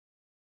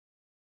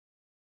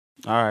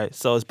All right,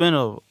 so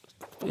been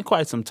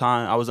quite some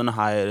time. I was on a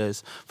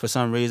hiatus for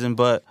some reason,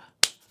 but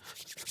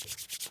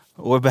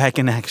we're back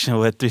in action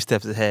with Three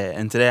Steps Ahead.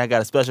 And today I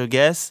got a special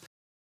guest.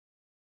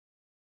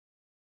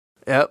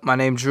 Yep, my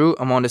name's Drew.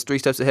 I'm on this Three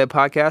Steps Ahead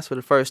podcast for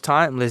the first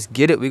time. Let's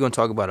get it. We're gonna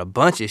talk about a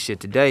bunch of shit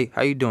today.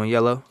 How you doing,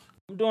 Yellow?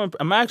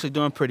 I'm actually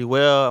doing pretty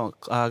well.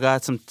 I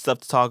got some stuff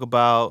to talk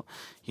about,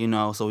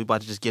 so we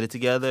about to just get it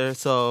together.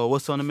 So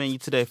what's on the menu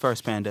today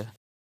first, Panda?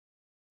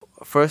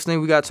 First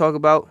thing we gotta talk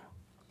about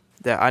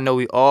that I know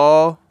we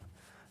all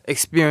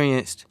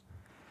experienced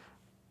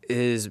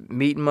is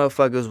meeting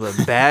motherfuckers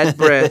with bad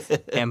breath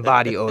and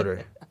body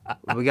odor.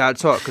 We gotta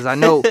talk, because I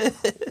know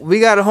we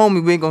got a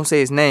homie, we ain't gonna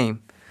say his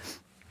name.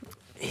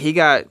 He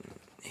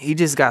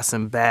just got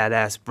some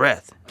badass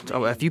breath.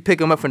 So if you pick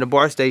him up from the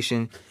bar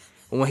station,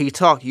 when he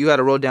talk, you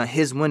gotta roll down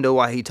his window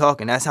while he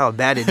talking. That's how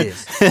bad it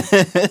is.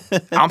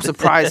 I'm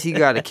surprised he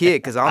got a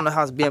kid, because I don't know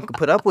how his BM can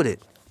put up with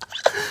it.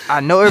 I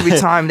know every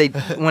time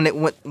when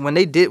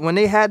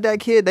they had that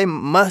kid, they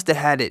must have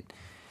had it.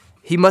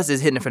 He must have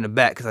hitting it from the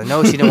back, because I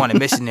know she didn't want a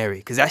missionary,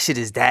 because that shit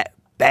is that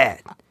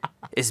bad.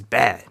 It's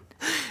bad.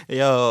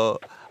 Yo,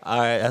 all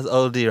right, that's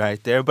OD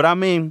right there. But I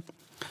mean,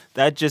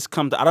 that just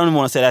comes. I don't even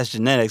want to say that's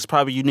genetics.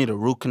 Probably you need a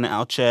root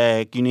canal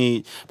check. You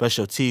need to brush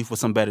your teeth with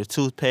some better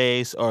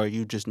toothpaste, or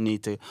you just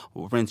need to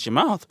rinse your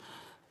mouth.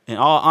 In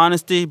all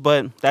honesty,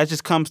 but that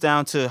just comes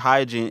down to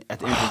hygiene at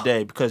the end of the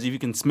day. Because if you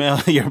can smell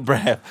your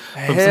breath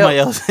from somebody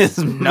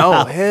else's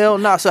mouth. Hell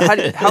no. So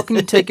how can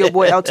you take your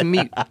boy out to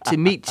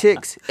meet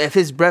chicks if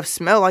his breath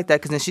smell like that?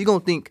 Because then she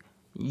gonna think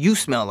you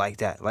smell like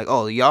that. Like,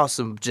 oh, y'all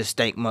some just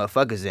stank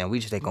motherfuckers. Then we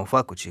just ain't gonna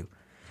fuck with you.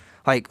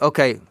 Like,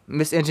 okay,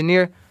 Miss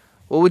Engineer,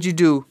 what would you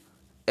do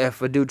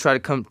if a dude tried to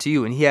come to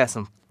you and he has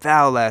some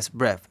foul ass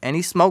breath and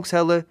he smokes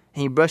hella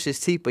and he brushes his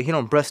teeth, but he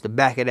don't brush the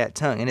back of that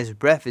tongue and his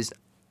breath is,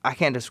 I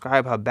can't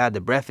describe how bad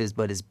the breath is,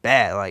 but it's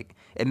bad. Like,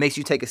 it makes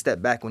you take a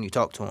step back when you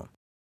talk to him.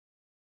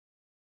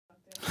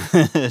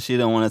 She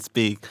don't want to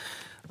speak.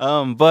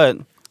 But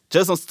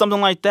just on something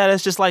like that,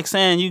 it's just like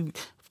saying you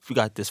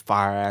got this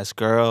fire ass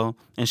girl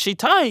and she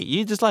tight.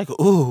 You just like,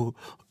 ooh,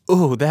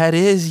 that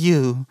is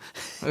you.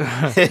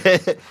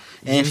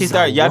 And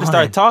y'all just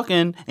start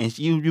talking, and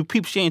you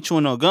peep she ain't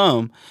chewing no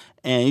gum,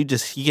 and you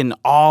getting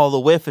all the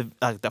whiff of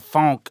like the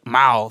funk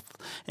mouth,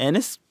 and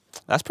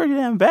that's pretty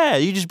damn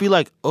bad. You just be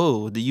like,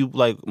 oh, do you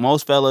like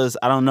most fellas?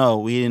 I don't know.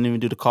 We didn't even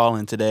do the call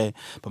in today,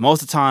 but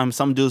most of the time,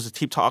 some dudes just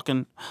keep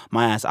talking.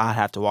 My ass, I'd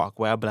have to walk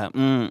away. I'd be like,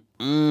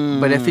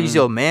 But if he's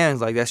your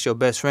man's, like that's your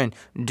best friend,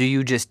 do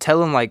you just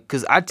tell him like?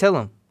 Cause I tell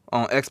him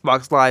on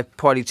Xbox Live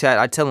party chat,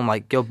 I tell him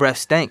like your breath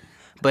stink.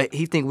 But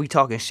he think we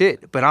talking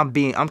shit. But I'm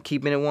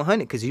keeping it 100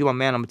 because you my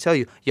man. I'm gonna tell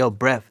you, your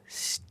breath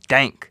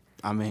stank.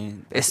 I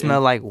mean, it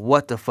smell like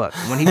what the fuck.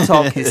 When he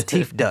talk, his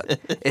teeth duck.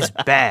 It's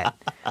bad.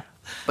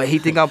 But he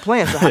think I'm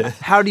playing. So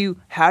how do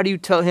you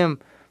tell him?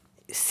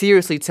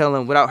 Seriously, tell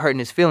him without hurting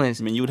his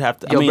feelings. I mean, you would have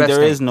to. I mean,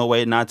 there is no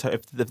way not to.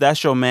 If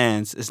that's your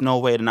man's, it's no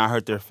way to not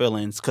hurt their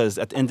feelings. Because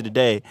at the end of the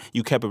day,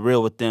 you kept it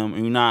real with them,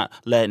 and you're not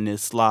letting it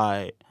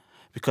slide.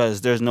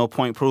 Because there's no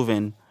point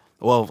proving.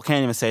 Well,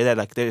 can't even say that.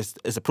 Like,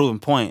 it's a proven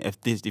point.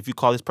 If you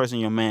call this person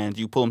your man,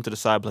 you pull him to the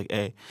side, be like,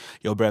 hey,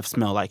 your breath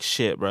smell like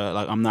shit, bro.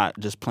 Like, I'm not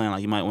just playing.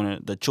 Like, you might want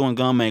to, the chewing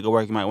gum ain't gonna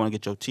work. You might want to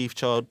get your teeth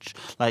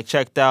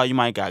checked out. You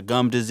might got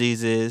gum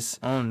diseases.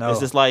 Oh, no. It's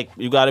just like,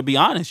 you got to be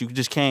honest. You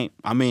just can't.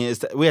 I mean,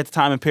 we at the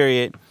time and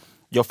period,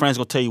 your friends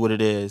gonna tell you what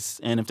it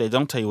is. And if they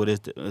don't tell you what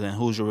it is, then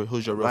who's your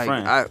real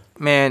friend?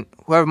 Man,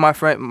 whoever my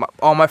friend,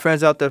 all my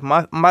friends out there,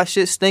 my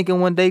shit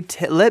stinking one day,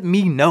 let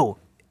me know.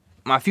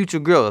 My future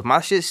girl, if my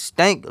shit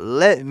stank,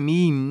 let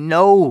me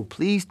know.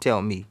 Please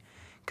tell me.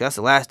 Because that's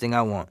the last thing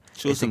I want.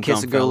 Chew some kiss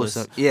gum, a girl with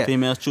some, yeah.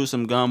 Females chew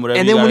some gum, whatever.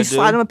 And then when he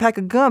slide him a pack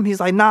of gum, he's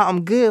like, nah,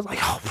 I'm good. Like,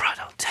 oh, bro,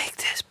 don't take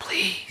this,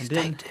 please.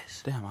 Take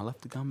this. Damn, I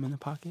left the gum in the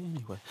pocket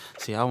anyway.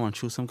 See, I want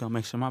to chew some gum,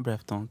 make sure my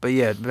breath don't. But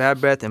yeah,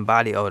 bad breath and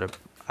body odor.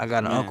 I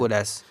got an uncle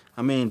that's...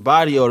 I mean,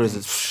 body odors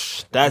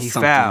is... That's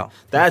something. Foul.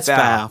 That's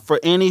foul. For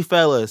any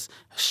fellas.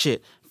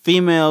 Shit.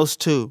 Females,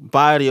 too.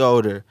 Body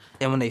odor.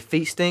 And when they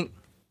feet stink...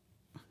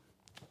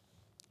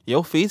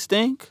 Your feet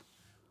stink?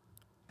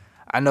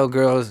 I know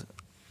girls,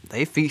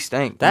 they feet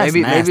stink. That's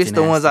maybe nasty, it's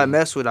the ones I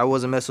mess with. I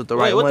wasn't messing with the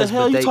right ones. What the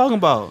hell are you talking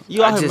about?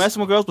 You out here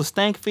messing with girls with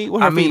stank feet?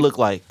 What her feet look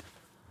like?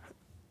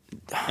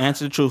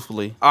 Answer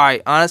truthfully. All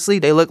right, honestly,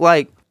 they look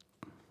like...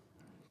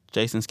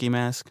 Jason Ski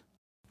Mask?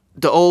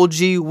 The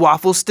OG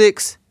waffle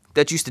sticks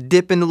that used to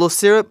dip in the little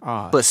syrup,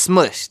 but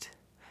smushed.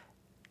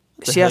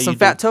 She has some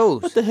fat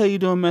toes. What the hell you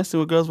doing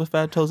messing with girls with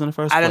fat toes in the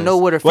first place? I don't know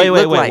what her feet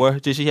look like.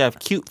 Wait. Did she have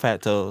cute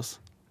fat toes?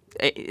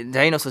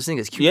 There ain't no such thing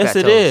as cute fat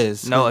toes. Yes, it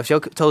is. No, if your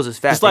toes is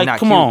fat, it's like, not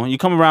come cute. on, you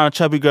come around a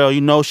chubby girl,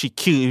 you know she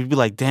cute. You'd be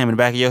like, damn, in the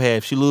back of your head,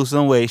 if she lose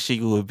some weight, she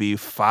would be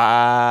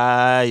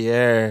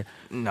fire.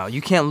 No,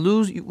 you can't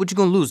lose. What you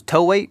gonna lose?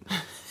 Toe weight?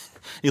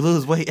 You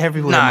lose weight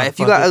everywhere. Nah, if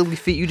you got ugly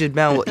feet, you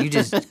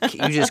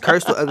just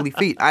cursed with ugly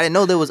feet. I didn't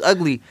know they was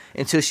ugly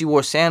until she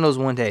wore sandals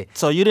one day.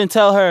 So you didn't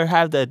tell her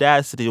have the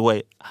audacity to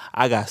wait.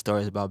 I got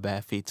stories about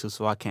bad feet too,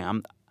 so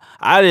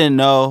I didn't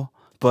know,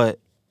 but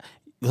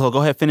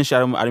go ahead, finish. I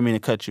didn't mean to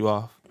cut you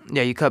off.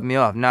 Yeah, you cut me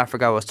off. Now I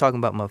forgot what I was talking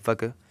about,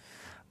 motherfucker.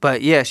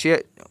 But yeah,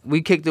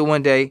 we kicked it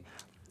one day.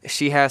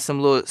 She had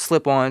some little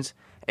slip-ons,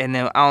 and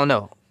then I don't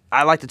know.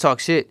 I like to talk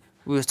shit.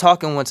 We was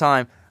talking one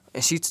time,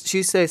 and she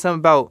said something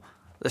about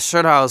the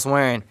shirt I was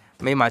wearing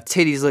made my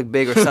titties look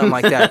big or something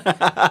like that,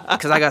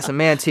 because I got some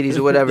man titties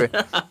or whatever.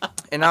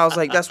 And I was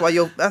like, that's why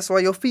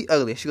your feet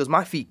ugly. She goes,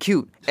 my feet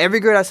cute. Every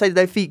girl I say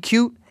their feet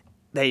cute,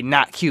 they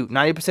not cute.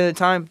 90% of the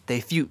time,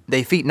 they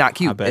feet not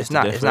cute. It's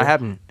not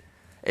happening.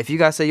 If you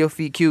guys say your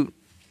feet cute,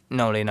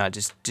 no, they not.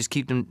 Just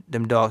keep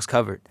them dogs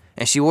covered.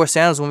 And she wore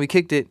sandals when we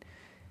kicked it,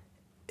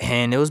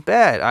 and it was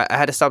bad. I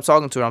had to stop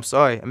talking to her. I'm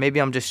sorry.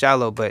 Maybe I'm just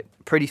shallow, but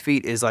pretty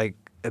feet is like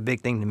a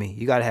big thing to me.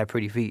 You gotta have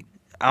pretty feet.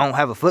 I don't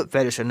have a foot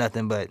fetish or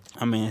nothing, but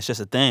I mean, it's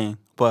just a thing.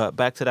 But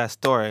back to that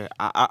story,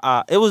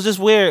 it was just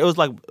weird. It was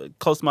like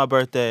close to my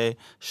birthday.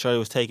 Shorty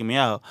was taking me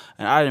out,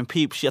 and I didn't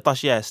peep. I thought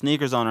she had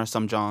sneakers on or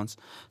some Johns.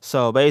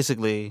 So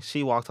basically,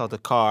 she walked out the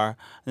car,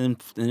 and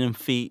them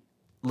feet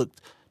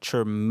looked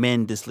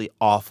tremendously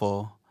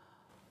awful.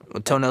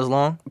 with toenails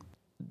long,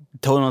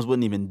 Toenails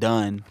wasn't even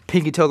done.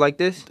 pinky toe like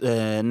this.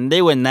 And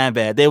they weren't that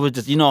bad. They were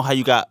just, you know how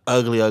you got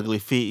ugly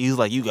feet? He's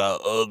like, you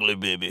got ugly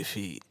baby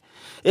feet.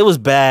 It was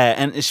bad.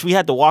 And we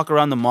had to walk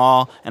around the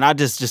mall, and I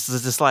just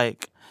was just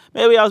like,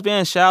 maybe I was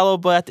being shallow,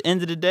 but at the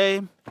end of the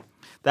day,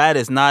 that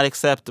is not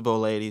acceptable,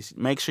 ladies.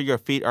 Make sure your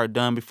feet are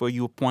done before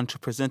you want to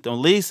present them. At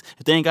least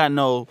if they ain't got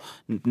no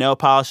nail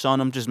polish on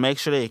them, just make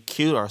sure they're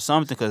cute or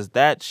something, because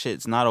that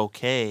shit's not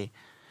okay.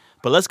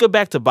 But let's get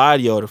back to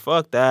body odor.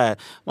 Fuck that.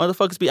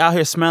 Motherfuckers be out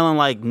here smelling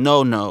like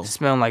no.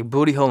 Smelling like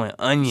booty hole and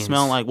onions.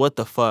 Smelling like what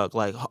the fuck?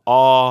 Like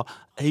all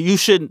you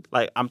shouldn't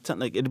like.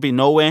 Like it'd be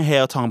nowhere in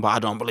hell talking about I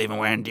don't believe in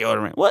wearing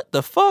deodorant. What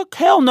the fuck?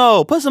 Hell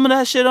no. Put some of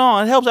that shit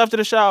on. It helps after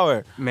the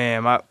shower.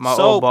 Man, my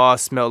old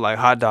boss smelled like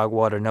hot dog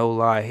water. No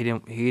lie.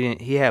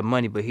 He had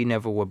money, but he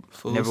never wore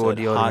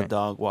deodorant. Hot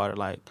dog water,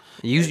 like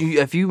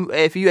if you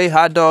ate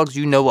hot dogs,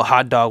 you know what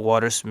hot dog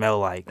water smell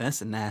like.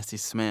 That's a nasty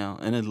smell,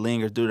 and it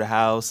lingers through the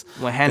house.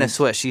 When Hannah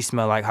sweat, she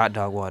smelled like hot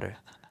dog water.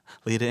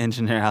 Leave the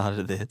engineer out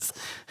of this.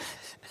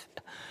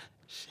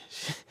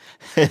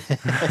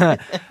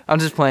 I'm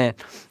just playing.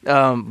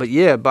 But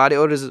yeah, body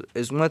odor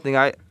is one thing.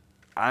 I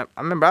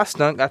remember I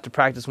stunk after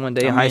practice one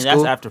day in high school.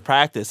 That's after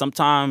practice.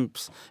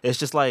 Sometimes it's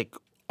just like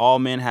all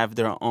men have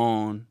their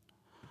own.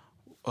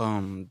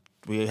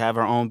 We have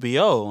our own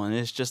BO, and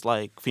it's just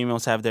like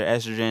females have their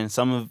estrogen.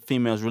 Some of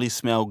females really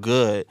smell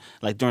good,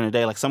 like during the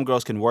day. Like some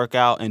girls can work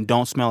out and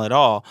don't smell at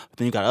all. But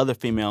then you got other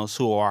females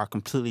who are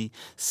completely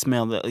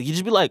smell. You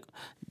just be like,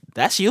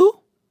 "That's you?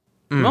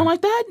 You don't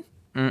like that?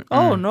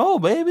 Oh no,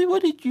 baby,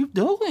 what are you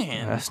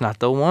doing?" That's not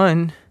the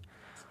one.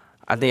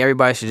 I think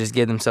everybody should just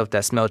give themselves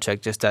that smell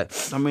check. Just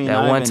that. I mean,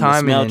 that one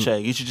time. Smell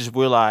check. You should just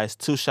realize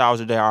 2 showers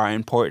a day are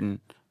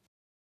important.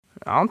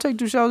 I don't take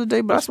 2 showers a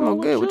day, but I smell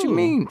good. What you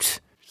mean?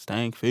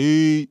 Stank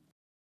feet.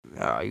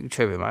 Oh, you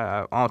tripping?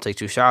 I don't take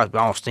 2 showers, but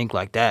I don't stink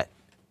like that.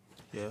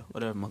 Yeah,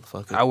 whatever,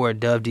 motherfucker. I wear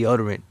Dove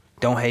deodorant.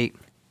 Don't hate.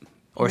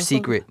 Or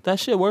Secret. That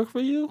shit work for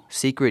you?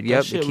 Secret,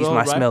 yep. It keeps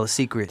my smell a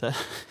secret.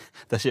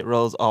 That shit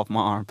rolls off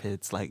my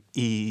armpits like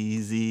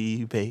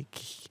easy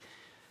bake.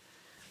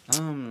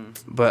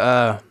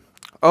 But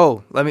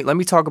let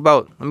me talk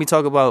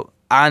about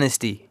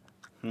honesty.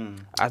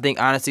 I think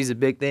honesty is a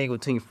big thing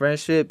between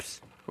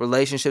friendships,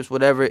 relationships,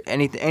 whatever.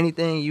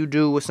 Anything you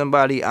do with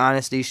somebody,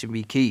 honesty should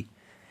be key.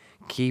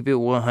 Keep it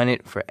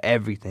 100 for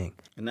everything.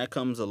 And that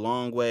comes a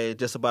long way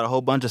just about a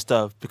whole bunch of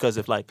stuff, because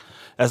if like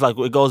that's like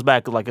it goes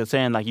back like it's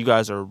saying like you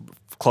guys are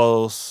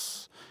close.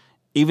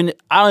 Even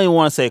I don't even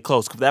want to say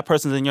close, because that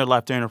person's in your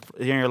life. They're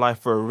in your life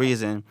for a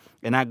reason,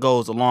 and that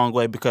goes a long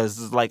way,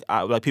 because it's like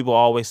people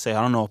always say.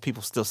 I don't know if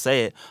people still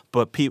say it,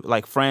 but people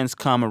like friends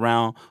come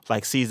around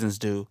like seasons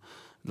do.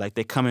 Like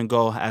they come and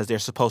go as they're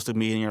supposed to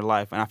be in your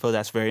life, and I feel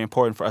that's very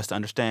important for us to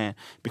understand,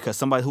 because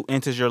somebody who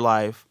enters your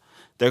life,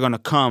 they're gonna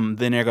come,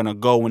 then they're gonna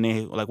go when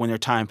their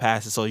time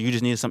passes. So you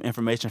just need some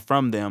information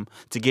from them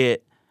to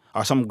get,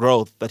 or some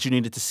growth that you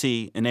needed to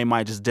see, and they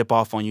might just dip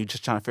off on you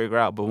just trying to figure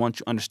out. But once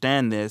you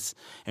understand this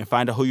and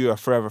find out who your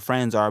forever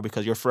friends are,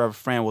 because your forever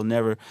friend will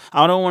never,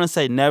 I don't want to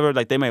say never,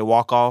 like they may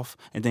walk off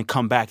and then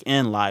come back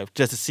in life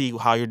just to see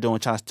how you're doing,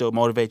 trying to still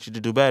motivate you to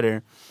do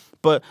better.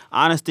 But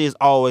honesty is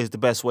always the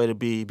best way to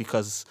be,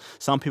 because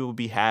some people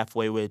be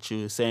halfway with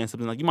you, saying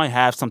something like you might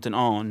have something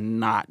on,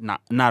 not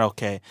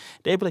okay.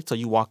 They be like, so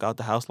you walk out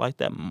the house like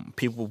that?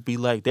 People be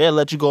like, they'll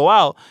let you go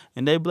out,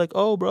 and they be like,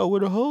 oh, bro, where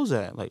the hoes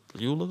at? Like,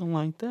 you looking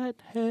like that?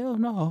 Hell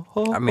no.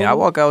 I mean, I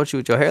walk out with you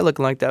with your hair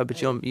looking like that,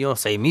 but you don't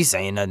say me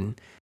saying nothing.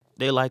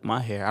 They like my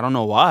hair. I don't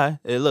know why.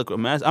 It look a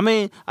mess. I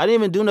mean, I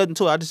didn't even do nothing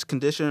to it. I just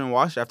conditioned and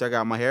washed after I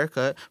got my hair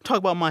cut. Talk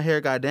about my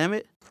hair,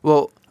 goddammit.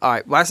 Well, all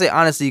right. Well, I say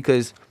honesty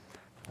because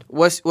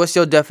what's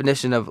your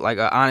definition of like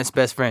an honest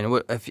best friend?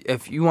 What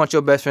if you want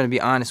your best friend to be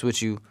honest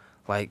with you,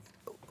 like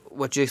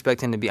what you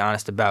expect him to be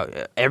honest about?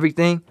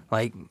 Everything,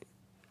 like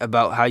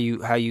about how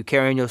you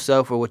carrying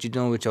yourself or what you're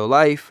doing with your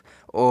life,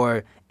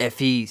 or if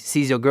he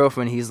sees your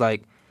girlfriend, he's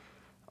like,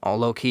 on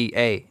low key,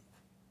 hey,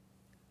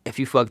 if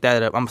you fuck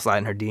that up, I'm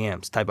sliding her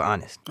DMs. Type of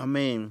honest. I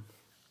mean,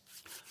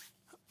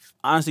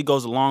 honesty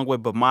goes a long way,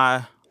 but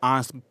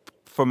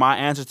for my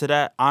answer to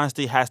that,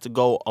 honesty has to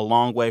go a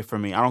long way for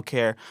me. I don't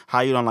care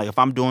how you don't like. If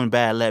I'm doing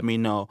bad, let me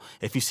know.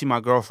 If you see my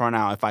girlfriend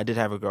out, if I did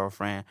have a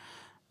girlfriend,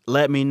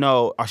 let me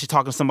know. Or she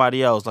talking to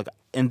somebody else? Like,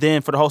 and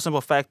then for the whole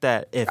simple fact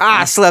that if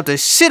I slapped the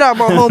shit out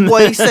my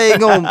homeboy. He say he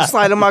gonna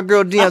slide on my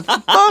girl DMs.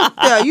 Fuck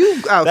that.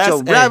 You out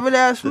your rabbit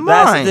ass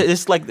mind.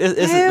 It's like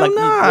Hell like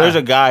nah. there's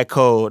a guy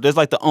code. There's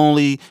like the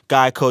only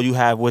guy code you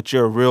have with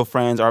your real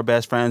friends, or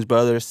best friends,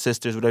 brothers,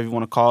 sisters, whatever you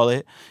want to call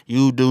it.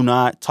 You do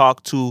not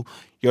talk to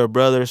your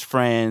brother's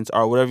friends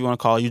or whatever you want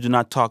to call it. You do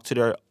not talk to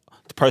the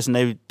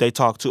person they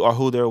talk to or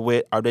who they're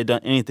with or they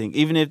done anything.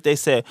 Even if they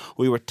said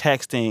we were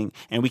texting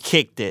and we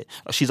kicked it,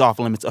 she's off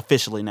limits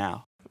officially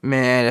now.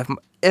 Man,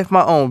 if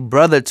my own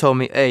brother told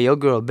me, "Hey, your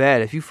girl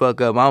bad. If you fuck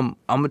up, I'm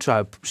gonna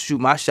try to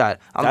shoot my shot."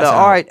 I'm like,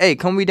 "All right, hey,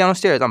 come we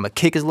downstairs. I'm gonna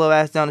kick his little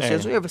ass down the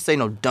stairs." Don't you ever say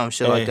no dumb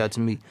shit like that to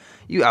me?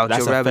 You out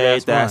your rabbit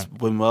ass mind. That's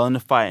when willing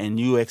to fight, and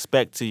you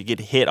expect to get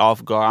hit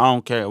off guard. I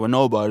don't care what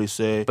nobody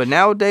say. But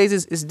nowadays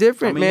it's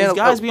different, man. These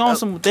guys be on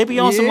some. They be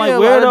on some like a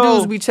lot weirdos. of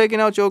dudes be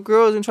checking out your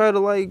girls and try to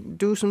like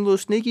do some little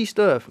sneaky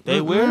stuff. They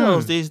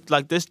weirdos. These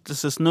like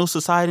this new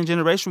society and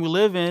generation we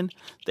live in.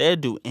 They'd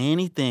do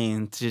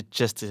anything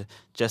just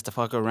to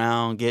fuck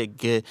around,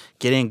 get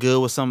in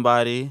good with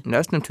somebody. And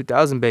that's them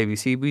 2000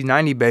 babies. See, we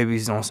 90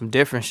 babies on some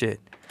different shit.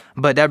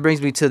 But that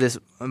brings me to this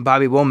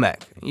Bobby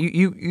Womack.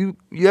 You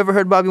ever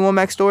heard Bobby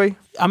Womack's story?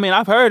 I mean,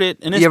 I've heard it,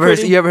 and it's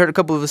you ever heard a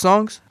couple of his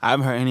songs? I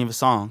haven't heard any of his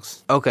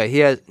songs. Okay, he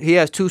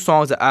has two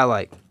songs that I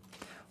like.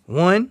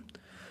 One,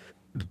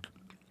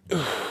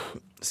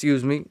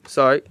 excuse me,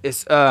 sorry,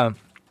 it's If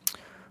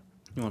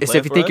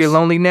You Think You're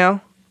Lonely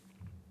Now.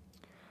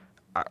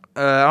 I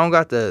don't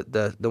got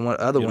the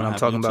other one I'm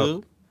talking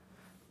about.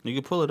 You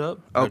can pull it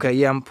up. Okay,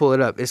 yeah, I'm gonna pull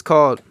it up. It's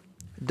called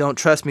 "Don't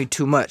Trust Me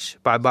Too Much"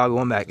 by Bobby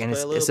Womack, and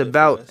it's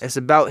about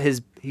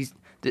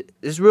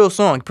this real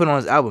song he put on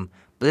his album.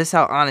 But this is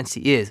how honest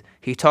he is.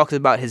 He talks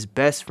about his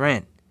best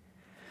friend.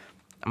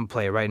 I'm gonna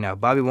play it right now.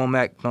 Bobby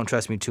Womack, "Don't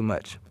Trust Me Too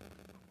Much,"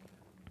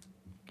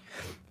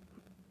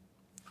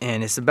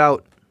 and it's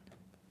about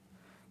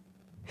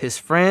his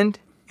friend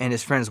and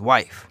his friend's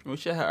wife. We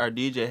should have our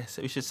DJ.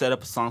 We should set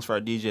up songs for our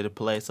DJ to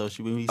play. So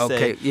when we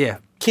say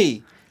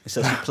key,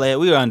 so she play it.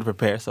 We were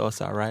underprepared, so it's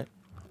all right.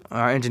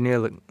 Our engineer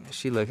look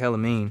hella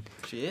mean.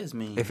 She is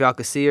mean. If y'all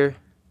could see her,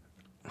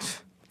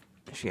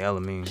 she hella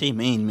mean. She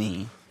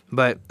mean.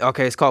 But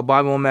okay, it's called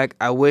Bobby Womack.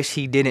 I Wish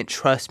He Didn't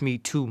Trust Me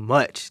Too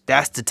Much.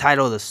 That's the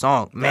title of the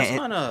song, man. That's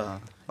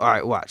kinda... All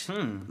right, watch.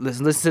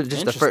 Listen to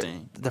just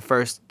the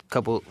first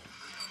couple.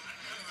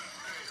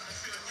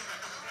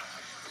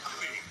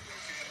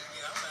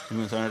 You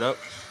want to turn it up?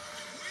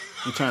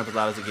 You turn it up as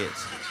loud as it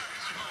gets.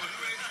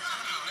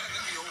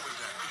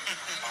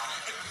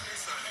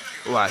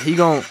 Wow, he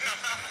gon'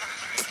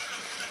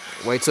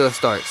 wait till it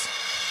starts.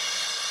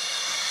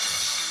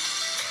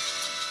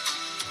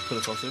 Put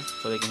it closer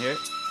so they can hear it.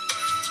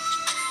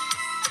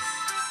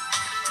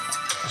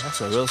 Oh,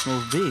 that's a real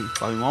smooth beat.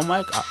 Bobby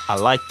Womack, I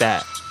like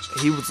that.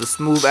 He was a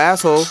smooth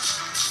asshole.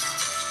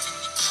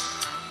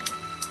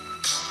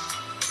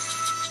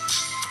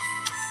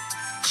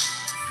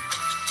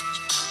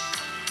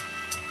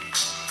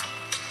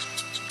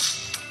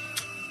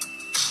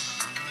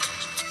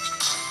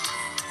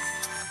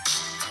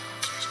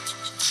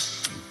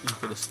 You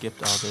could have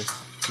skipped all this.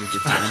 You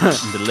get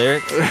to the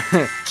lyrics.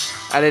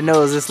 I didn't know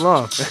it was this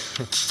long.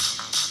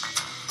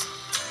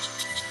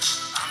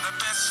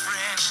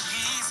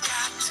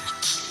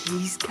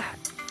 He's got.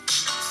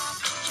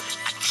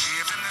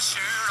 Giving the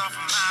shirt off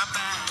my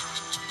back.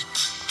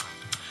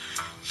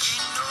 He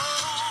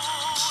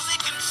knows he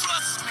can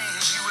trust me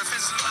with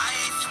his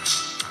life.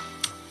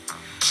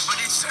 But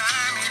each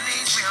time he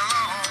leaves me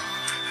alone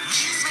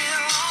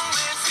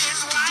with his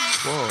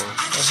wife. Whoa.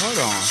 Hold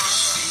on.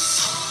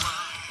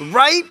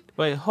 Right?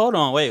 Wait, hold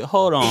on.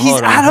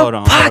 He's out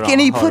of pocket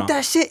and he put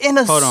that shit in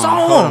a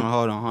song.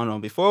 Hold on.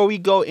 Before we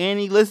go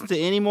listen to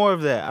any more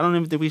of that, I don't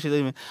even think we should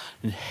even.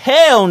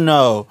 Hell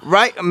no.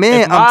 Right,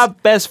 man. If my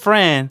best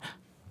friend.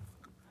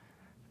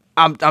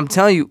 I'm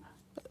telling you,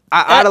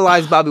 I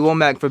idolize Bobby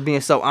Womack for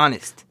being so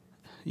honest.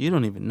 You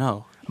don't even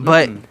know.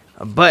 But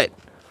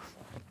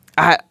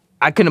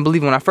I couldn't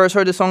believe when I first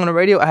heard this song on the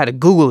radio. I had to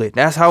Google it.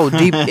 That's how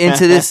deep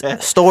into this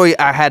story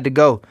I had to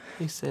go.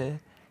 He said.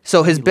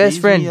 So his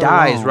best friend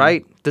dies,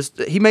 right?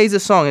 He made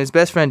this song and his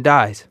best friend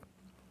dies.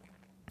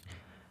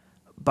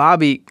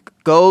 Bobby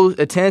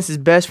attends his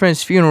best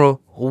friend's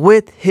funeral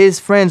with his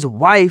friend's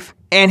wife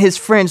and his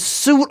friend's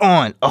suit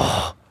on.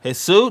 Oh, his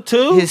suit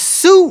too? His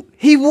suit.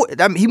 He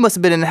must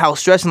have been in the house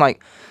stretching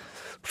like,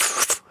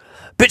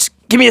 bitch,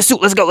 give me a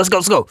suit. Let's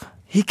go.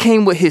 He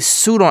came with his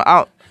suit on.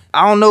 I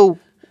don't know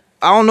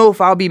if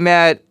I'll be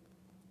mad.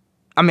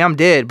 I mean, I'm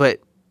dead,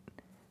 but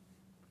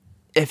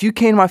if you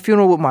came to my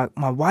funeral with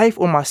my wife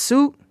or my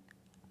suit,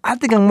 I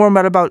think I'm more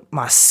mad about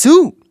my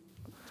suit.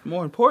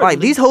 More important. Like,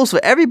 these hoes for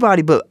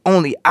everybody, but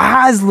only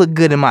eyes look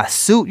good in my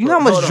suit. You know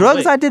how much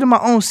drugs I did in my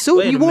own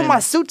suit? You wore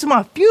my suit to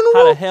my funeral?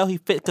 How the hell he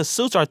fit? Because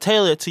suits are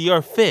tailored to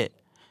your fit.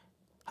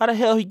 How the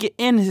hell he get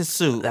in his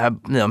suit? I'm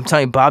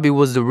telling you, Bobby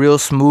was the real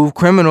smooth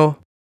criminal.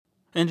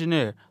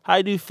 Engineer,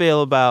 how do you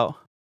feel about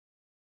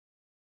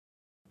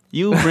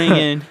you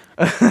bringing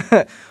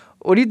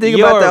What do you think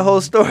about that whole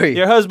story?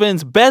 your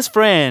husband's best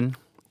friend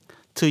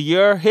to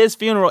his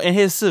funeral in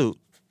his suit?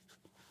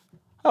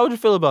 How would you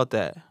feel about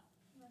that?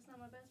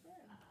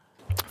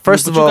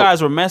 First But of all, you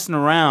guys were messing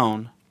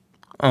around.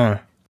 uh,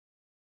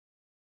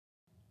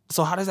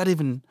 So how does that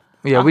even?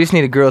 yeah, we just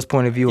need a girl's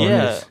point of view on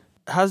Yeah, this.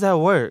 how does that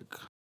work?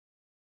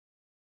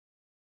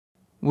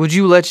 Would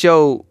you let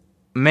your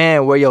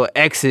man wear your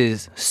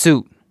ex's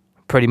suit,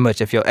 pretty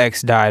much, if your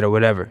ex died or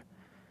whatever?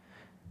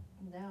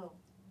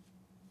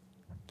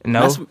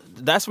 No.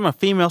 That's from a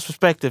female's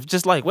perspective.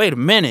 Just like, wait a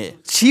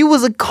minute. She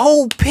was a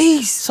cold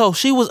piece. So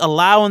she was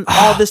allowing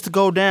all this to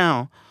go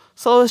down.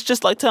 So it's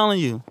just like telling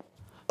you,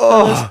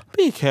 fellas,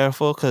 be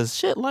careful, because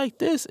shit like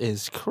this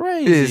is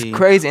crazy. It is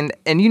crazy.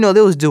 And you know,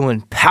 they was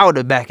doing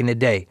powder back in the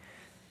day.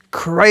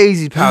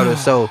 Crazy powder.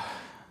 So,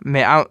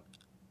 man,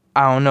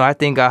 I don't know. I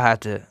think I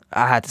had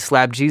to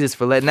slap Jesus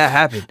for letting that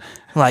happen.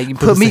 Like, you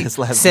put me,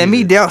 Slap send me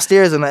Jesus?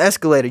 downstairs on the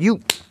escalator. You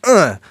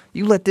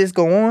let this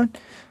go on.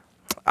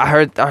 I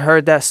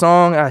heard that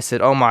song. I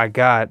said, oh my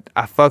God,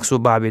 I fucks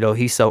with Bobby though.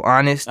 He's so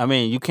honest. I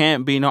mean, you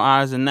can't be no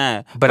honest than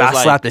that. But 'Cause, I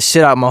like, slapped the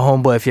shit out of my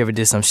homeboy if he ever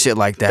did some shit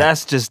like that.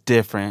 That's just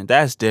different.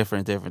 That's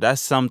different.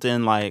 That's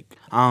something like,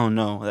 I don't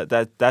know.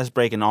 That's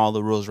breaking all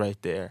the rules right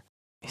there.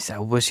 He said, I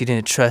wish he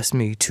didn't trust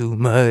me too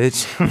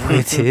much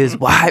with his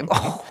wife.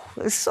 Oh,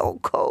 it's so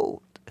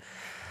cold.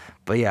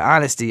 But yeah,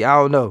 honesty, I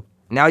don't know.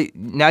 Now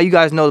you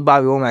guys know the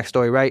Bobby Womack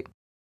story, right?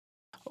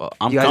 Well,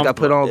 I'm You guys got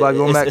put on Bobby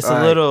Womack? It's All a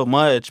right. little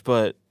much,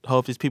 but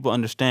hope these people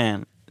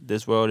understand.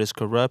 This world is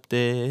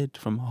corrupted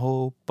from a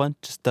whole bunch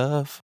of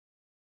stuff.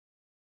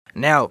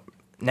 Now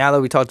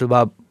that we talked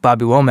about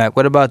Bobby Womack,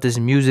 what about this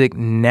music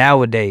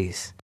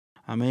nowadays?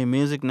 I mean,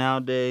 music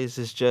nowadays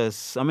is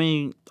just, I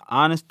mean,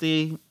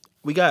 honesty,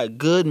 we got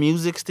good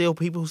music still.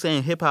 People who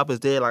saying hip hop is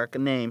dead, like I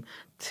can name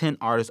 10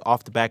 artists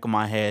off the back of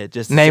my head.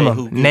 Just to Name say them.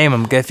 who good. Name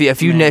them.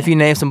 If you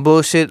name some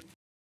bullshit,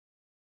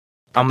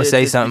 I'm gonna Did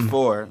say this something.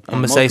 before, and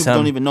I'ma most say people something.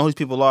 don't even know who these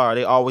people are.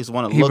 They always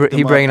want to He look them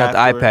he bringing up out the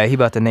after. iPad. He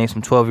about to name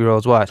some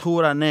 12-year-olds. Watch. Who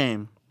would I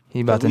name?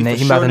 He about to We name. for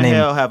He about sure to in name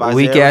hell have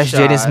weak Isaiah ass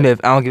Jaden Rashad.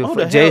 Smith. I don't give a Who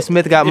fuck. the hell? Jaden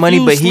Smith got If money,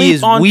 you but he sleep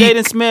is on weak.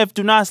 Jaden Smith,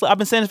 do not sleep. I've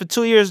been saying this for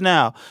 2 years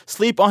now.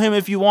 Sleep on him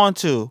if you want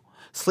to.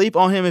 Sleep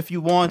on him if you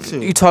want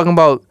to. You talking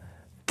about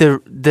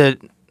the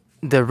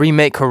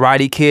remake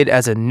Karate Kid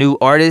as a new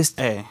artist?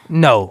 Hey,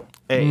 No.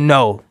 Hey.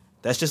 No.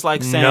 that's just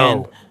like saying.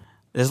 No.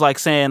 It's like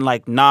saying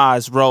like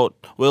Nas wrote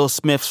Will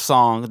Smith's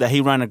song that he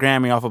ran a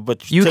Grammy off of,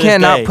 but You to this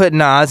cannot day- put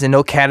Nas in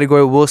no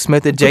category with Will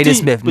Smith or But do Jaden you-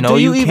 Smith. but No, do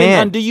you even,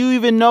 can't. Do you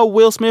even know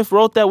Will Smith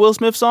wrote that Will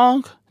Smith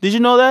song? Did you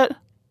know that?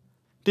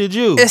 Did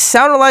you? It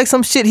sounded like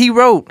some shit he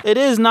wrote. It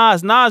is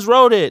Nas. Nas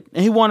wrote it,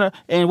 and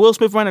and Will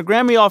Smith ran a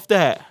Grammy off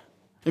that.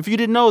 If you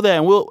didn't know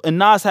that, and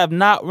Nas have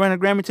not ran a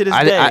Grammy to this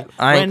day. I ain't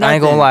Ran gonna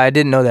nothing. lie, I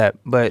didn't know that.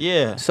 But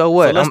Yeah. so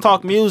what? So let's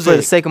talk music. For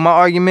the sake of my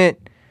argument,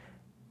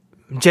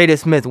 Jaden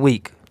Smith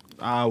weak.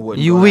 I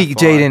wouldn't. You go that weak,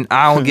 far. Jaden.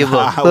 I don't give a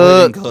I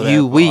wouldn't go fuck. that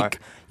You far. weak.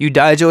 You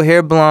dyed your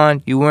hair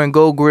blonde. You wearing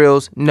gold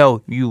grills.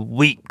 No, you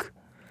weak. You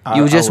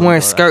I were just wouldn't wearing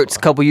go that skirts a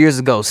far. couple years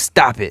ago.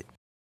 Stop it.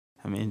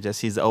 I mean, just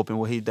he's open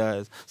what he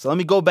does. So let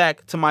me go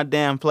back to my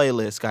damn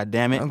playlist. God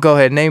damn it. Go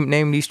ahead.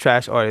 Name these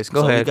trash artists.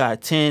 Go so we ahead.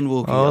 got 10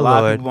 Wookie. Oh, a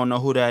lot Lord. of people don't know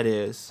who that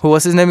is.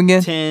 What's his name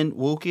again? 10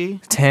 Wookie.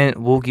 10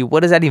 Wookie.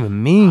 What does that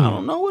even mean? I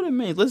don't know what it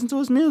means. Listen to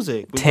his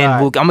music. We 10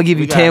 got- Wookie. I'm gonna give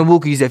you we 10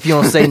 got- Wookies if you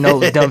don't say no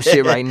dumb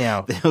shit right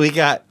now. We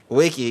got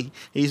Wiki.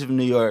 He's from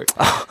New York.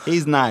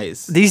 He's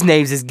nice. These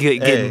names is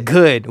getting Hey.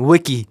 good.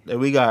 Wiki.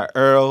 Then we got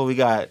Earl. We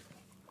got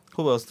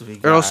who else do we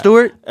got? Earl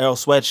Stewart? Earl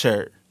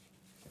Sweatshirt.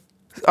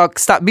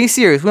 Stop. Be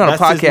serious. We're on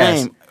That's a his podcast.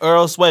 name.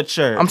 Earl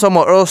Sweatshirt. I'm talking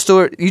about Earl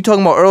Stewart. You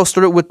talking about Earl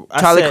Stewart with I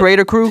Tyler said-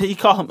 Creator Crew? He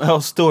called him Earl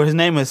Stewart. His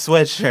name is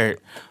Sweatshirt.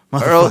 Earl.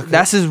 Motherfucker.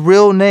 That's his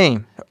real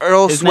name.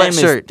 Earl his name is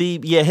Sweatshirt.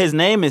 Steve. Yeah, his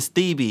name is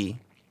Stevie.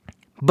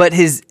 But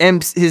his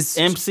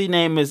MC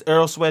name is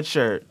Earl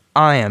Sweatshirt.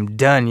 I am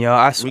done, yo.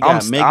 We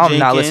got Mick I'm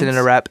not Jenkins. listening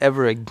to rap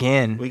ever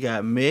again. We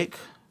got Mick.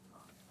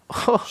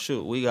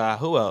 Shoot, we got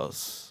who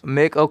else?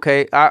 Mick,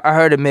 okay. I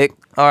heard of Mick.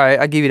 All right,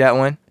 I give you that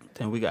one.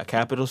 Then we got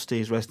Capital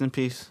Steez. Rest in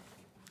peace.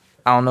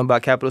 I don't know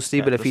about Capital C,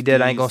 but if Capital he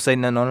did, I ain't Steez. gonna say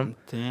nothing on him.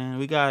 Then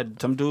we got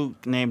some dude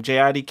named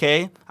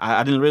JIDK.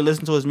 I didn't really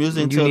listen to his music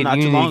You until need- not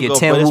you too need to long get ago.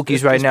 10 but Wookiees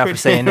it's right now for pretty-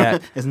 saying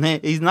that. His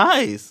name, he's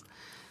nice.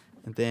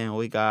 And then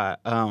we got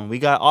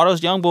all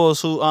those young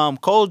boys who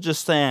Cole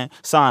just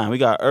signed. We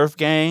got Earth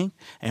Gang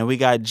and we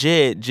got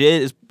Jid.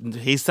 Jid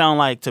he sound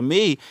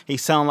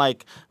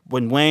like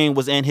when Wayne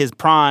was in his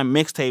prime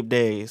mixtape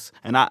days.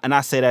 And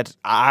I say that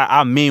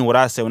I mean what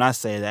I say when I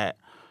say that.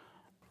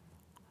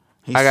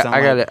 He I sound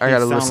gotta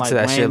he listen sound to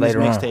that Wayne shit in his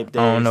later on. mixtape I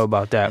don't days. know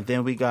about that. And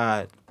then we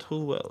got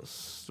who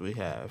else we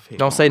have here?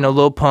 Don't say no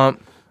Lil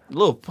Pump.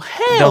 Little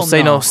hell Don't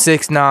say no no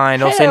 6ix9ine.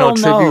 Don't say no Hell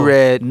Trippie no.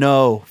 Redd.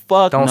 No,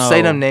 fuck Don't no.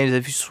 say them names.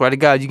 If you swear to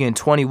God, you getting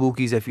 20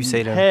 Wookiees if you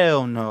say them.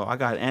 Hell no. I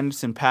got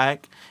Anderson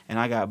 .Paak and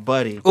I got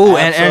Buddy. Ooh,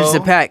 and Absol.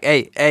 Anderson .Paak.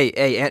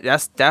 Hey,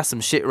 that's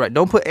some shit, right?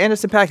 Don't put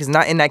Anderson .Paak is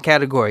not in that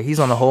category. He's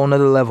on a whole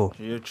nother level.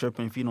 You're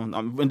tripping if you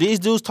don't. When these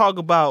dudes talk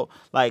about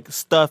like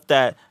stuff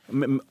that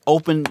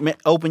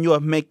open you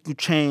up, make you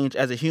change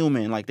as a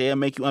human, like they'll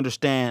make you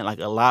understand like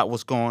a lot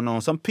what's going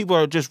on. Some people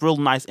are just real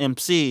nice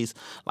MCs,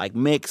 like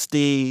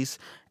Mixties,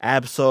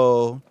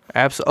 Absol.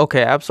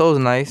 Okay, Absol's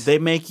nice. They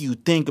make you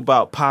think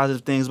about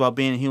positive things about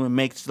being a human.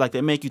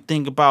 They make you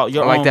think about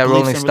your I like own that beliefs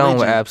Rolling and Stone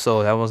with religion.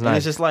 Absol. That was And nice.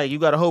 it's just like you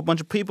got a whole bunch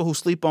of people who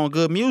sleep on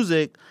good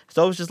music.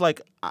 So it's just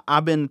like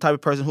I've been the type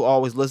of person who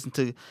always listen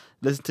to.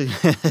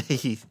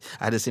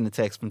 I just seen the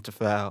text from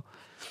Tafal.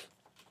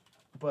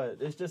 But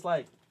it's just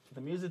like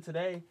the music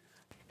today.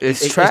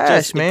 It's It- trash,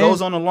 just, man. It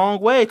goes on a long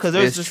way because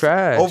there's It's just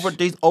trash.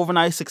 these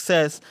overnight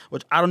success,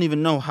 which I don't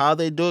even know how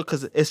they do it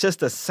because it's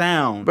just a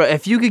sound. Bro,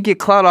 if you could get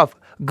clout off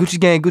Gucci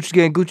gang, Gucci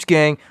gang, Gucci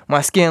gang,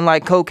 my skin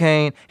like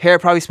cocaine, hair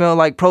probably smell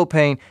like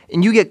propane,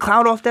 and you get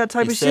clout off that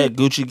type He of said shit.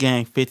 Gucci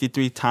Gang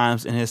 53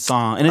 times in his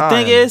song. And the I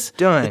thing am is,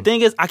 done.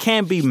 I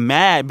can't be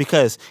mad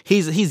because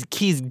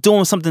he's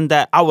doing something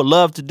that I would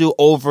love to do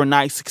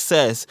overnight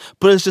success.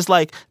 But it's just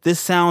like this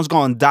sound's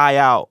gonna die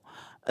out.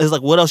 It's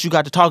like, what else you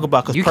got to talk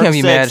about? Cause You can't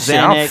be Percocet, mad at shit.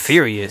 I'm Xanax,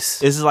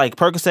 furious. It's like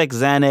Percocet,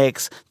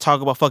 Xanax, talk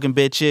about fucking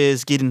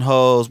bitches, getting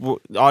hoes,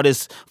 all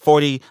this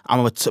 40, I'm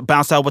going to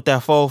bounce out with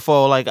that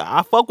fofo. Like,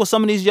 I fuck with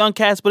some of these young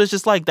cats, but it's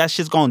just like, that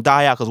shit's going to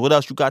die out because what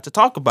else you got to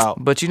talk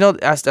about? But you know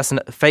that's a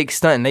fake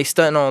stunt. And they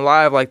stunting on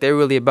live like they're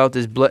really about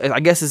this blood. I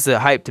guess it's a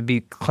hype to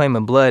be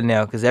claiming blood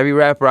now because every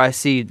rapper I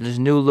see, this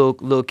new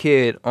little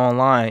kid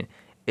online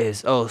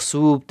is, oh,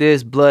 swoop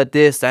this, blood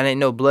this, that ain't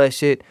no blood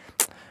shit.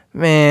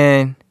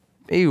 Man,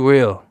 be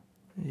real.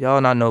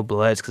 Y'all not no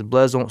bloods because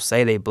bloods don't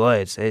say they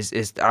bloods.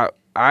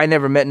 I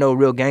never met no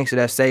real gangster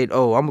that said,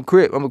 "Oh, I'm a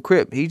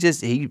Crip." He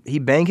just he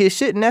bang his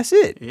shit and that's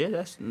it.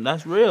 Yeah,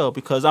 that's real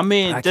because I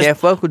mean I can't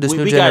fuck with this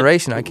new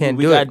generation. I can't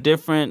do it. We got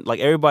different,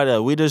 like everybody.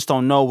 We just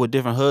don't know what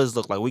different hoods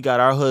look like. We got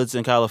our hoods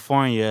in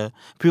California.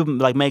 People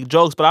like make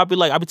jokes, but I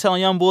be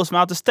telling young bulls from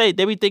out the state.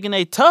 They be thinking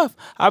they tough.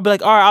 I'll be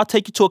like, all right, I'll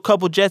take you to a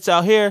couple jets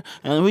out here,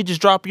 and we just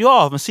drop you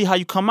off and see how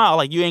you come out.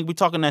 Like you ain't be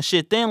talking that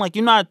shit then. Like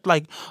you're not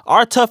like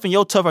our tough and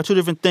your tough are two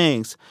different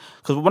things.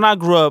 Because when I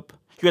grew up,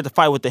 you had to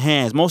fight with the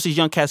hands. Most of these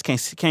young cats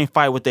can't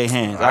fight with their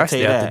hands. I I'll tell stay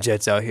you at that. the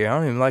Jets out here. I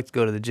don't even like to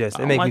go to the Jets.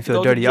 They I don't make like me to feel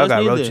go to dirty. the Y'all Jets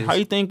got neither. roaches. How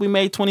you think we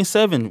made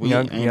 27? We Y'all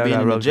ain't got being in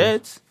the roaches.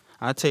 Jets.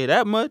 I'll tell you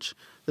that much.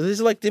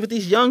 It's like with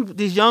these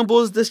young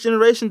bulls, this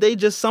generation, they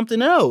just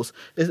something else.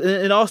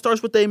 It all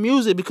starts with their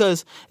music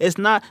because it's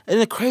not.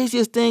 And the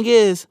craziest thing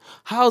is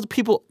how the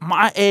people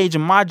my age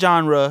and my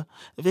genre,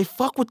 if they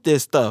fuck with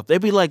this stuff, they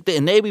be like,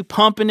 and they be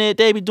pumping it,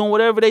 they be doing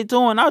whatever they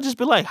doing. I'll just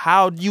be like,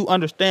 how do you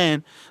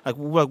understand? Like,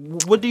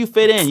 what do you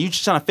fit in? You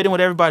just trying to fit in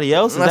with everybody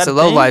else? Is That's that the a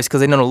low thing? lives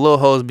because they know the little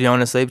hoes be on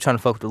this. They be trying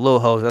to fuck with the little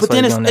hoes. That's But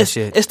why then they doing that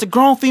shit. it's the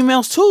grown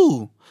females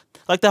too.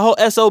 Like that whole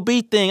SOB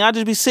thing. I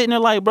just be sitting there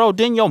like, bro,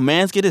 didn't your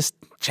mans get his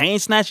chain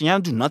snatched and y'all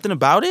do nothing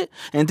about it?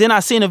 And then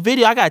I seen a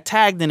video, I got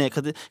tagged in it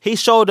because he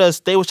showed us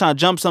they was trying to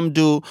jump some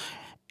dude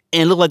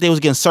and it looked like they was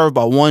getting served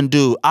by one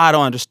dude. I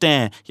don't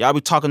understand. Y'all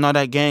be talking all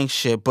that gang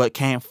shit but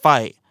can't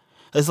fight.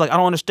 It's like, I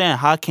don't understand.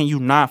 How can you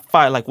not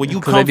fight? Like, where you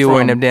Because come they be from.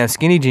 wearing them damn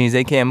skinny jeans.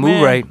 They can't move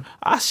Man, right.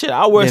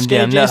 I wear Them skinny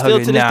damn jeans still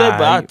nut to this day, huggers. but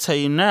Nah, I'll tell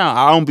you now,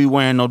 I don't be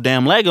wearing no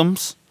damn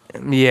leggings.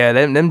 Yeah,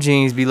 them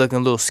jeans be looking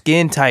a little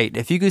skin tight.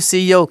 If you could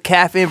see your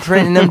calf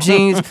imprint in them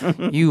jeans,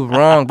 you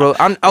wrong, bro.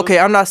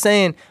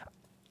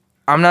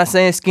 I'm not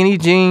saying skinny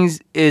jeans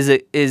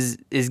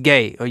is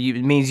gay or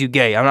it means you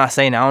gay. I'm not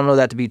saying that. I don't know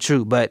that to be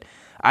true, but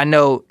I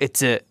know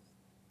it's a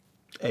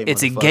Hey,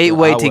 It's a motherfucker,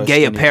 gateway I to wear gay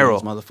skinny apparel.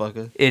 jeans,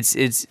 motherfucker.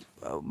 it's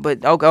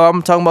but okay,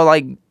 I'm talking about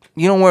like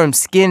you don't wear them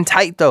skin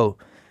tight though.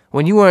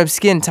 When you wear them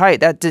skin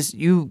tight, that just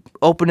you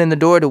opening the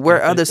door to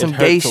wear other some It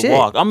gay hurts to shit.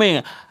 walk. I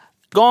mean,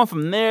 going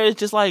from there, it's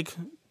just like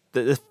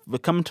it's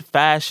becoming to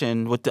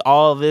fashion with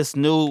all this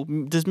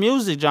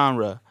music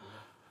genre.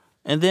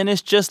 And then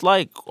it's just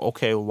like,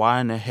 okay, why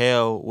in the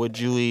hell would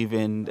you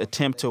even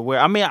attempt to wear?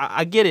 I mean,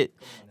 I get it.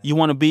 You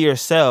want to be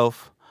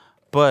yourself,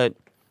 but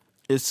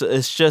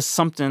it's just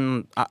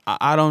something,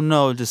 I don't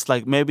know, just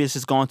like maybe it's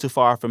just going too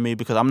far for me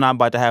because I'm not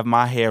about to have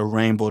my hair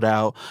rainbowed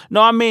out.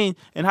 No, I mean,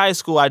 in high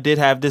school, I did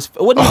have this.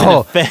 It wasn't even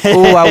a fad.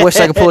 Oh, I wish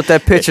I could pull up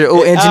that picture.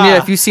 Oh, engineer,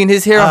 if you seen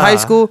his hair in high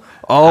school,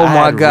 oh I my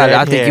had God, red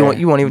I think hair.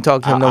 you won't even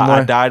talk to him no more.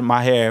 I dyed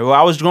my hair. Well,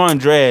 I was growing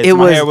dreads. It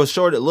My was- hair was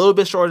short, a little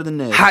bit shorter than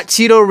this. Hot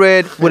Cheeto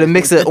red with a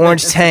mix of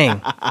orange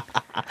tang.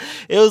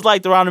 It was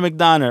like the Ronald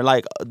McDonald,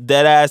 like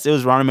dead ass. It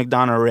was Ronald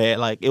McDonald red.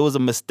 Like it was a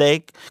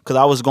mistake because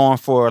I was going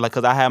for like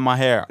because I had my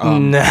hair.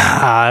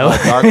 Nah,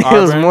 dark it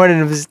was auburn. more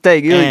than a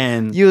mistake.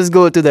 And- You was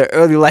going through the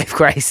early life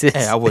crisis.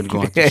 Hey, I wasn't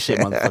going through shit,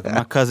 motherfucker.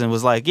 My cousin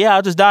was like, "Yeah,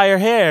 I'll just dye your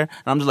hair," and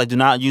I'm just like, "Do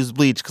not use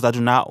bleach because I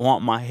do not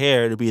want my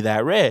hair to be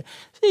that red."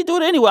 She do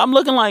it anyway. I'm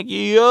looking like,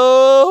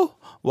 yo,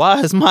 why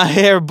is my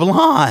hair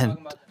blonde?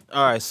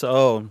 All right,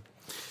 so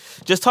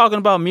just talking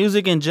about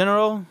music in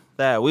general.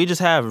 that. We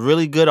just have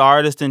really good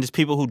artists and just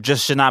people who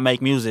just should not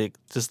make music.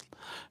 Just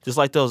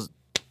like those.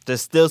 They're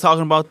still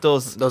talking about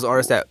those. Those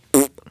artists that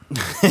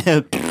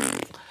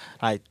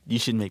Like, you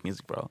shouldn't make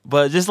music, bro.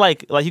 But just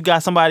like you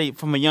got somebody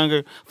from the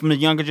younger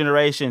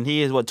generation.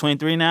 He is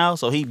 23 now,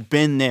 so he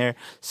been there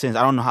since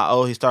I don't know how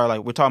old he started.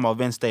 Like, we're talking about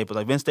Vince Staples.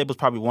 Like, Vince Staples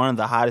probably one of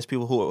the hottest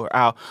people who are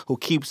out, who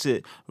keeps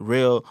it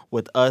real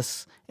with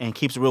us and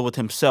keeps it real with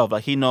himself.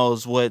 Like, he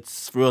knows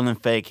what's real and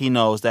fake. He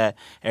knows that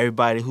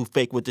everybody who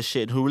fake with the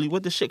shit, who really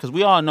with the shit, because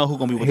we all know who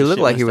gonna be with he the shit.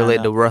 looked like he when it's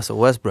related time to Russell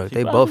Westbrook. out. They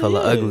He both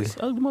hella probably ugly. is.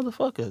 Ugly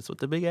motherfuckers with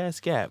the big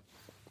ass gap.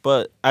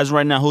 But as of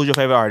right now, who's your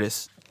favorite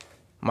artist?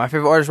 My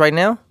favorite artist right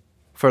now,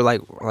 for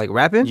like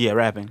rapping. Yeah,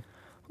 rapping.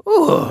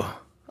 Ooh,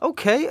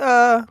 okay.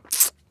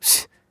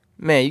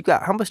 Man, you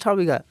got how much time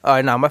we got? All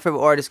right, now my favorite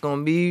artist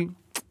gonna be.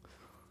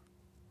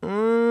 I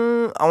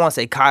want to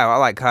say Kyle. I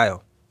like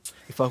Kyle.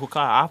 You fuck with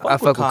Kyle. I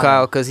fuck with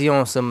Kyle because he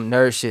on some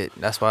nerd shit.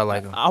 That's why I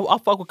like him. I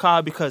fuck with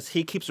Kyle because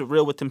he keeps it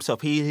real with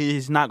himself.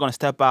 He's not gonna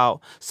step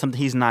out something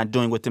he's not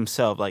doing with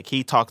himself. Like,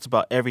 he talks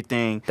about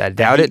everything. That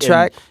Doubt It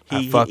track,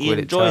 He I fuck with it,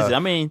 enjoys tough. it. I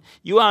mean,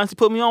 you honestly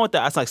put me on with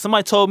that. It's like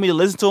somebody told me to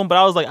listen to him, but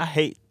I was like, I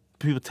hate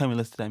people tell me to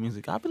listen to that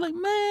music. I'd be like,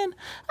 man,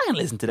 I ain't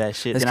listen to that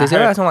shit. It's Then because I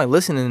your heard- ass don't like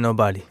listening to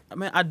nobody. I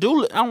mean, I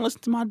do. I don't listen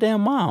to my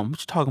damn mom.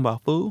 What you talking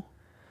about, fool?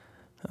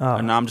 Oh.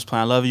 No, I'm just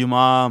playing. I love you,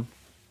 mom.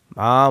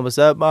 Mom, what's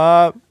up,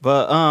 Mom?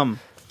 But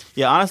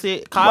yeah,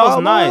 honestly,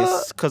 Kyle's Mama.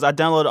 nice because I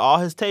downloaded all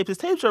his tapes. His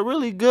tapes are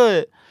really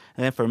good.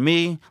 And then for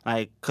me,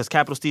 like, because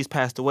Capital Steve's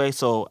passed away,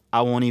 so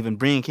I won't even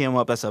bring him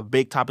up. That's a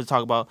big topic to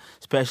talk about,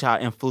 especially how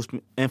it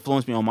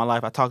influenced me on my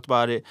life. I talked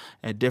about it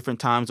at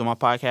different times on my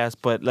podcast.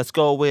 But let's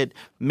go with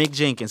Mick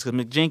Jenkins, because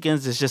Mick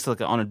Jenkins is just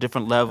like on a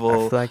different level. I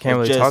feel like I can't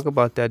really talk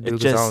about that dude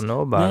because I don't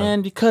know about him.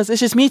 Man, because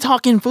it's just me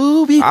talking,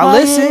 fool. Be I'll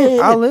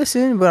quiet.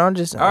 listen, but I'm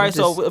just. All right,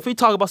 so if we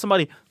talk about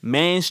somebody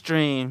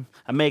mainstream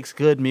that makes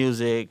good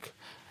music,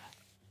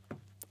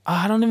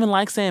 I don't even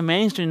like saying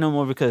mainstream no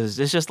more because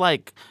it's just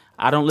like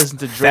I don't listen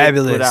to Drake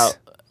Fabulous. without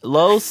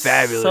Los.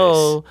 Fabulous.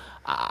 So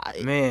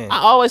Man. I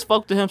always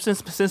fucked with him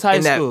since high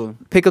in that school.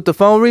 Pick Up the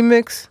Phone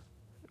remix,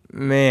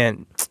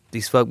 man,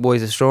 these fuck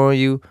boys destroying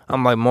you.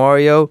 I'm like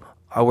Mario.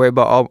 I worry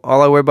about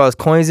all I worry about is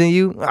coins in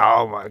you.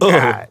 Oh my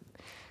god.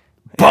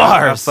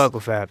 Bars. I fuck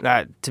with Fab.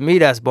 Nah, to me,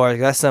 that's bars.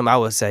 That's something I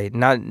would say.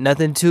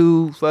 Nothing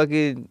too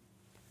fucking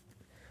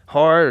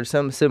hard or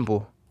something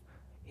simple.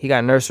 He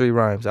got nursery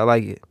rhymes. I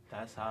like it.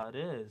 That's how it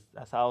is.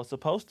 That's how it's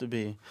supposed to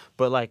be.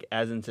 But like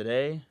as in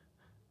today,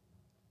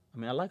 I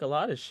mean I like a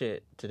lot of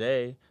shit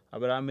today.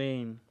 But I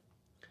mean,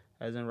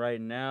 as in right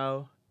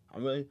now,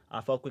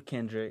 I fuck with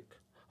Kendrick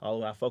all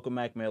the way. I fuck with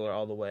Mac Miller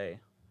all the way.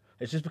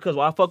 It's just because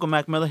while I fuck with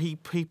Mac Miller, he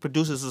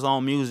produces his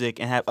own music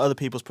and have other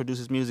people's produce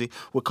his music.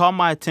 What caught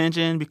my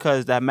attention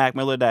because that Mac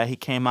Miller that he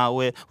came out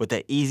with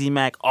that Easy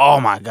Mac, oh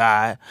my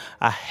God.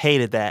 I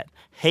hated that.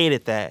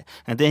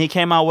 And then he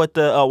came out with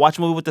the Watch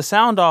Movie with the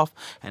Sound Off,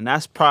 and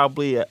that's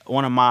probably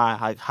one of my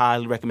like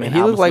highly recommended He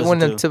albums looks like to one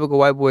of listen them to. typical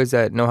white boys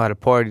that know how to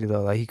party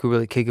though. Like he could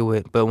really kick it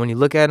with. But when you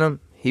look at him,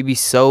 he be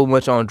so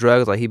much on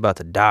drugs, like he about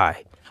to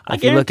die. I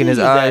Like you look in his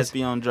guarantee eyes, ass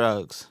be on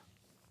drugs.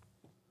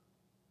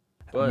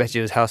 I bet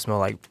you his house smell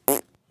like.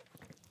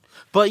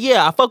 But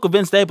yeah, I fuck with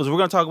Vince Staples. We're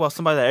gonna talk about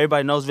somebody that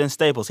everybody knows, Vince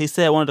Staples. He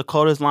said one of the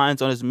coldest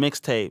lines on his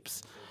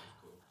mixtapes.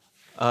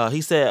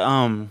 He said,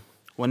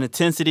 when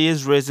intensity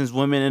is risen,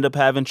 women end up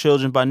having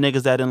children by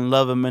niggas that didn't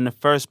love them in the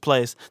first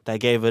place, that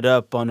gave it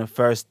up on the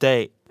first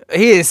date. He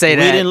didn't say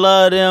We that. didn't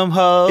love them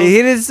hoes. He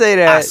didn't say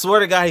that. I swear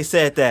to God, he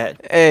said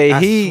that. Hey,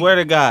 I swear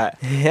to God.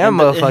 that And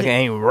motherfucker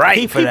ain't right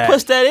he, for he that.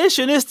 pushed that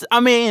issue. And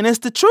it's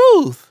the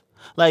truth.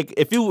 Like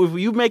if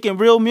you making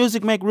real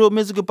music, make real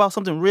music about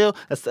something real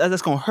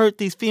that's gonna hurt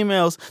these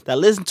females that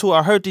listen to it,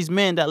 or hurt these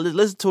men that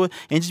listen to it,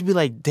 and just be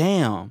like,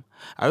 damn,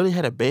 I really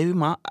had a baby.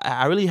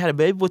 I really had a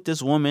baby with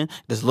this woman,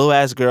 this little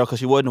ass girl, because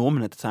she wasn't a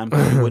woman at the time,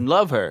 because you wouldn't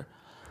love her.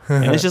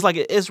 And it's just like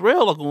it's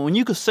real. Like when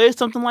you could say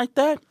something like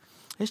that,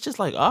 it's just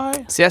like, all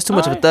right. See, that's too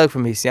much of a alright. thug for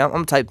me. See,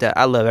 I'm type that.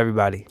 I love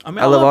everybody. I mean,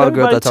 I love all the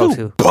girls I talk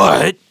everybody to.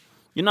 But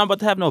you're not about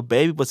to have no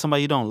baby with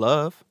somebody you don't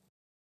love.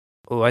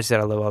 Oh, I just said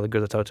I love all the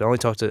girls I talk to. I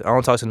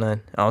don't talk to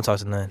none.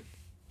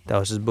 That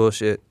was just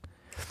bullshit.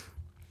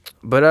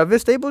 But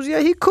Vince Staples, yeah,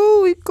 he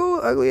cool.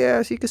 Ugly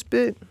ass, he can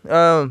spit. But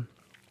I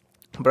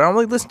don't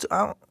really listen to.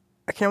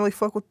 I can't really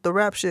fuck with the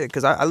rap shit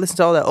because I listen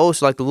to all that old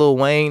shit like the Lil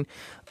Wayne,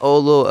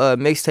 old little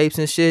mixtapes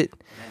and shit.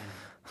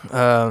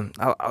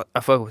 I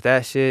fuck with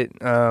that shit.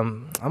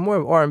 I'm more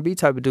of R&B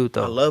type of dude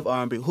though. I love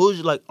R&B. Who's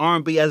you like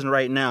R&B as in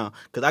right now?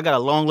 Because I got a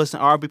long list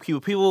of R&B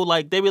people. People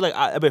like they be like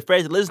I've been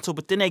afraid to listen to it,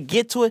 but then they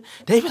get to it,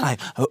 they be like,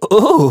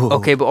 ooh.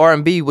 Okay, but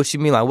R&B, what you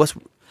mean? Like what's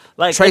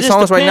Like Trey it just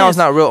Songz right now is depends.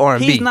 not real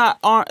R&B. He's not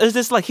It's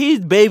just like he's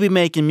baby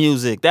making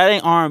music. That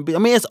ain't R&B. I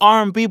mean, it's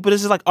R&B, but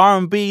it's just like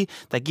R&B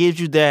that gives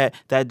you that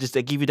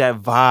give you that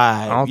vibe.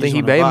 I don't You think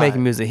he just wanna baby vibe.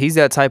 making music. He's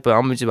that type of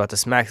I'm just about to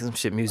smack some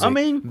shit music. I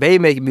mean, baby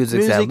making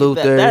music's that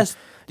Luther.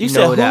 You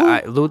said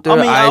who? Luther, I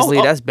mean,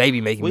 Isley, that's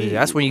baby making music. we-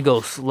 That's when you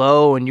go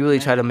slow and you really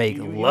try to make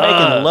You're love.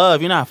 making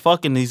love. You're not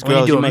fucking these When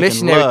girls. you do You're a making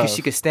missionary, love. because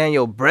she could stand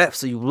your breath,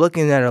 so you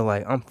looking at her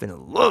like, I'm finna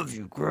love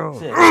you, girl.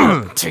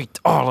 Take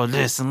all of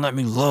this and let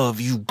me love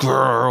you,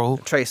 girl.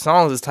 Trey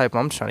Songz is type,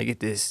 I'm just trying to get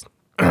this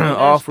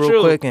off real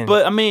True. quick. And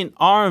But I mean,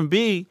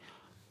 R&B.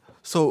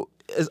 So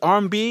is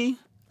R&B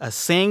a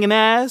singing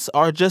ass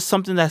or just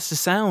something that's to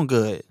sound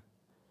good?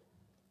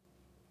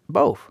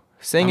 both.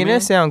 Singing mean-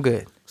 and sound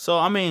good. So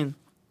I mean,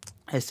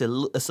 it's a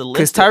list.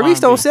 Because Tyrese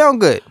don't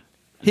sound good.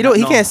 He No.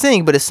 can't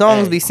sing, but his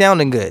songs Hey. be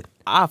sounding good.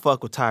 I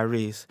fuck with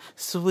Tyrese.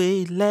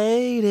 Sweet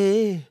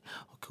lady,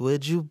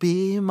 would you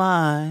be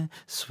mine?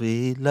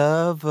 Sweet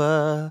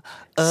lover,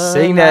 a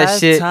Sing that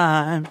shit.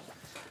 lifetime.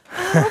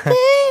 I'll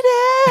be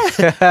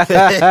there.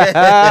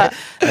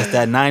 That's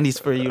that 90s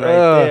for you right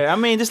there. I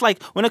mean, just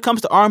like when it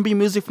comes to R&B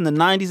music from the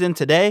 90s and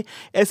today,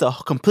 it's a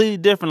completely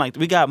different. Like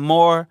we got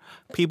more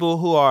people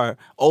who are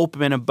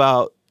open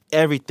about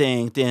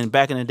everything than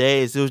back in the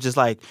days. It was just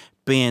like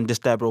being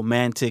just that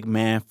romantic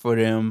man for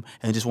them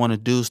and just want to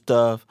do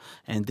stuff.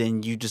 And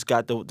then you just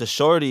got the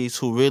shorties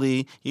who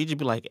really, you just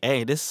be like,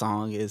 hey, this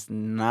song is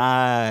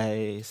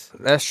nice.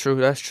 That's true.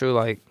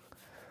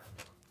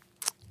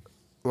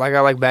 Like I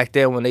like back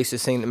then when they used to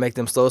sing to make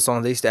them slow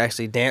songs, they used to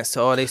actually dance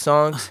to all their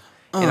songs.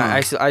 And I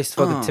used to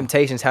fuck with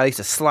Temptations, how they used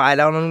to slide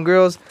out on them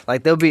girls.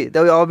 Like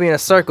they'll all be in a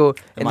circle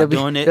and Am I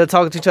doing it? they'll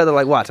talk to each other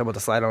like, watch, I'm about to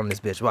slide on this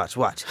bitch,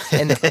 watch.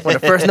 And then when the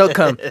first note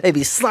come, they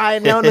be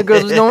sliding out and the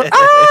girls was going,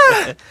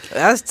 ah!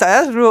 That's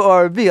real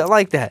R&B. I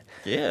like that.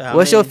 Yeah.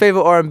 What's your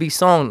favorite R&B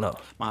song though?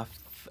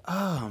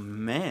 Oh,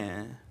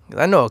 man. 'Cause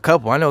I know a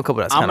couple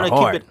that's I'm kind of going to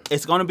hard. keep it.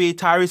 It's going to be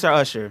Tyrese or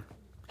Usher.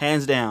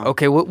 Hands down.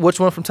 Okay, which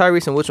one from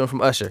Tyrese and which one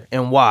from Usher,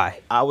 and why?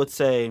 I would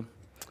say,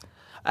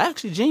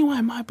 actually,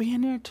 Genuine might be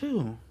in there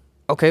too.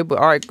 Okay, but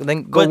all right,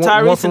 then go But one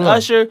Tyrese from and one.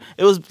 Usher,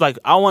 it was like,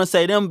 I want to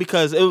say them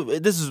because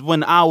this is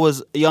when I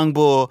was a young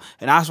bull,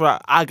 and that's where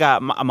I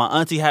got my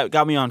auntie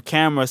got me on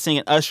camera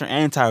singing Usher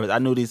and Tyrese.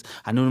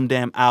 I knew them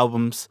damn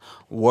albums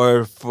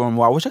word from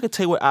word. I wish I could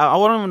tell you what. I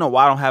don't even know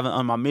why I don't have it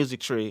on my music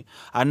tree.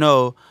 I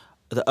know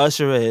the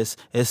Usher is,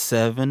 it's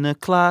 7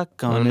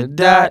 o'clock on the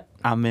dot.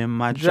 I'm in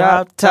my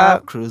drop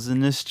top, cruising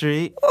the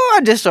street. Oh,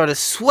 I just started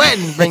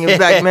sweating, bringing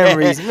back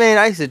memories. Man,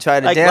 I used to try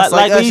to Like, dance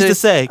like like we used Usher. to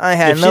say, I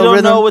had if no she don't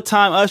rhythm. know what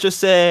time Usher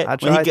said I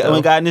when he tried,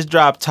 though. got in his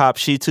drop top,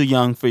 she too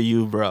young for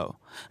you, bro.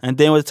 And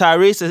then with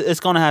Tyrese, it's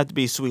gonna have to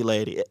be Sweet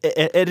Lady.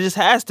 It just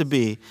has to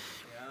be.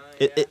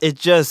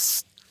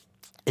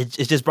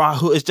 It just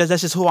brought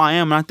that's just who I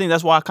am, and I think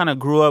that's why I kind of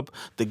grew up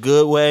the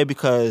good way,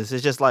 because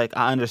it's just like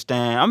I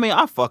understand. I mean,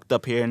 I fucked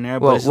up here and there,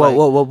 but it's like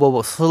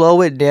Whoa,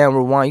 slow it down,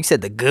 rewind. You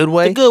said the good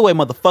way? the good way,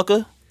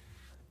 motherfucker.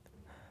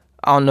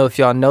 I don't know if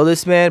y'all know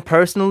this man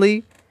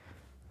personally.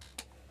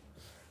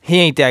 He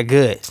ain't that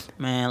good.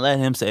 Man, let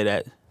him say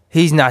that.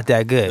 He's not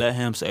that good. Let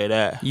him say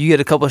that. You get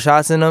a couple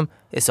shots in him,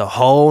 it's a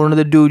whole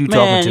nother dude you Man,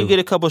 talking to. you get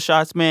a couple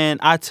shots, man.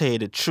 I tell you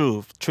the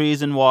truth.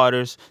 Trees and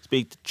waters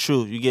speak the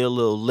truth. You get a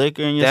little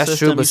liquor in your That's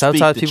system. true, but you speak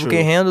sometimes the people truth.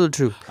 can't handle the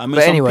truth. I mean,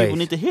 but some anyways, people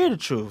need to hear the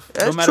truth,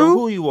 no That's matter true.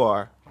 who you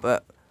are.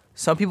 but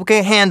some people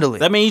can't handle it.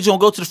 That means you don't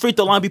go to the free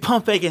throw line and be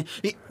pump faking.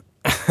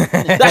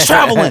 That's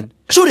traveling.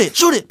 Shoot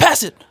it,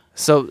 pass it.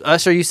 So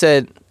Usher, you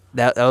said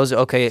that was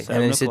okay, and 7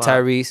 then you said o'clock.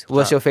 Tyrese.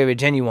 What's your favorite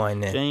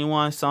Genuine then?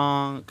 Genuine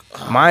song.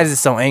 Mine is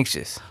So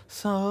Anxious.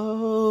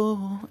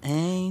 So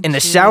anxious. In the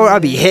shower, I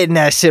be hitting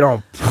that shit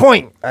on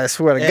point. I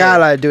swear to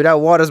God, I do. That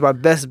Water's my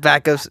best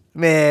backup.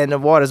 Man, the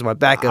Water's my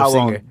backup I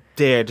singer. won't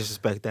dare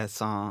disrespect that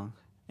song.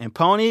 And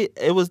Pony,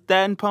 it was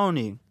that and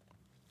Pony.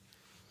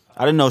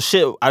 I didn't know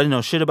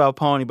shit about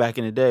Pony back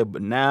in the day,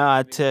 but now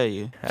I tell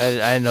you. I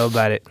didn't know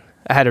about it.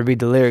 I had to read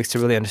the lyrics to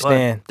really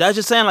understand. That's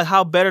just saying like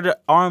how better the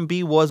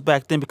R&B was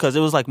back then, because it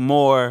was like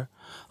more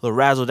the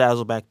razzle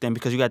dazzle back then,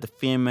 because you got the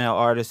female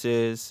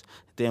artists.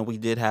 Then we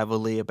did have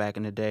Aaliyah back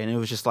in the day, and it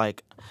was just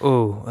like,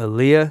 Ooh,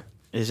 Aaliyah.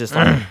 it's just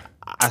like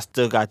I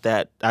still got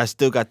that.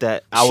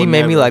 She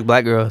made me like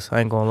black girls.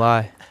 I ain't gonna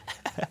lie.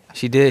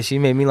 She did. She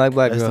made me like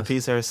black Rest in girls.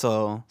 peace, her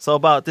soul. So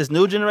about this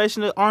new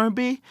generation of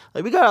R&B,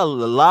 like we got a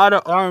lot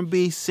of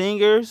R&B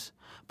singers,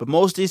 but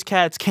most of these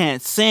cats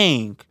can't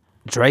sing.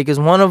 Drake is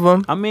one of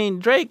them. I mean,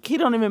 Drake, he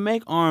don't even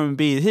make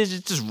R&B.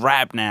 He's just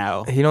rap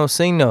now. He don't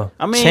sing though.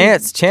 I mean-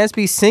 Chance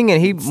be singing.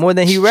 He more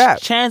than he rap.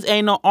 Chance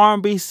ain't no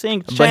R&B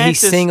singer. But he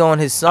sing on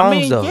his songs I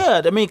mean, though.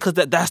 yeah, because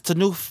that's the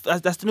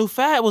new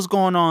fad was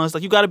going on. It's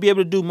like you got to be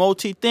able to do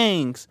multi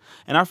things.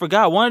 And I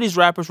forgot one of these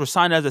rappers were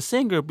signed as a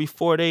singer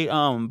before they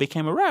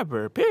became a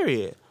rapper.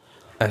 Period.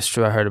 That's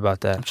true. I heard about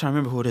that. I'm trying to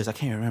remember who it is. I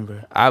can't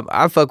remember.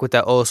 I fuck with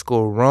that old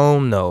school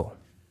Rome though.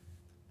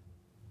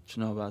 What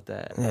you know about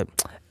that?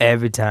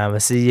 Every time I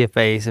see your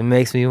face, it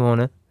makes me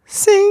wanna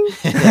sing.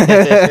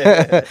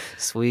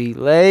 Sweet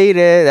lady,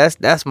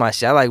 that's my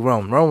shit. I like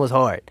Rome. Rome was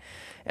hard.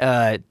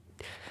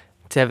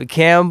 Tevin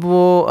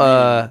Campbell.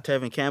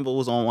 Tevin Campbell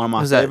was on one of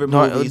my Was that favorite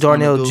movies.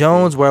 Darnell Goofy.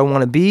 Jones, Where I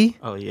Want to Be?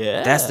 Oh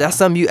yeah, That's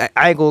something you.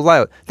 I ain't gonna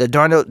lie.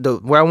 The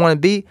Where I Want to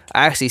Be.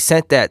 I actually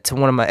sent that to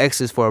one of my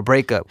exes for a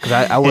breakup because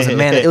I wasn't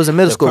man. It was in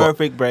middle The school.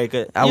 Perfect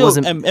breakup. I You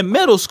wasn't- in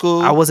middle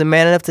school. I wasn't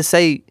man enough to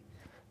say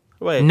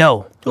Wait,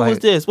 no. Who was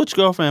Like, this? Which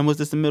girlfriend was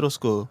this in middle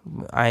school?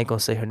 I ain't gonna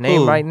say her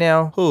name Who? right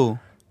now. Who?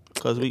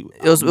 Because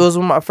It was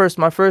my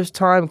first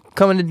time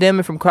coming to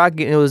Denver from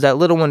Crockett. And it was that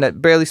little one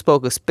that barely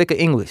spoke a spick of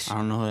English. I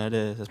don't know who that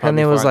is. That's Her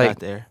probably name was before I like got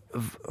there.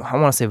 I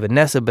want to say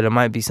Vanessa, but it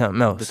might be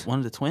something else. One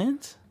of the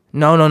twins.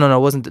 No, it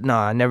wasn't. No,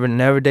 I never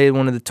dated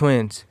one of the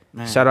twins.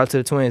 Man. Shout out to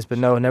the twins, but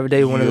no, never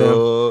dated one of them.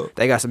 Yo.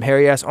 They got some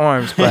hairy ass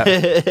arms,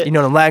 but you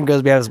know the Latin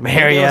girls be having some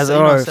hairy ass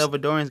arms.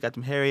 Salvadorians got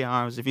them hairy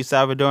arms. If you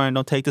Salvadorian,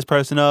 don't take this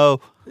person off.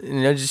 You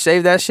know, just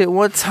shave that shit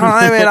one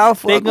time and I'll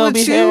fuck They gonna with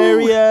be you.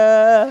 hairy.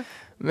 Yeah.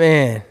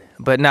 Man,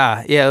 but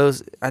nah, yeah, it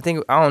was. I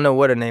don't know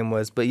what her name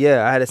was, but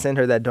yeah, I had to send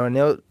her that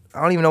Darnell.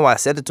 I don't even know why I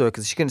sent it to her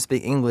because she couldn't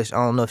speak English. I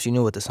don't know if she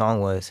knew what the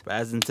song was. But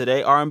as in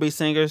today, R&B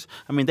singers,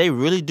 I mean, they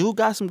really do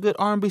got some good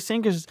R&B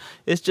singers.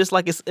 It's just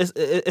like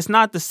it's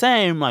not the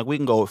same. Like we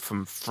can go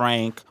from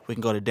Frank, we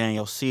can go to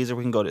Daniel Caesar,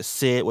 we can go to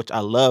Sid, which I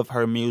love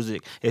her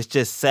music. It's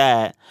just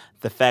sad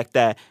the fact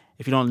that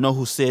if you don't know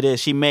who Sid is,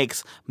 she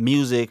makes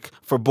music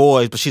for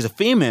boys, but she's a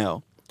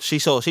female.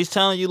 She's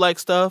telling you like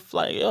stuff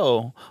like,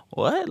 yo,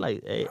 what?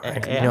 Like, hey,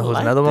 You know who's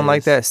another one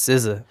like that?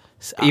 SZA.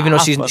 Even though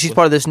I she's fuck with-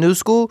 part of this new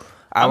school,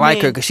 I like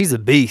her mean, because she's a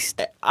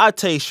beast. I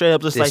tell you straight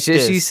up, just The like shit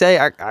this. she say,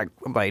 I'm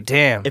like,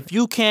 damn. If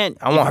you can't,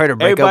 I want her to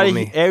break up with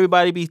me.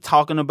 Everybody be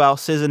talking about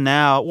SZA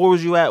now. Where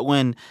was you at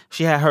when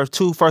she had her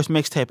first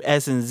mixtape,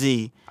 S and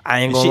Z?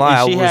 I ain't gonna lie,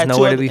 I was had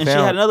nowhere two to be and she had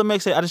found. another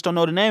mixtape. I just don't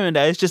know the name of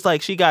that. It's just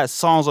like she got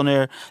songs on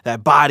there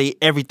that body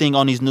everything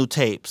on these new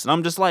tapes, and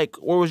I'm just like,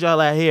 where was y'all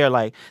at here?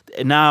 Like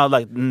now,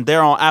 like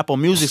they're on Apple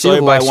Music, She so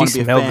look like everybody want to she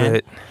be a smell fan.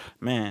 good.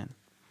 Man.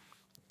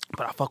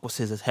 But I fuck with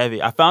SZA's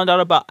heavy. I found out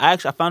about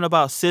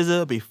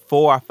SZA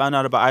before I found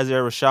out about Isaiah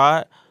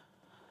Rashad,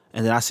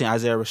 and then I seen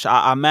Isaiah Rashad.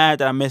 I'm mad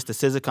that I missed the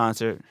SZA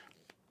concert.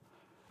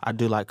 I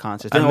do like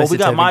concerts. I Then missed we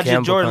the got Tevin Majid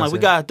Campbell Jordan. Like we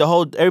concert.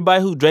 got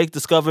everybody who Drake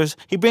discovers.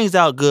 He brings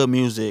out good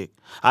music.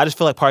 I just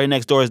feel like Party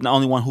Next Door is the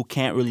only one who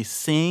can't really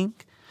sing,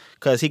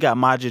 because he got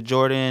Majid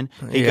Jordan,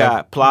 he Yeah.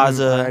 got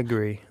Plaza. I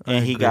agree.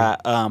 And he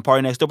got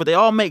Party Next Door, but they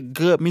all make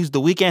good music.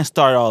 The Weeknd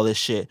started all this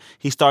shit.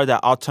 He started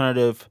that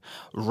alternative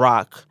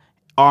rock,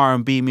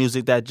 R&B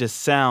music that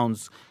just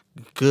sounds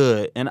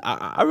good, and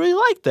I really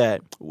like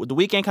that. The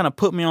Weeknd kind of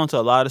put me onto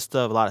a lot of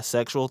stuff, a lot of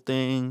sexual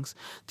things,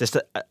 just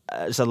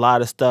a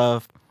lot of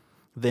stuff.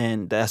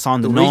 Then that's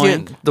on the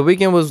knowing. The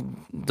Weeknd was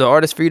the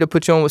artist for you to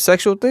put you on with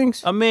sexual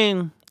things? I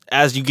mean,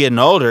 as you getting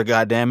older,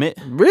 goddamn it.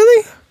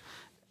 Really?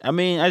 I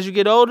mean, as you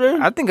get older.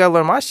 I think I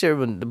learned my share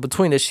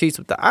between the sheets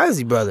with the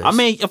Ozzy brothers. I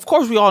mean, of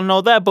course we all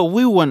know that, but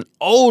we weren't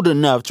old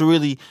enough to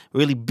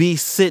really be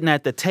sitting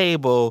at the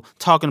table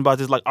talking about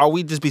this. Like, are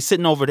we just be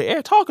sitting over the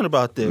air talking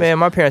about this? man,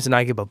 my parents did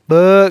not give a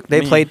fuck. They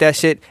Man. played that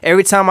shit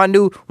every time. I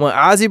knew when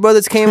Ozzy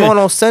brothers came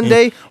on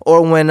Sunday,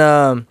 or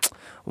when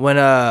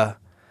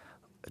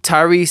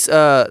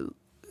Tyrese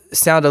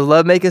Sound of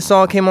Love Making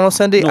song came on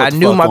Sunday. You know what I the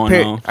knew fuck my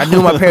going on. I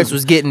knew my parents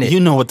was getting it. You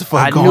know what the fuck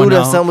I going knew on.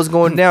 that something was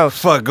going down.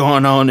 Fuck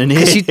going on in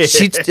here. she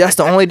that's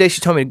the only day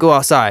she told me to go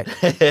outside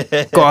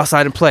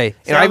and play.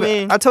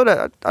 And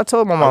So, I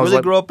told my mom, I I was really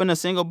like, grew up in a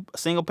single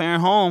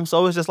parent home, so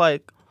it was just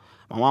like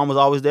my mom was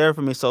always there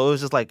for me. So it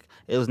was just like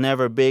it was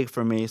never big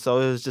for me. So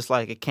it was just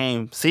like it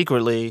came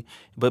secretly.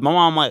 But my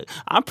mom, like,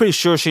 I'm pretty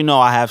sure she know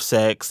I have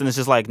sex, and it's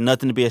just like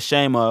nothing to be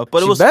ashamed of.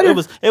 But She it better.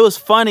 was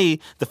funny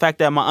the fact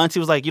that my auntie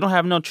was like, "You don't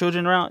have no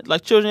children around,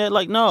 like children yet?"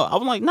 Like, no. I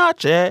was like,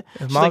 "Not yet."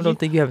 if She's mom like, don't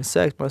think you having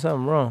sex, but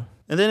something wrong.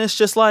 and then it's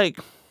just like.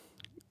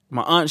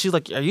 My aunt, she's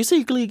like, "Are you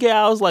secretly gay?"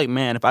 I was like,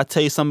 "Man, if I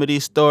tell you some of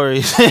these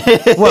stories."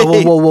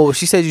 Whoa.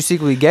 She said you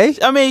secretly gay?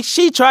 I mean,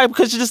 she tried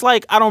because she's just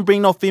like, I don't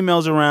bring no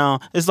females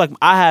around. It's like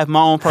I have my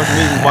own personal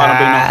reasons why I don't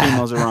bring no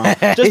females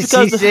around. Just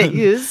because. she said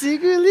you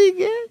secretly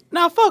gay?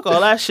 Nah, fuck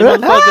all that shit,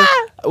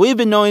 motherfucker. We've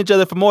been knowing each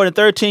other for more than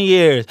 13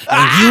 years,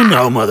 and you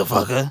know,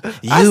 motherfucker.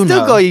 You I still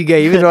know. call you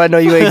gay, even though I know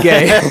you ain't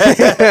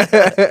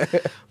gay.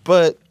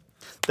 But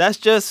that's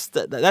just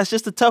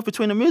the tough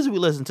between the music we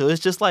listen to.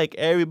 It's just like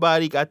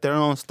everybody got their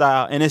own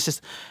style, and it's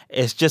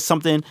just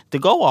something to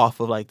go off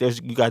of. Like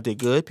you got the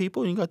good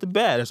people and you got the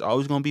bad. It's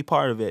always gonna be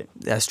part of it.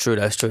 That's true.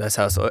 That's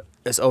how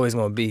it's always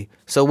gonna be.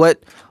 So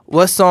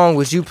what song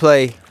would you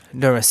play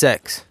during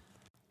sex?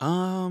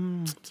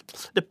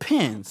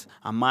 Depends.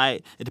 I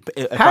might if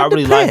How I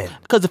really depend?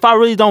 like, because if I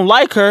really don't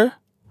like her,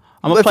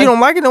 I'm gonna If play. you don't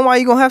like it, then why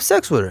you gonna have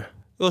sex with her?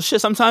 Well,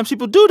 shit. Sometimes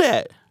people do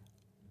that.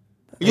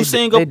 They do.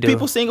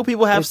 Single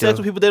people have They sex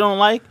do. with people they don't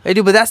like. They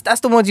do, but that's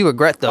the ones you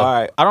regret though. All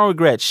right, I don't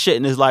regret shit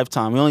in this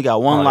lifetime. We only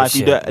got one Oh, life. shit.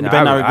 You No,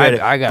 better not regret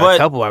it. I got But a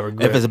couple I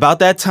regret. If it's about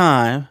that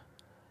time,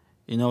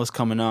 you know what's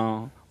coming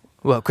on.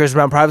 What, Chris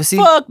Brown Privacy?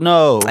 Fuck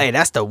no. Hey,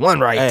 that's the one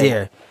right Hey.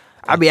 there.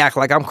 I be acting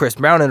like I'm Chris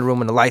Brown in the room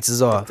when the lights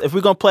is off. If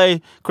we're gonna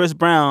play Chris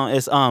Brown,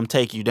 it's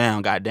Take You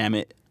Down. God damn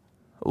it.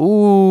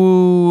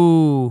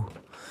 Ooh.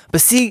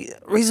 But see,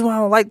 reason why I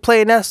don't like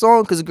playing that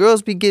song, because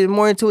girls be getting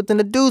more into it than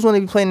the dudes when they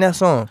be playing that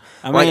song.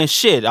 I mean,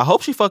 shit. I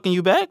hope she fucking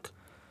you back.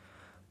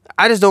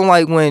 I just don't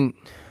like when.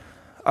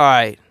 All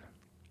right.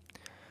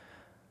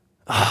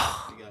 You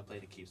gotta play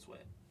the Keith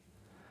Sweat.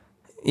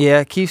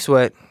 Yeah, Keith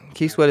Sweat.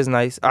 Keith Sweat is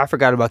nice. I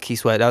forgot about Keith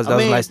Sweat. That was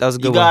nice. That was a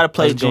good one. You gotta That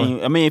play was a good one.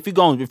 genuine. I mean, if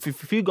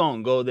you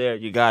gonna go there,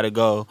 you gotta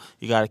go.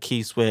 You gotta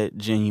Keith Sweat,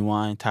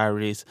 Genuine,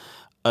 Tyrese,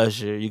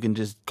 Usher. You can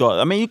just go.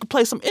 I mean, you can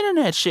play some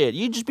internet shit.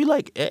 You just be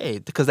like, hey,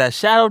 because that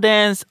shadow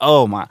dance.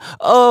 Oh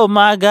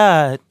my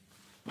God.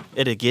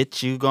 It'll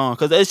get you going,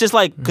 cause it's just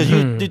like, cause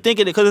you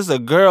thinking it, because it's a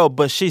girl,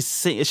 but she's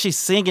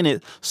singing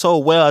it so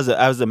well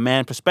as a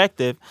man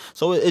perspective,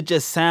 so it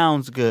just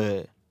sounds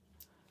good.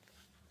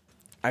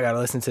 I gotta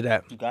listen to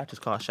that. You got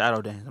just called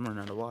Shadow Dance. I'm running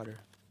underwater.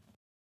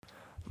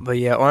 But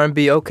yeah,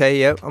 R&B.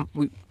 Okay, yeah.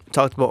 We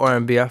talked about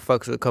R&B. I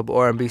fucks with a couple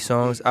R&B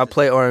songs. I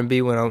play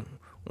R&B when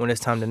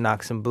it's time to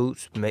knock some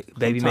boots. Baby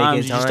making time.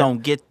 You just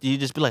don't get. You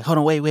just be like, hold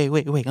on, wait. Let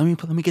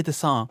me get the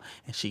song,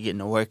 and she getting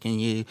to work,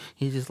 and you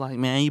just like,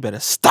 man, you better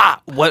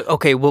stop. What?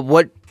 Okay. Well,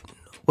 what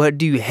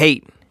do you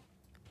hate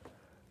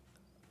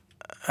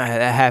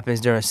that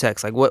happens during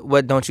sex? Like,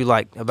 what don't you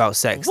like about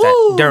sex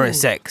during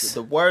sex?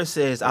 The worst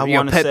is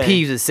Your pet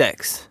peeves of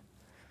sex.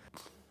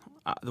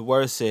 The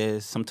worst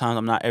is sometimes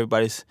I'm not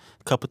everybody's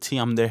cup of tea.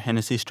 I'm their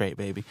Hennessy straight,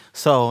 baby.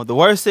 So the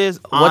worst is,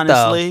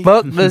 honestly,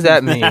 what the fuck does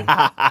that mean?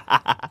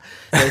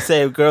 They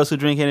say girls who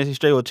drink Hennessy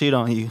straight will cheat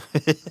on you.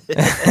 What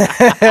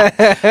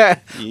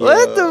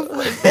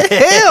the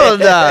hell,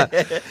 nah?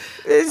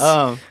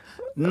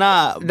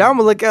 Nah. Now I'm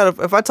gonna look at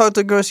her. If I talk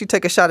to a girl, she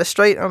take a shot of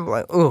straight. I'm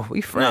like, oh,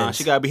 we friends. Nah,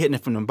 she gotta be hitting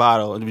it from the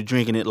bottle and be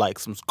drinking it like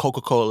some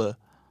Coca-Cola.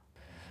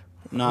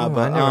 Nah, Ooh,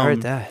 but I never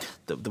heard that.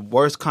 The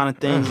worst kind of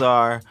things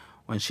are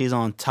when she's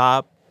on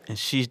top and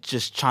she's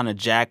just trying to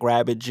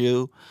jackrabbit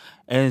you.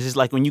 And it's just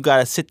like when you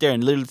gotta sit there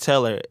and literally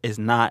tell her it's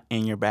not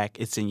in your back,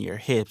 it's in your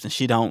hips, and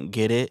she don't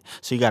get it.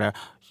 So you gotta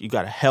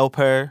help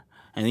her,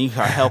 and then you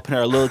start helping her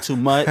a little too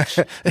much,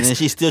 and then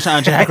she's still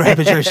trying to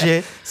jackrabbit your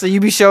shit. So you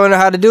be showing her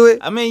how to do it?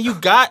 I mean,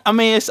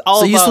 it's all.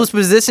 So you about, switch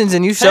positions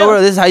and you show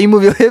her this is how you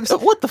move your hips?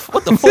 What the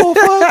full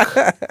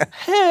fuck?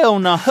 Hell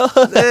no.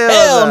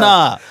 Hell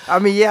nah. I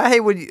mean, yeah, I hate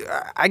when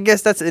I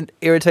guess that's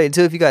irritating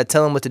too if you gotta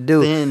tell them what to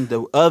do. Then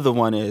the other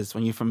one is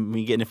when you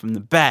getting it from the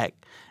back,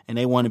 and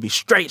they want to be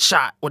straight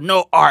shot with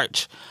no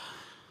arch.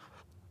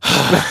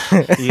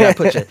 you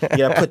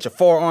gotta put your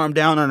forearm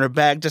down on her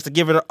back just to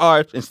give her the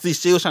arch, and see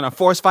she was trying to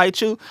force fight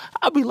you.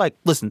 I'll be like,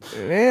 listen,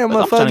 man,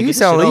 motherfucker, you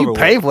sound like you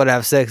painful to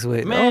have sex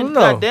with. Man,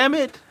 god damn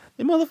it,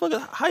 the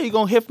motherfucker, how you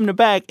gonna hit from the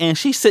back and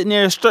she's sitting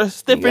there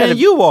stiffer than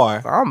you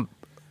are?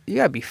 You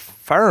gotta be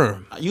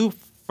firm. You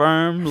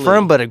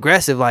firm but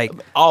aggressive, like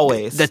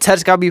always. The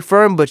touch gotta be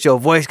firm, but your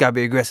voice gotta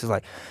be aggressive,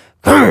 like.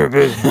 But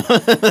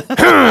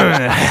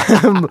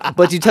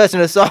you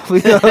touching her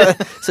softly,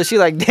 so she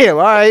like, damn,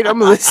 all right, I'm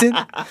gonna listen.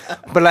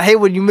 But I hate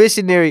when you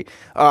missionary.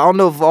 I don't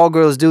know if all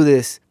girls do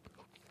this.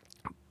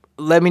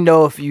 Let me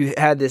know if you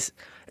had this.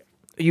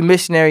 You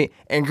missionary,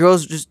 and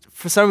girls just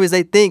for some reason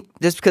they think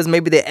just because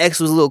maybe their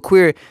ex was a little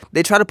queer,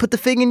 they try to put the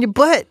finger in your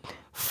butt.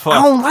 Fuck.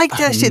 I don't like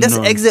that shit. That's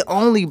exit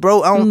only,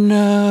 bro. I don't.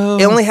 No.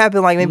 It only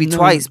happened like maybe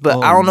twice,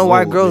 but I don't know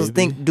why girls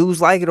think dudes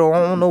like it, or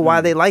I don't know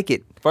why they like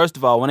it. First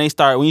of all, when you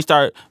start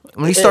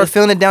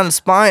feeling it down the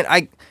spine,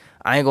 I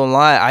ain't gonna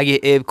lie, I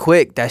get ib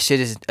quick. That shit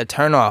is a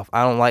turn off.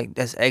 I don't like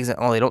that's exit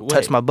only. Don't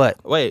touch my butt.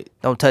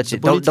 Don't touch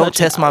it. Don't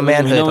test my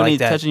manhood like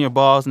that. Touching your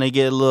balls and they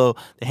get the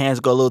hands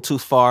go a little too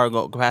far,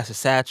 go past the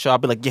satchel. I'll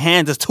be like, your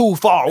hands is too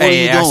far. What are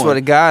you doing? I swear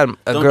to God,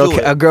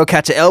 a girl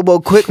catch an elbow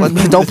quick. Like,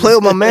 don't play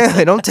with my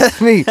manhood. Don't test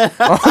me.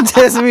 Don't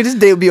test me. This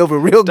day will be over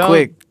real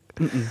quick.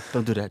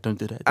 Don't do that. Don't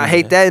do that. I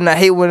hate that, and I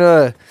hate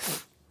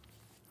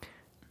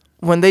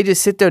when they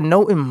just sit there,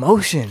 no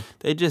emotion.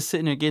 They just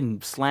sitting there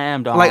getting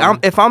slammed on.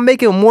 Like, if I'm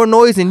making more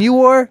noise than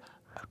you are,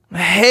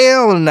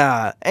 hell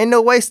nah. Ain't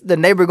no way the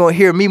neighbor gonna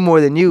hear me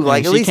more than you.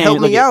 Like, at least help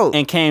me out.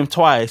 And came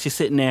twice. She's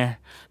sitting there.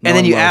 And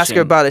then you ask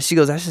her about it. She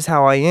goes, that's just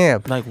how I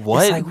am. Like,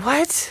 what? It's like,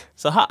 what?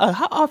 So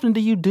how often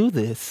do you do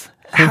this?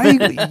 How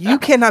you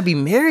cannot be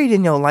married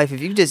in your life if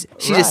you she's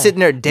just sitting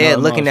there dead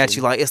looking at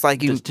you like it's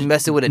like you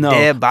messing with a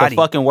dead body. The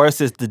fucking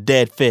worst is the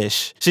dead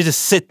fish. She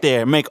just sit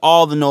there, make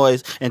all the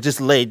noise, and just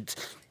lay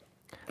straight.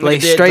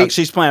 Like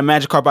she's playing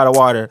Magikarp out of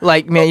water.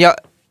 Like, man,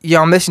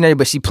 y'all missionary,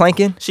 but she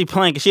planking. She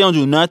planking. She don't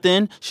do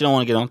nothing. She don't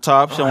want to get on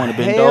top. She don't want to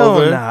bend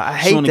over. Nah, I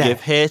hate she want to that.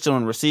 give head. She don't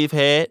want to receive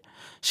head.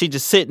 She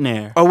just sitting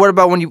there. Or what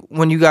about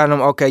when you got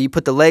them? Okay, you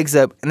put the legs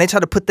up and they try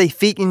to put their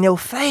feet in your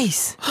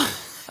face.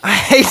 I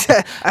hate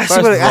that. I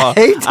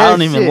hate that. I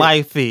don't even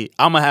like feet.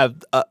 I'm gonna have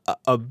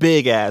a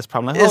big ass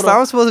problem. Like,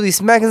 I'm supposed to be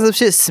smacking some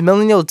shit,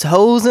 smelling your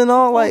toes and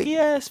all. Like,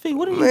 ass feet.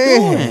 What are you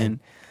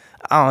doing?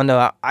 I don't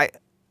know. I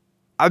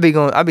be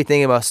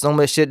thinking about so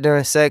much shit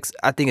during sex.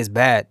 I think it's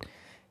bad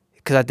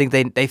because I think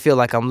they feel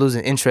like I'm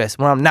losing interest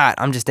when I'm not.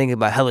 I'm just thinking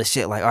about hella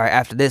shit. Like, all right,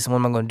 after this, what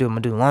am I gonna do? I'm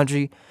gonna do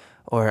laundry,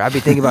 or I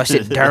be thinking about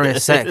shit during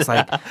sex.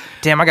 Like,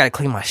 damn, I gotta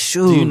clean my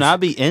shoes. Do you not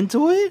be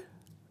into it?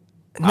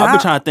 I'll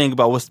be trying to think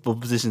about what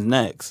position's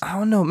next. I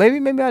don't know. Maybe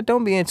I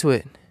don't be into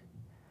it.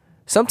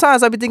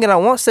 Sometimes I be thinking I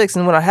want sex,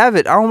 and when I have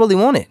it, I don't really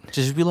want it.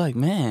 Just be like,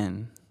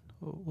 man,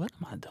 what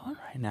am I doing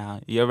right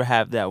now? You ever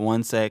have that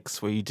one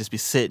sex where you just be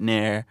sitting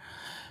there,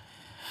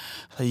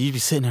 like you be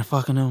sitting there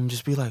fucking them,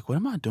 just be like, what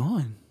am I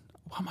doing?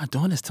 Why am I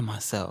doing this to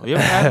myself? You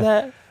ever have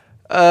that?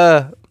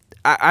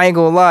 I ain't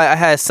gonna lie. I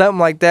had something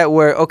like that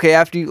where, okay,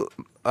 after you,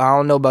 I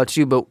don't know about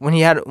you, but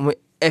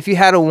if you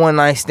had a one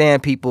night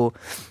stand, people,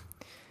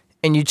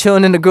 and you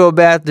chilling in the girl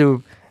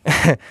bathroom,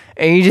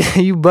 and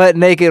you butt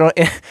naked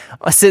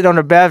sitting on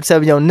the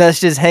bathtub, your nuts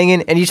just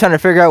hanging, and you trying to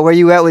figure out where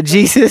you at with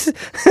Jesus. I'm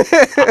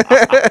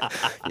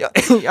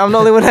the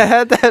only one that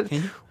had that.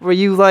 Where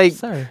you like,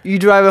 Sir. you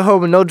driving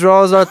home and no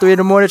drawers on 3 in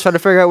the morning, trying to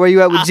figure out where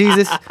you at with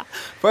Jesus.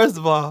 First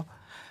of all,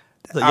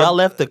 so y'all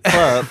left the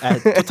club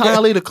at what time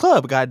y'all leave the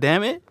club? God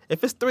damn it!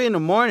 If it's 3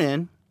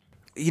 a.m,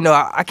 You know,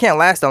 I can't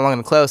last that long in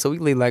the club, so we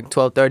leave like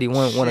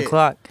 12:30, 1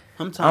 o'clock.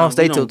 sometimes I don't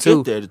stay we till don't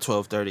 2. get there to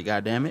 12:30.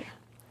 God damn it!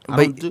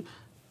 But-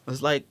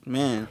 It's like,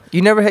 man.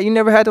 You never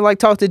had to like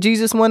talk to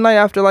Jesus one night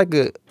after like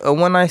a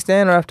one night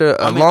stand or after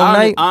a long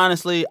night.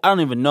 Honestly, I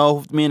don't even know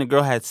if me and the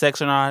girl had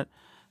sex or not.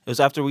 It was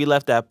after we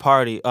left that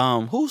party.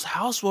 Whose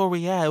house were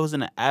we at? It was in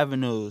the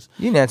Avenues.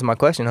 You didn't answer my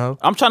question, ho.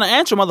 I'm trying to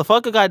answer,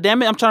 motherfucker. God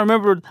damn it! I'm trying to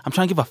remember. I'm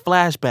trying to give a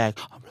flashback.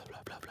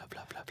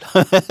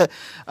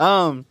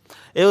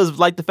 It was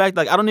like the fact,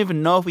 like, I don't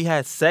even know if we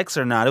had sex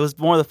or not. It was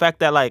more the fact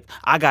that, like,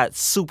 I got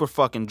super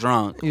fucking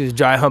drunk. You was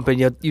dry humping.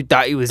 You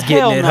thought you was getting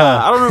Hell it,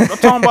 nah. huh? I don't remember. I'm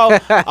talking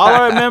about. All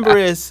I remember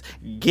is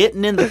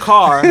getting in the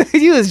car.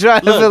 You was dry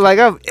humping like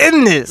I'm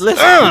in this.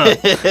 Listen.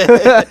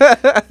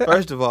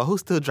 First of all, who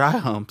still dry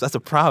humps? That's a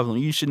problem.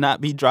 You should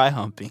not be dry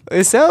humping.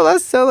 That sound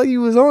like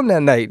you was on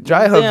that night,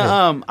 dry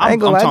humping. I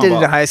ain't gonna lie, I did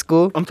it in high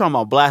school. I'm talking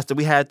about Blaster.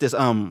 We had this.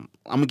 I'm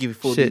gonna give you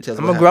full Shit, details.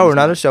 I'm a grower,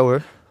 not a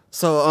shower.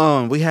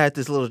 So we had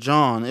this little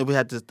John. We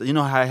had this. You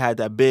know how I had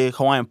that big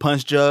Hawaiian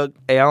punch jug.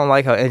 Hey, I don't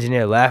like how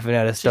engineer laughing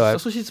at us.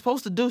 That's what she's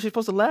supposed to do. She's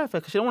supposed to laugh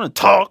at because she don't want to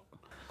talk.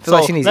 Feel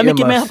like she needs let me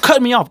earmuffs.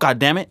 cut me off. God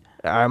damn it.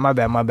 All right, my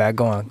bad.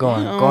 Go on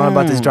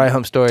about this dry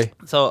hump story.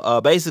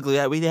 So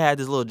basically, we had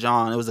this little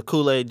John. It was a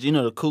Kool-Aid. You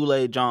know the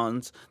Kool-Aid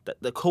Johns,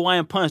 the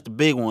Hawaiian punch, the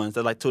big ones.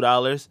 They're like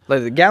 $2.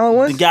 Like the gallon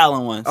ones? The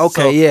gallon ones.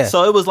 Okay, yeah.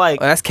 So it was like,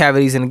 Oh, that's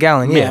cavities in a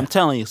gallon, man, yeah. I'm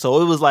telling you.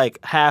 So it was like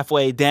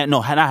halfway down.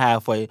 No, not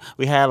halfway.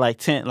 We had like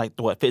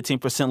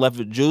 15% left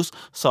of juice.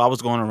 So I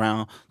was going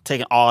around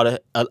taking all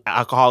the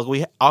alcohol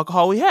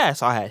we had.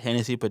 So I had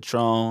Hennessy,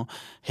 Patron,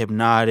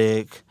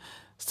 Hypnotic,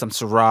 some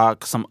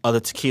Ciroc, some other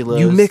tequilas.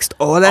 You mixed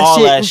all that all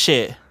shit? that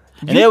shit.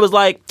 And it was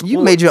like, You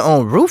made your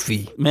own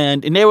roofie.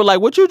 man, and they were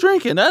like, "What you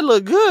drinking? That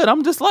look good."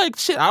 I'm just like,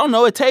 "Shit, I don't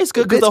know. It tastes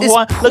good because Bitch, the it's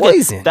Hawaiian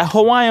poison. Look at that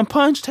Hawaiian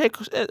punch.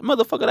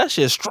 Motherfucker, that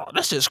shit's strong.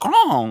 That shit's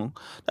strong.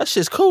 That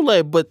shit's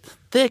Kool-Aid, but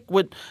thick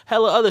with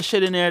hella other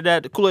shit in there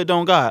that the Kool-Aid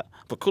don't got.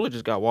 But Kool-Aid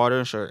just got water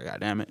and sugar. God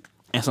damn it,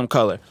 and some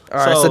color. All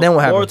right, so then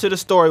what happened? More to the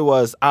story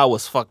was I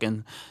was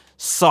fucking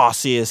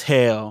saucy as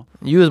hell.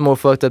 You was more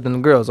fucked up than the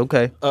girls,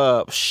 okay.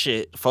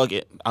 Shit, fuck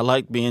it. I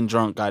like being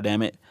drunk. God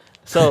damn it.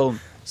 So.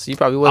 So you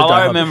probably was All dry I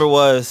humping. remember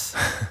was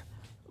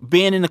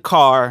being in the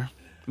car.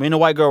 Me and the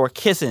white girl were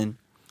kissing.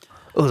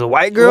 It was a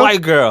white girl?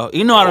 White girl.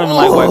 You know I don't even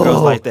like white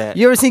girls like that.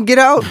 You ever seen Get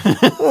Out?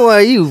 Boy,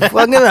 you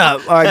fucking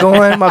up. All right, go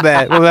on. My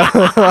bad.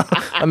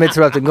 I'm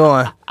interrupting. Go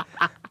on.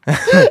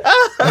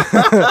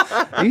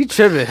 You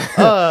tripping.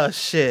 Oh,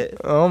 shit.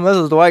 Oh, mess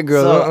with the white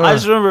girl. So I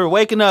just remember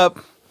waking up.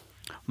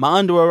 My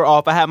underwear were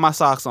off. I had my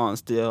socks on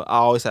still. I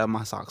always have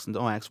my socks on.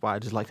 Don't ask why. I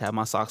just like to have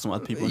my socks on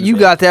other people. You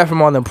got that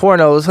from all them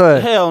pornos,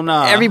 huh? Hell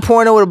nah. Every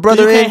porno with a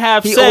brother You in, can't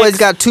have he sex. always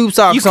got tube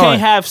socks You on.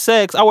 can't have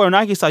sex. I wear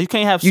Nike socks. You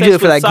can't have You sex do it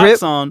for with that socks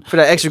grip? on. For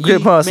that extra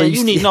grip, huh? Man, So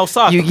you need no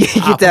socks. you get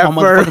I'll that put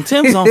my fur. motherfucking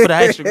Tim's on for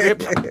that extra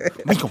grip.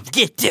 We gonna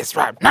get this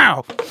right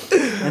now.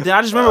 And then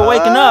I just remember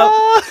waking up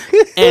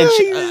and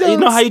you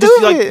know how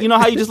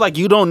you just like,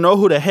 you don't know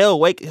who the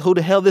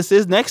hell this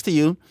is next to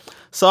you.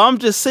 So I'm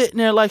just sitting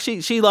there like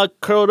she like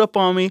curled up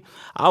on me.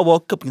 I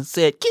woke up and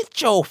said,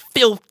 "Get your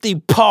filthy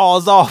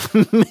paws off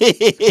me."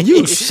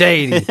 You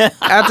shady.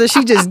 After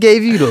she just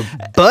gave you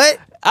the butt?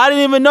 I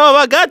didn't even know if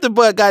I got the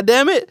butt,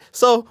 goddammit.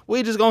 So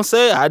we just gonna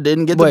say I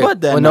didn't get the butt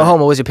that well, night. no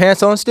homo. Was your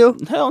pants on still?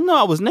 Hell no,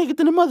 I was naked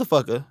than a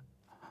motherfucker.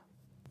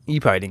 You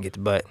probably didn't get the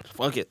butt.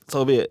 Fuck it,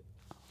 so be it.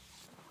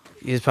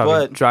 You was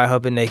probably But- dry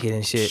humping naked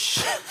and shit.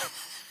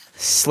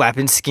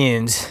 Slapping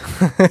skins.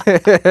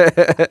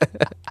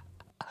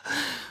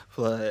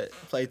 But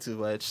play too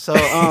much. So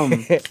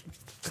I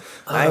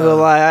I ain't gonna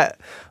lie.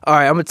 All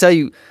right, I'm gonna tell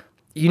you.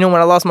 You know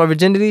when I lost my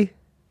virginity?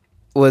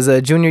 Was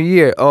junior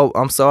year. Oh,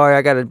 I'm sorry.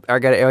 I gotta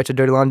air out your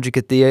dirty laundry,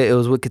 Kathia. It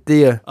was with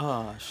Kathia.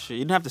 oh shit, you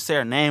didn't have to say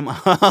her name. I'm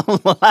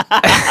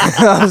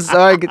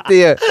sorry,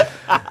 Kathia.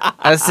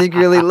 I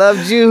secretly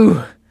loved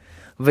you,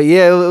 but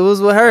yeah, it was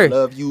with her.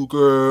 Love you,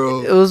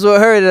 girl. It was with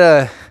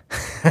her.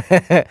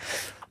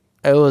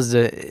 It was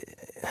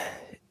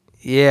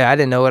yeah. I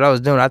didn't know what I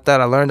was doing. I thought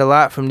I learned a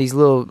lot from these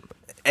little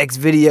X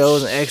videos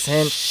and X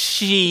hen.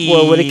 Shit.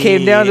 Well, when it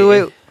came down to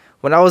it,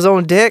 when I was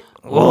on deck,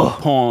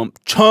 Pump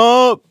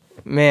chump.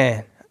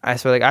 man, I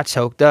swear, like I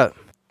choked up.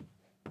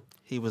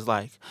 he was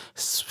like,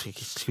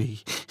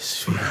 splash.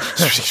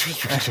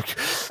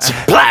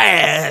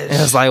 And it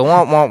was like,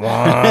 womp, womp,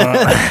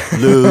 womp.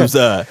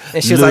 Loser.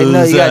 And she was like,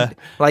 no, you got,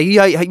 like,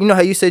 you know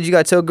how you said you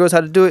got to tell girls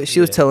how to do it?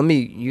 She was telling me,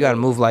 you got to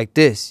move like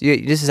this.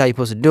 This is how you're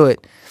supposed to do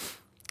it.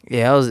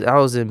 Yeah, I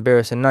was an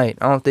embarrassing night.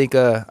 I think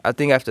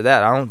after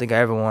that, I don't think I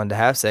ever wanted to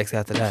have sex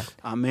after that.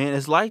 I mean,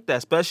 it's like that,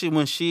 especially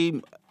when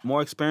she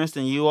more experienced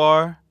than you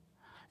are.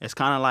 It's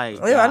kind of like,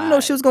 Yeah, I didn't know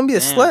she was going to be a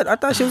damn. slut. I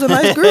thought she was a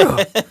nice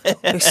girl.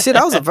 Like, shit,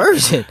 I was a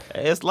virgin.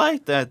 It's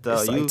like that though.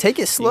 It's like, You take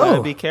it You slow.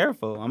 gotta be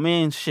careful. I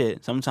mean,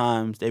 shit.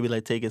 Sometimes they be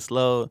like, take it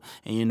slow,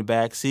 and you in the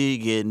back seat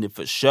getting it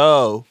for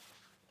show.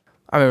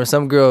 I remember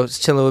some girl was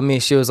chilling with me.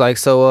 She was like,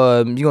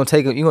 "So, you gonna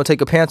take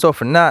your pants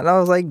off or not?" And I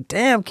was like,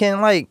 "Damn,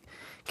 can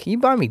you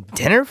buy me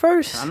dinner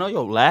first?" I know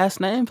your last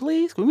name,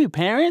 please. Can we be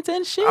parents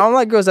and shit? I don't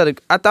like girls that.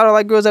 I thought I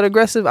like girls that are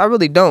aggressive. I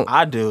really don't.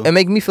 I do. It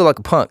make me feel like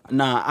a punk.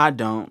 Nah, I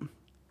don't.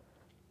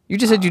 You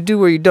just said you do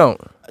or you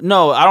don't.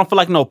 No, I don't feel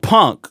like no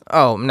punk.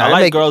 Oh, no. I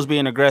like girls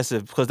being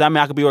aggressive because that mean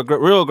I could be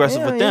real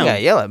aggressive with them. You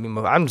gotta yell at me.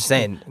 I'm just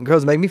saying,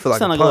 girls make me feel You like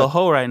sound a like a little punk.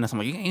 hoe right now.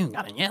 Somebody, you ain't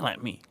gotta yell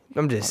at me,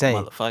 I'm just saying,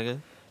 motherfucker.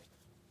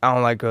 I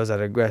don't like girls that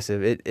are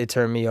aggressive. It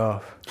turned me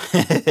off.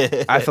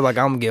 I feel like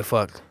I'm gonna get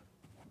fucked.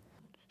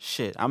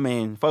 Shit, I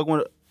mean,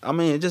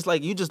 just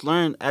like you just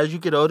learn as you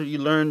get older, you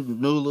learn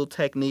new little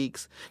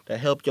techniques that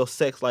help your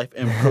sex life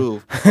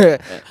improve.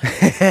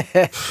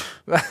 I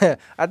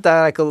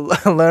thought I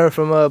could learn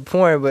from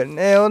porn, but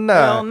hell no.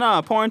 Hell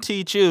nah, porn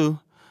teach you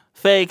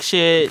fake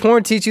shit.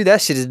 Porn teach you that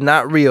shit is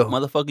not real.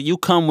 Motherfucker, you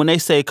come when they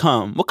say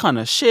come. What kind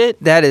of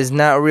shit? That is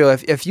not real.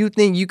 If you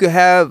think you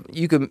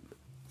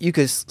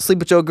could sleep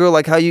with your girl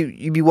like how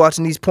you be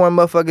watching these porn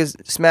motherfuckers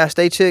smash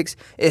they chicks,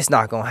 it's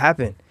not gonna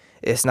happen.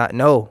 It's not.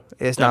 No,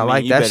 it's not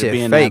like you that better shit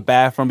be in fake. that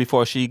bathroom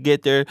before she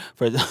get there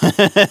for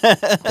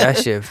That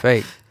shit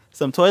fake.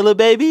 some toilet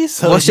babies.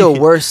 So What's your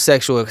worst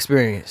sexual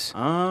experience?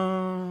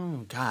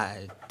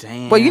 God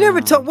damn. But you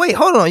never told. Wait,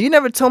 hold on. You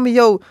never told me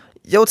your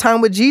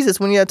time with Jesus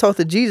when you had to talk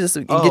to Jesus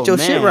and get your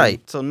shit right.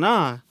 So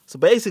So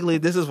basically,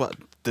 this is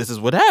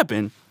what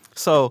happened.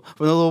 So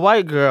with a little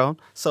white girl.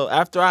 So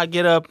after I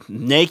get up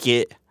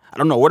naked, I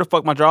don't know where the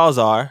fuck my drawers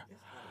are.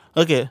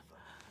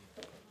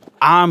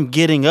 I'm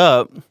getting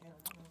up.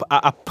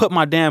 I put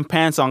my damn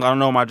pants on. I don't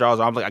know where my drawers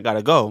are. I'm like, I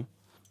gotta go.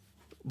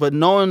 But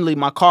knowingly,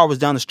 my car was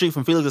down the street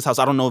from Felix's house.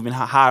 I don't know even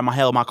how my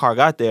hell my car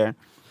got there.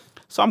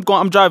 So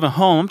I'm driving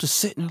home. I'm just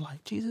sitting there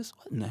like, Jesus,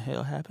 what in the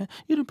hell happened?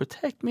 You didn't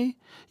protect me.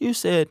 You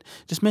said,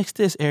 just mix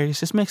this, Aries.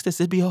 Just mix this.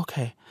 It'd be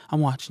okay.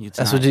 I'm watching you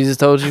tonight. That's what Jesus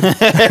told you.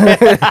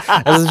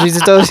 That's what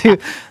Jesus told you.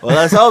 Well,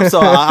 let's hope so.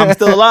 I'm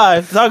still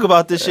alive to talk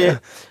about this shit.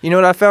 You know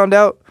what I found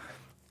out?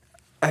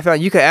 I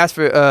found you could ask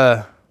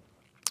for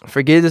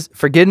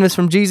forgiveness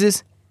from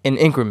Jesus in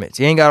increments.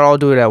 You ain't gotta all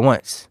do it at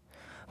once.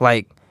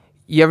 Like,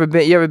 you ever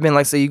been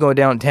like, say you go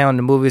downtown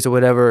to movies or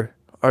whatever,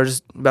 or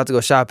just about to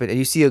go shopping, and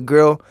you see a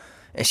girl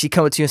and she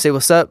come up to you and say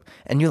what's up,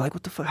 and you're like,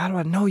 what the fuck? How do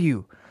I know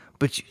you?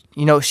 But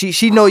you know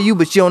she know you,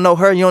 but you don't know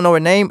her. You don't know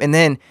her name, and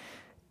then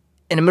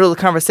in the middle of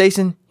the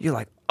conversation, you're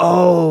like,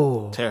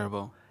 oh,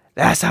 Terrible.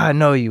 that's how I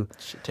know you.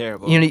 Shit,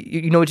 terrible.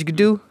 You know what you could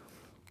do?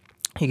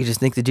 You could just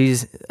think to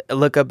Jesus,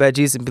 look up at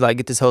Jesus and be like,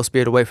 get this whole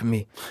spirit away from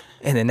me.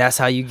 And then that's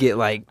how you get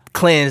like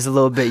cleansed a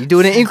little bit. You do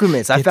it in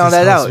increments. I found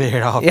that out.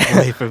 Spirit off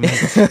away from me.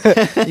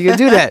 You can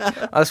do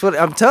that. That's what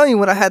I'm telling you.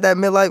 When I had that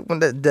midlife, when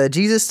the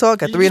Jesus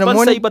talk at 3 in the You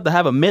morning, about to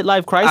have a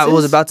midlife crisis? I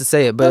was about to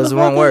say it, but it was the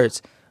wrong Motherfucker.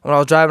 words. When I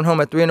was driving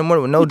home at 3 in the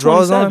morning with no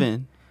drawers on.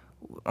 27.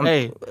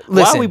 Hey, why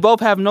listen. we both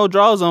have no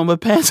drawers on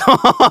but pants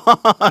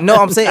on? No,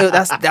 I'm saying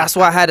that's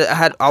why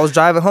I was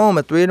driving home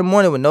at 3 in the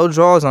morning with no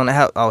drawers on.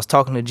 I was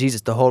talking to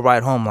Jesus the whole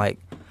ride home, like,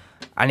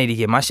 I need to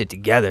get my shit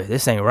together.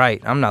 This ain't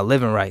right. I'm not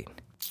living right.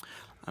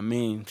 I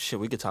mean, shit,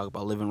 we could talk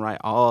about living right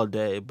all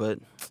day, but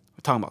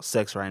we're talking about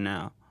sex right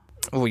now.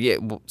 Well, yeah.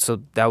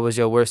 So that was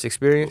your worst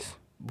experience?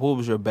 What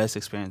was your best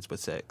experience with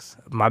sex?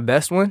 My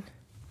best one?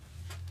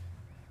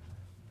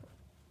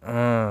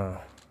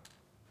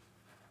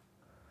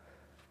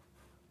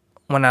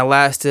 When I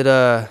lasted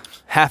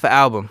half an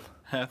album.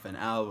 Half an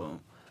album.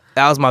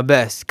 That was my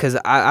best, because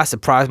I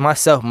surprised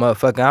myself,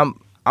 motherfucker.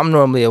 I'm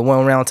normally a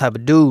one-round type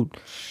of dude.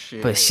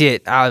 Shit. But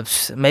shit, I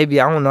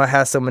don't know, I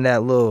had some of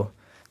that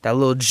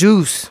little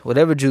juice,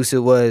 whatever juice it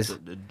was.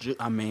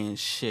 I mean,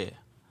 shit.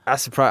 I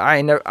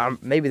surprised.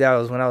 Maybe that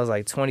was when I was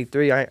like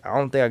 23. I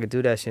don't think I could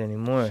do that shit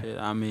anymore. Shit,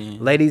 I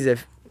mean. Ladies,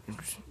 if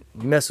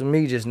you mess with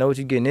me, just know what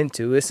you're getting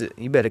into.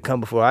 You better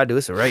come before I do.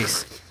 It's a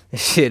race.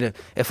 Shit,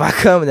 if I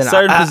come, then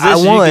Certain I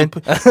positions won. you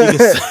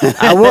can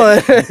I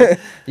won.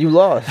 You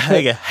lost.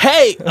 Nigga,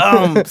 hey,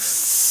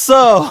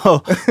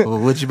 so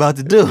what you about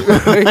to do?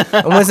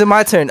 And when's it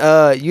my turn?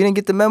 You didn't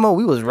get the memo.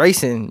 We was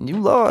racing.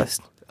 You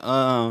lost.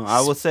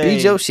 I would say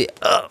Speed your shit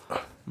up.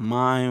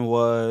 mine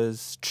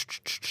was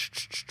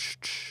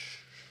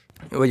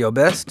What your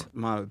best?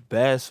 my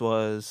best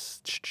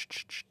was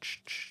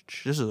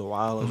this is a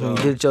while ago. You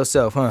did it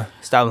yourself, huh?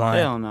 Stop lying.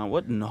 Hell no,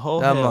 what in the whole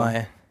Stop hell?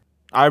 lying.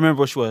 I remember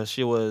what she was.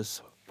 She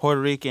was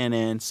Puerto Rican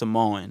and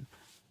Samoan.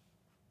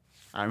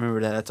 I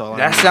remember that. That's all. I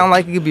That remember. sound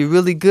like it could be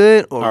really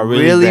good or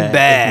really It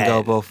bad. can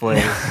go both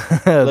ways.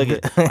 Look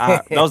at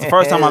that was the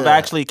first time I've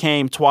actually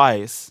came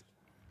twice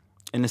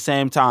in the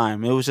same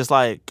time. It was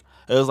like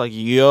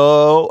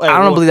yo. Hey, I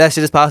don't what- believe that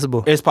shit is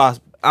possible. It's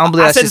possible. I don't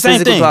believe that said shit's the same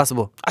physically thing.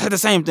 possible. I said the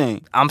same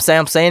thing. I'm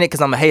saying it because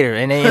I'm a hater,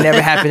 and it ain't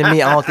never happened to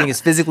me. I don't think it's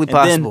physically And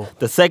possible.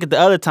 then the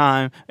other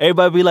time,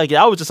 everybody be like,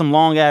 "Yeah, I was just some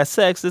long ass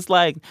sex." It's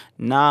like,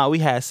 nah, we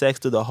had sex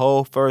through the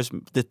whole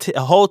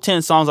whole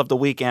 10 songs of the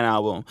Weekend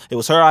album. It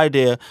was her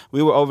idea.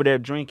 We were over there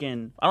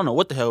drinking. I don't know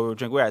what the hell we were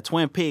drinking. We were at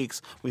Twin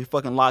Peaks. We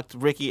fucking locked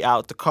Ricky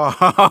out the car.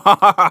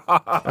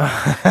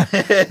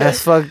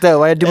 That's fucked up.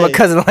 Why you do my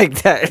cousin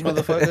like that?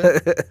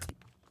 Motherfucker.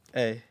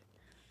 Hey,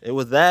 it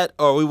was that,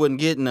 or we wouldn't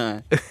get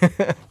none.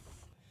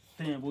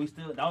 Damn,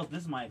 but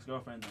this is my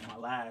ex-girlfriend, my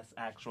last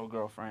actual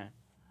girlfriend.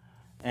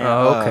 And,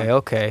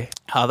 Okay.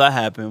 how that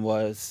happened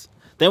was,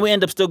 then we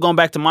ended up still going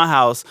back to my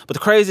house. But the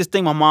craziest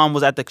thing, my mom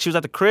was at the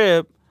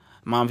crib.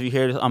 Mom, if you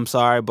hear this, I'm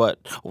sorry, but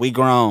we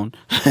grown.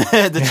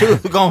 The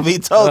truth is gonna be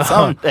told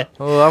someday.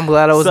 Well, I'm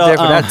glad I was there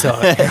for that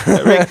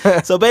talk.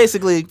 Rick, so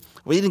basically,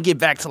 we didn't get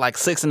back to like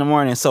 6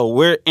 a.m. So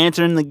we're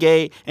entering the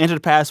gate, enter the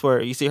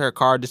password. You see her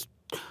car just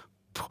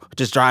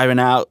driving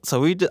out.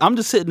 So I'm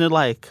just sitting there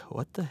like,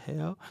 what the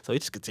hell? So we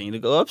just continue to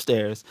go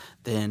upstairs.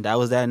 Then that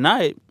was that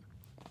night.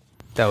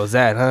 That was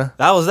that, huh?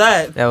 That was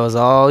that. That was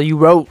all you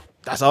wrote.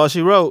 That's all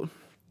she wrote.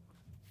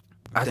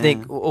 I Damn.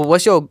 think.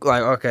 What's your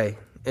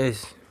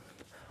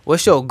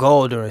what's your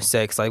goal during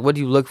sex? Like, what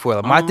do you look for?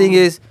 Like, my thing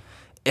is,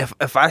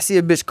 if I see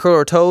a bitch curl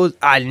her toes,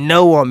 I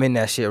know I'm in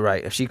that shit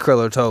right. If she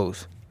curl her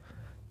toes,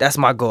 that's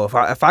my goal.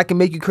 If I can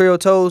make you curl your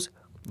toes,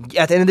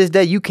 at the end of this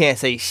day, you can't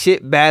say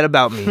shit bad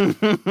about me.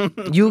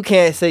 You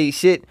can't say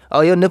shit.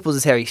 Oh, your nipples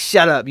is hairy.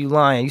 Shut up. You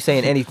lying. You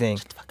saying anything.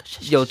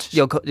 Your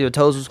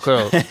toes was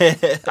curled.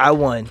 I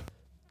won.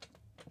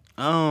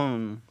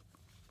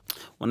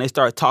 When they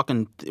start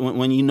talking,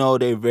 when you know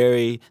they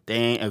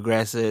ain't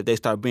aggressive, they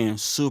start being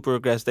super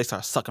aggressive. They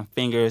start sucking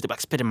fingers. They be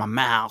like, spit in my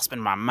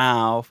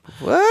mouth.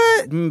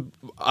 What?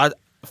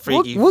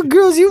 Freaky. What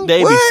girls you?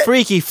 They what?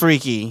 be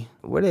freaky.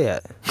 Where they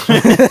at?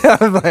 I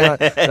was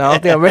like, I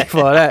don't think I'm ready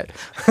for all that.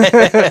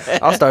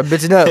 I'll start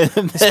bitching up.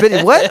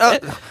 Spitting what? I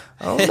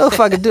don't know if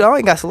I can do it. I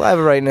ain't got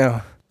saliva right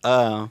now.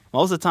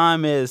 Most of the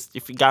time is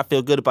if you gotta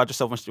feel good about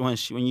yourself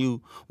when you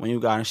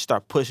got her, she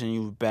start pushing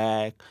you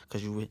back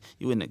because you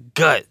in the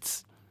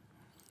guts.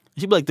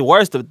 She be like the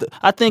worst of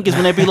I think is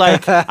when they be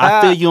like, I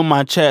feel you in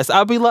my chest.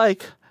 I'll be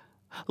like,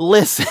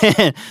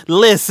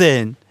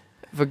 listen.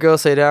 If a girl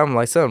say that, I'm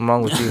like, something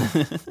wrong with you.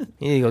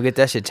 You need to go get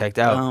that shit checked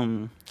out.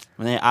 When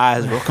their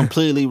eyes were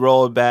completely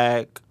rolled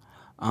back.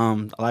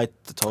 I like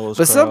the toes.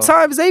 But curl.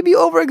 sometimes they be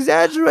over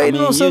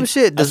exaggerating on some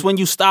shit. That's when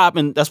you stop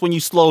and that's when you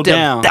slow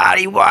down.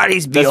 Dotty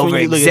waddies be That's when over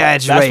you look at-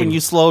 exaggerating. That's when you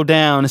slow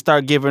down and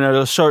start giving her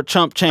a short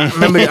chump change.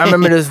 I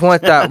remember this one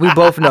thought we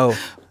both know.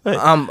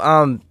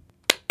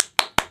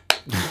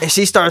 And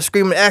she started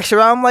screaming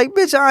extra. I'm like,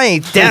 bitch, I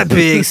ain't that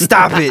big.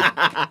 Stop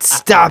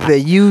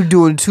it. You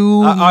doing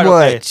too Okay,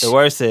 much. the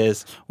worst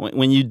is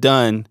when you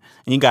done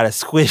and you got a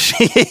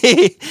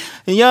squishy,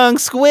 a young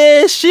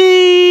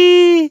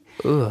squishy,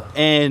 Ugh.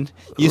 and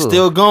you Ugh.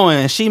 still going.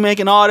 And she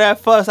making all that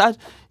fuss.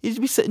 You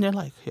just be sitting there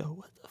like, yo,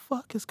 what the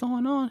fuck is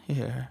going on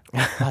here?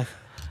 Like,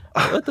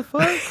 what the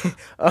fuck?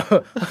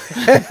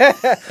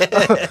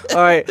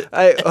 All right,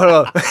 hold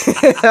on.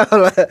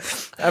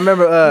 I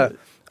remember.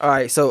 All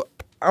right, so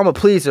I'm a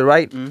pleaser,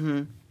 right?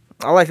 Mm-hmm.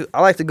 I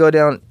like to go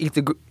down, eat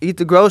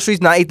the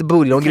groceries, not eat the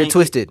booty. Don't get it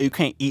twisted. You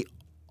can't eat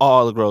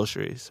all the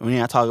groceries. We're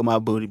not talking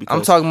about booty. Because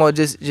I'm talking about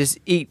just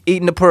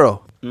eating the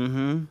pearl.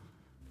 Mm-hmm.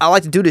 I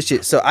like to do this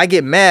shit, so I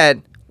get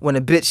mad when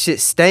a bitch shit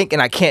stank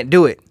and I can't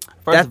do it.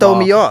 First That of throw all,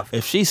 me off.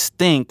 If she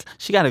stink,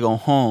 she got to go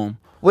home.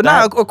 Well,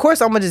 now of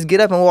course I'm gonna just get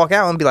up and walk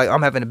out and be like,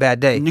 I'm having a bad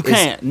day. You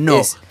can't.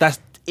 No, that's.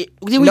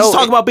 We just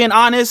talk about being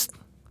honest.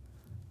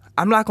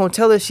 I'm not gonna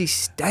tell her she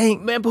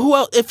stank. Man, but who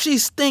else? If she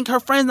stink,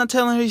 her friend's not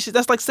telling her.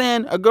 That's like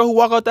saying a girl who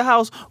walk out the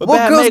house with What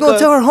bad girl's makeup. gonna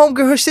tell her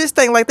homegirl her shit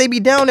stank? Like they be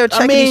down there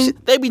checking. I these mean,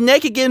 shit. they be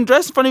naked, getting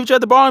dressed in front of each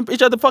other, borrowing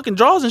each other fucking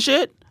drawers and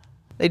shit.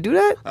 They do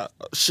that?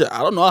 Shit, I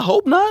don't know. I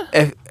hope not.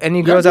 If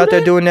any girls out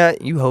there doing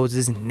that, you hoes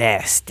is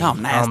nasty. Y'all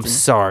nasty. I'm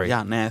sorry.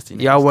 Y'all nasty.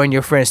 Y'all wearing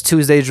your friends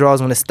Tuesday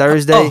drawers when it's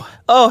Thursday.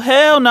 Oh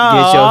hell no.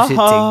 Get your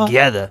shit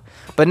together.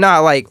 But nah,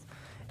 like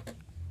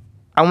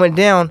I went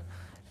down.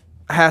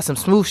 I had some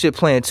smooth shit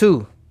playing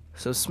too.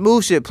 Some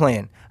smooth shit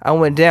playing. I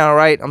went down,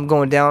 right? I'm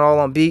going down all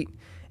on beat,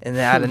 and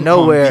then out of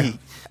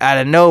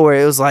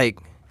nowhere, it was like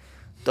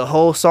the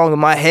whole song in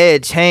my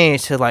head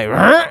changed to like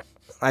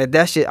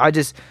that shit.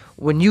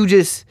 When you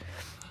just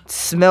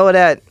smell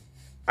that,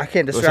 I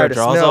can't Was describe her the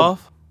drawers smell.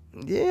 off?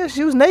 Yeah,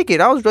 she was naked.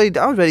 I was ready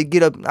to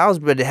get up. I was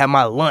ready to have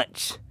my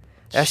lunch.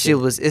 That shit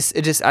was.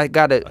 I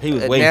got a. He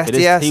was a waiting for nasty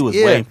this. ass. He was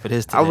yeah, waiting for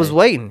this. I was today.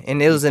 waiting,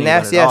 and it was a thinking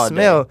about nasty it all ass day.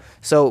 smell.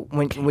 So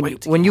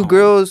when you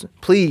girls,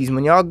 please,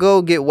 when y'all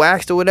go get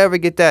waxed or whatever,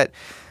 get that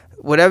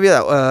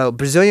whatever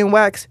Brazilian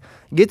wax.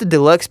 Get the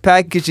deluxe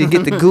package and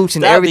get the gooch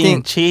and Stop everything.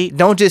 being cheap.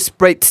 Don't just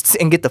spray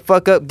and get the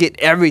fuck up. Get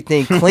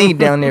everything clean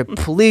down there,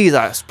 please.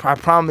 I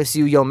promise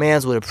you, your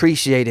mans would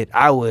appreciate it.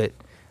 I would,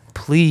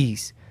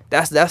 please.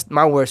 That's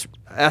my worst.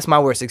 That's my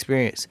worst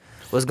experience.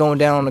 Was going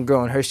down on the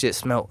girl and her shit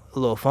smelled a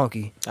little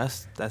funky.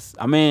 That's.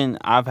 I mean,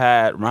 I've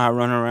had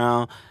run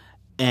around,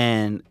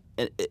 and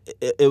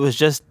it was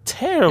just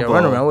terrible. Yeah,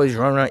 run around. What, you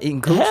run around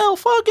eating cooch? Hell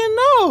fucking no.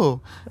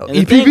 Oh, And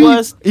the EPB? thing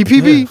was,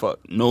 EPB? Yeah, fuck.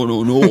 No,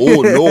 oh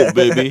no,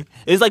 baby.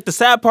 It's like the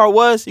sad part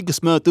was you could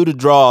smell it through the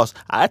drawers.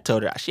 I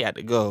told her she had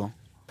to go.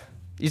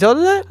 You told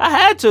her that? I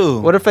had to.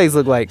 What her face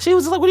look like? She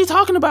was like, "What are you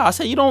talking about?" I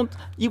said, "You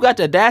got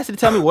the audacity to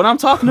tell me what I'm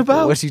talking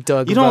about? What you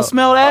talking You don't about?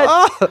 smell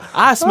that?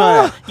 I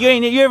smell that.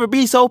 You ever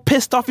be so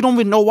pissed off you don't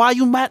even know why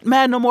you mad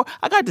no more?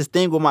 I got this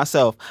thing with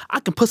myself. I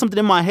can put something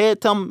in my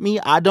head, tell me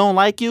I don't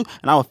like you,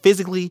 and I will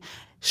physically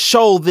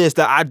show this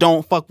that I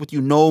don't fuck with you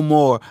no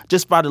more.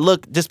 Just by the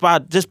look, just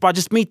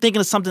me thinking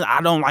of something I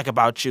don't like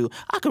about you.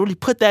 I could really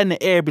put that in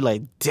the air, be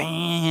like,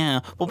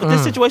 damn. But with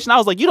this situation, I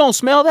was like, you don't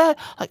smell that?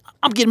 Like,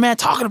 I'm getting mad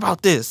talking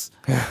about this.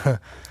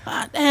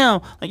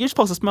 Damn. Like, you're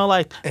supposed to smell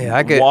like Yeah,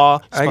 I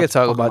could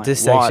talk about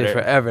this section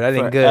forever. That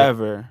ain't good.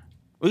 Forever.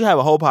 We can have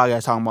a whole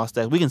podcast talking about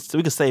stuff. We can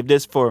save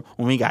this for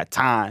when we got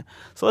time.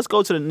 So let's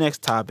go to the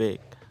next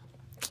topic.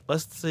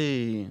 Let's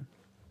see.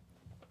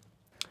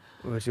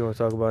 What you want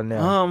to talk about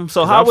now?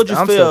 So how would you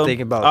feel? I'm still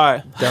thinking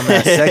about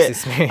dumbass sex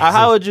experiences.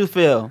 How would you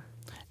feel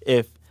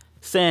if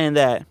saying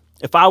that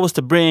if I was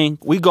to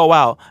we go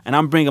out and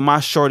I'm bringing my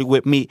shorty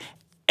with me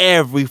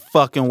every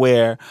fucking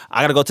where.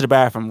 I gotta go to the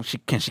bathroom.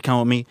 Can she come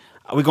with me?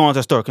 We going to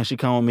the store. Can she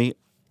come with me?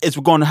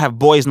 We're going to have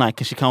boys' night.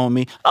 Can she come with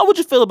me? How would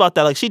you feel about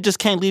that? Like she just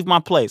can't leave my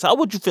place. How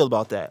would you feel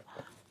about that?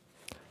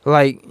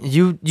 Like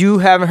you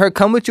having her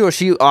come with you, or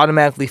she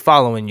automatically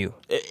following you?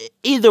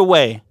 Either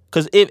way.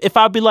 Because if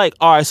I'd be like,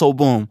 all right, so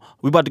boom,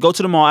 we about to go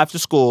to the mall after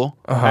school,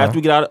 after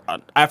we get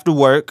out, after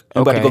work,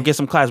 we about to go get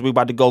some classes, we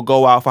about to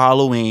go out for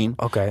Halloween.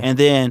 Okay. And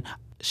then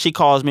she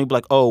calls me, be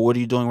like, oh, what are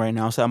you doing right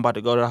now? So I'm about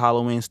to go to the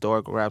Halloween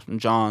store, grab some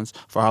Johns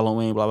for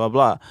Halloween, blah, blah,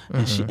 blah.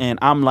 And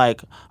I'm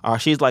like,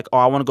 she's like, oh,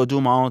 I want to go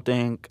do my own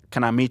thing.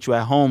 Can I meet you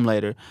at home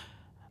later?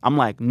 I'm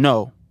like,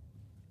 no,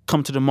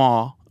 come to the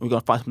mall. We're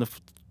going to find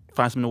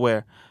something to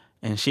wear.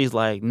 And she's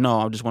like, no,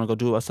 I just want to go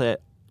do it. I said,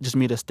 just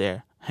meet us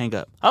there. Hang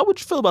up. How would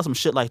you feel about some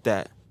shit like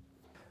that?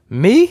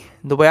 Me,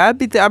 the way I'm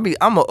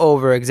an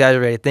over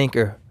exaggerated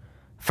thinker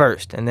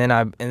first, and then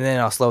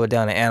I'll slow it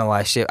down and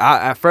analyze shit.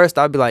 At first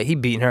I'll be like, he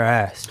beating her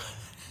ass.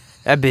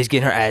 That bitch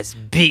getting her ass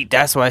beat.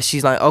 That's why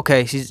she's like,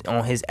 okay, she's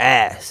on his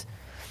ass.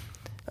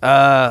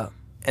 And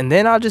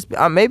then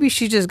maybe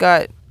she just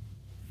got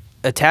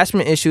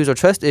attachment issues or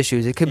trust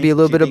issues. It could be a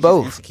little bit of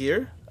both.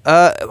 Insecure?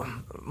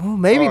 Well,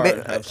 maybe.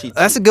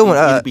 That's a good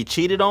one. You be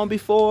cheated on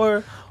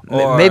before?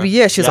 Or maybe,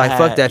 yeah. She's like,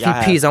 fuck that. If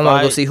he pees, I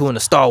want to go fight. see who in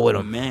the stall with Oh,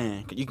 him.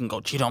 man, you can go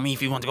cheat on me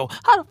if you want to go.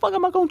 How the fuck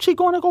am I going to cheat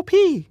going to go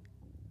pee?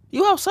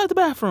 You outside the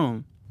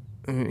bathroom.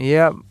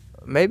 Yeah,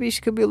 maybe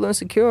she could be a little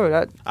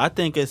insecure. I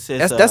think it's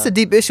that's a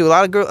deep issue. A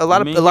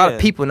lot of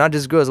people, not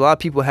just girls. A lot of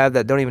people have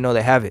that. Don't even know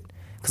they have it.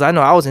 Because I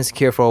know I was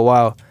insecure for a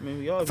while,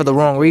 for the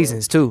wrong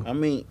reasons too. I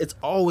mean, it's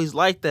always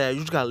like that. You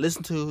just gotta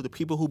listen to the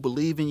people who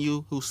believe in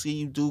you, who see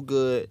you do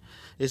good.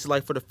 It's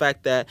like for the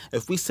fact that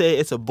if we say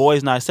it's a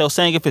boys' night, so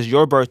saying if it's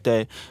your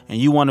birthday and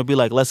you want to be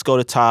like, let's go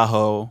to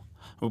Tahoe.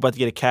 We're about to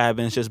get a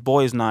cabin. It's just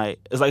boys' night.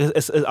 It's like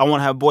I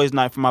want to have boys'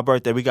 night for my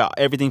birthday. We got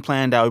everything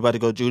planned out. We about to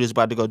go do this.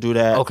 About to go do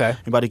that. Okay.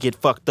 We about to get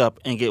fucked up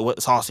and get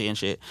saucy and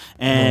shit.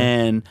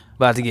 And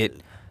about to get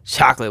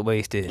chocolate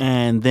wasted.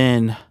 And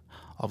then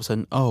all of a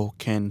sudden, oh,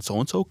 can so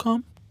and so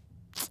come?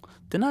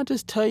 Didn't I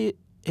just tell you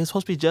it's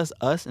supposed to be just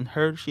us and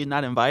her? She's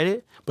not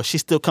invited, but she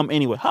still come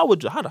anyway. How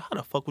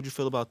the fuck would you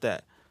feel about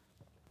that?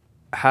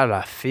 How did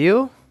I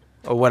feel,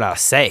 or what I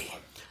say?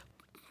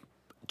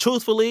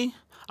 Truthfully,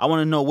 I want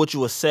to know what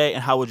you would say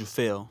and how would you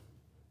feel.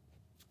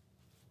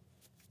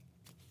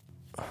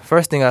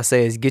 First thing I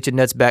say is get your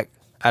nuts back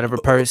out of her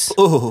purse.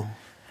 Ooh.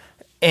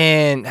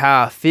 And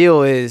how I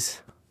feel is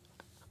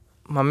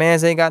my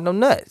man's ain't got no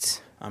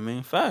nuts. I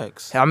mean,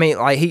 facts. I mean,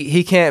 like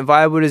he can't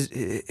vibe with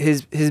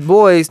his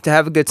boys to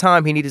have a good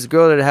time. He needs his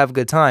girl to have a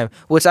good time.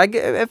 Which I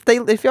get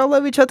if y'all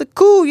love each other,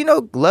 cool. You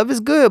know, love is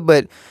good.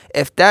 But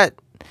if that's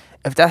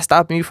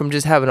stopping you from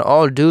just having an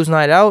all dudes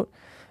night out,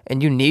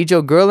 and you need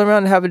your girl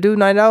around to have a dude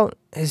night out,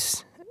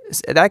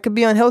 that could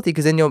be unhealthy.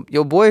 Because then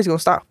your boys gonna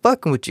stop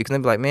fucking with you. Because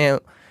they be like, man,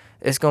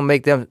 it's gonna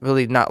make them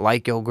really not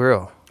like your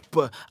girl.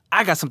 But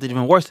I got something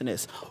even worse than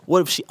this.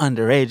 What if she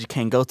underage and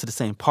can't go to the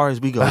same parties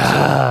we go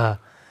to?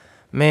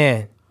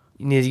 Man,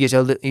 you need to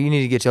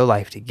get your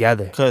life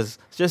together. Because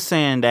just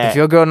saying that. If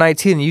your girl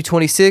 19 and you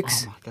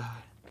 26, oh my God.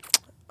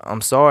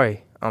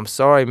 I'm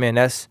sorry, man.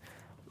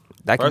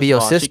 That could be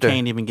your sister. She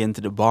can't even get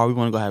into the bar. We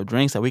want to go have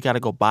drinks. So we got to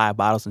go buy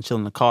bottles and chill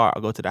in the car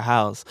or go to the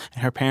house.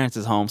 And her parents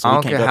is home, so I we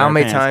don't can't care go to how her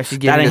many parents. times she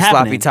gives you the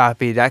sloppy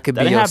toppy. That could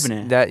be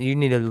happening. That you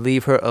need to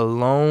leave her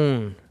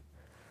alone.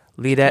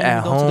 Leave that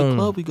at home. Go to the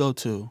club we go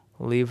to.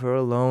 Leave her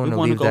alone We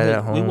and leave that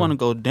at home. We want to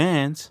go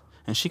dance,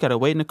 and she got to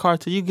wait in the car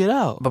till you get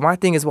out. But my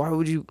thing is, why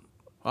would you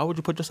Why would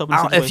you put yourself in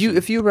a situation?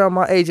 If you around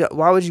my age,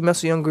 why would you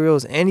mess with young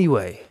girls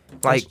anyway?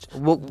 Like,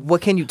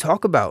 what can you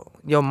talk about?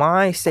 Your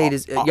mind state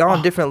is y'all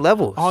on different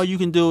levels. All you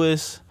can do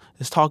is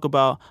talk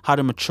about how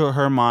to mature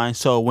her mind,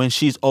 so when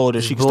she's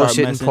older, she can start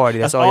bullshit and messing. party.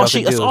 That's all y'all can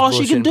do That's is all she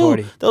bullshit can and do.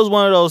 party. That was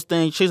one of those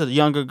things. She's a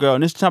younger girl,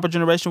 and this type of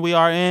generation we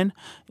are in.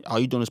 All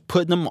you doing is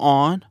putting them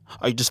on,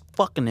 or you just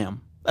fucking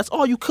them. That's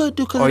all you could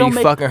do. Cause Or it don't you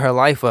make, fucking her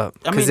life up.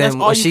 I mean, Because that's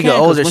then all when you she can, get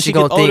 'cause older, when she get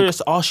gonna older, think.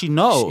 that's all she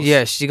knows.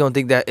 Yeah, she gonna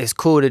think that it's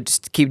cool to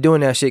just keep doing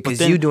that shit because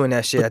then- you doing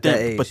that shit at that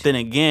age. But then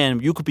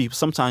again,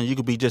 sometimes you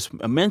could be just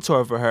a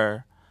mentor for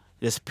her.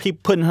 Just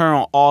keep putting her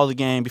on all the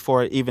game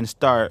before it even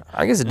start.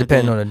 I guess it And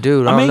depends then- on the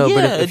dude. I I don't mean, know. yeah,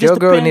 But it if just your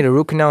girl depend- need a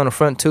root canal on the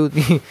front tooth,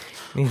 you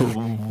need to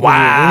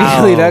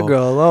Wow. leave that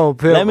girl alone,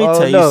 pimp. Let me I tell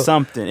don't you know.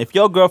 something. If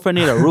your girlfriend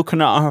need a root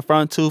canal on her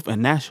front tooth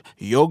and that's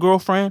your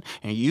girlfriend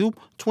and you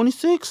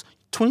 26,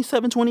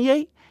 27,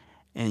 28,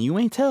 and you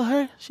ain't tell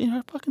her she need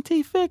her fucking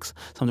teeth fixed,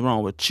 something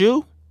wrong with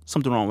you,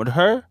 something wrong with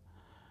her.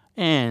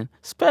 And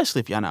especially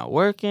if y'all not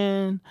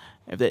working,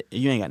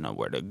 you ain't got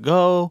nowhere to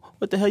go,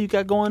 what the hell you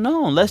got going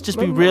on? Let's just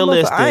be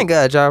realistic. I ain't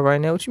got a job right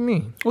now. What you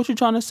mean? What you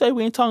trying to say?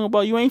 We ain't talking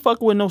about you ain't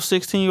fucking with no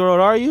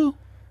 16-year-old, are you?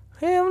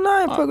 Hell no,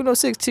 I ain't fucking no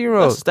That's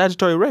 16-year-old.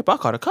 statutory rape. I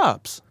call the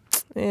cops.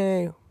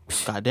 Yeah.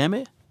 God damn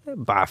it.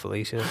 Bye,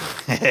 Felicia.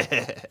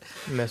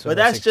 Mess with But a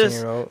that's just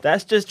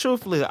 16-year-old.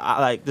 truthfully,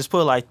 just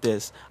put it like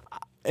this.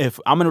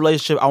 If I'm in a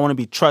relationship, I want to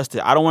be trusted.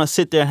 I don't want to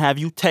sit there and have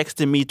you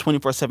texting me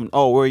 24/7.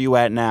 Oh, where are you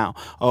at now?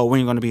 Oh, when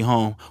are you going to be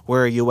home?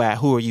 Where are you at?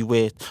 Who are you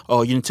with?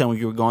 Oh, you didn't tell me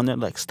you were going there.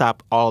 Like,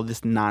 stop all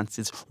this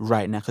nonsense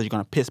right now because you're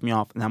going to piss me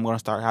off and I'm going to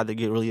start having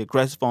to get really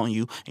aggressive on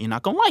you and you're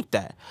not going to like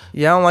that.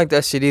 Yeah, I don't like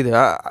that shit either.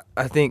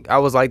 I think I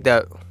was like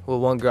that with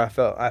one girl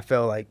I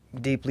felt like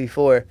deeply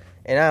for,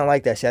 and I don't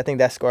like that shit. I think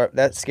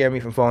that scared me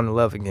from falling in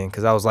love again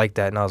because I was like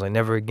that and I was like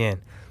never again.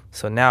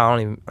 So now I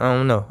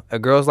don't know. A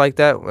girl's like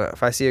that.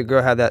 If I see a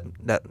girl have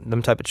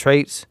them type of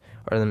traits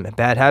or them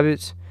bad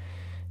habits,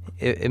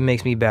 it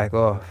makes me back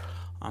off.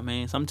 I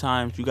mean,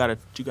 sometimes you gotta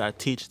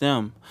teach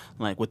them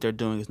like what they're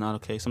doing is not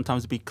okay.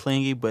 Sometimes be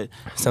clingy, but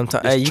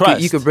Sometimes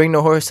it's you could bring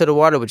the horse to the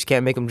water, but you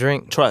can't make him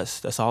drink.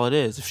 trust. That's all it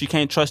is. If she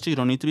can't trust you, you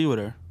don't need to be with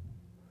her.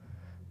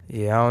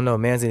 Yeah, I don't know.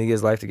 Man's gonna get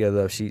his life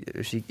together.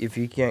 If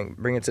you can't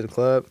bring it to the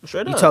club,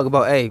 Straight you up. talk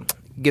about, hey,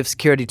 give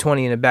security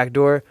 20 in the back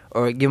door,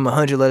 or give him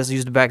 100, let us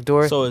use the back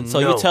door. So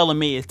you're telling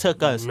me it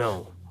took us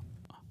no.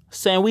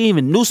 saying we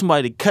even knew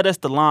somebody to cut us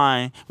the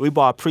line. We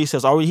bought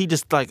pre-sales, or he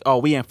just like, oh,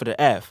 we in for the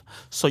F.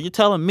 So you're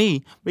telling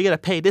me we gotta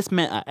pay this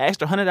man an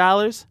extra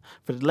 $100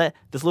 for to let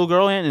this little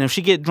girl in, and if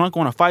she get drunk,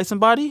 want to fight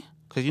somebody?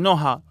 Because you know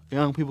how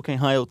young people can't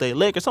hold their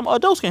liquor. Some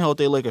adults can't hold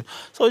their liquor.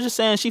 So it's just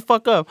saying she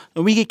fuck up,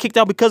 and we get kicked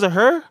out because of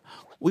her.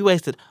 We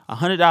wasted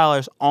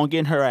 $100 on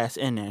getting her ass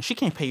in there. She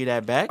can't pay you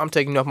that back. I'm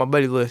taking you off my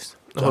buddy list.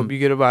 I hope you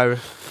get a virus.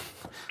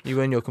 You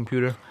in your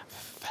computer.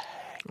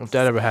 If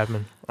that ever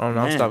happened, I don't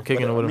know. I'll Man, stop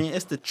kicking but, it with I him. mean,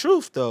 it's the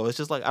truth, though. It's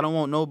just like, I don't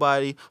want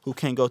nobody who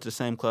can't go to the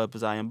same club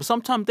as I am. But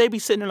sometimes they be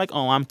sitting there like,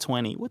 oh, I'm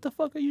 20. What the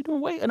fuck are you doing?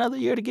 Wait another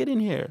year to get in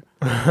here.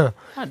 God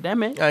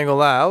damn it. I ain't gonna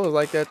lie. I was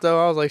like that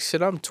though. I was like,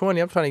 shit, I'm 20.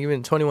 I'm trying to get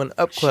in 21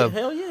 up club. Shit,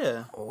 hell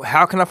yeah.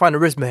 How can I find a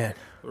wristband?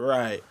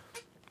 Right.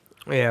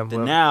 Yeah,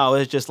 Then now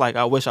it's just like,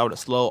 I wish I would have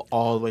slowed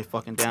all the way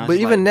fucking down. but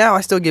It's even like, now,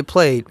 I still get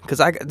played because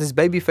I got this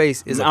baby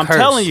face is a I'm curse.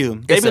 telling you,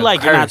 they It's be a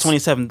like, you're not curse.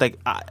 27. Like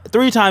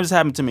 3 times it's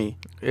happened to me.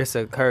 It's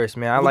a curse,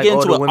 man. I We like get into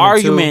older an women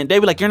argument. too. They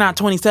be like, you're not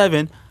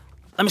 27.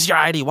 Let me see your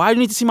ID. Why do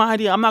you need to see my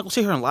ID? I'm not gonna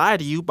sit here and lie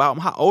to you about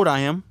how old I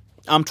am.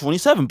 I'm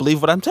 27.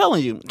 Believe what I'm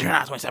telling you. You're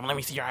not 27. Let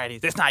me see your ID.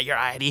 That's not your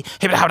ID.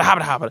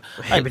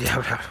 Like,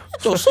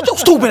 sit your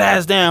stupid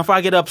ass down before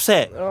I get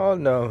upset. Oh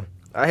no.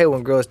 I hate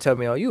when girls tell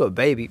me, "Oh, you a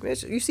baby." Man,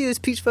 you see this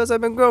peach fuzz I've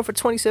been growing for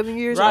 27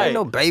 years? I Right. ain't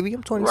no baby.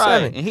 I'm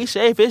 27. Right. And he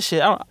shaved his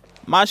shit.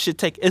 My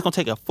shit it's gonna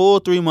take a full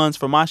 3 months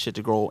for my shit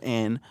to grow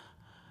in.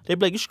 They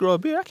be like, you should grow a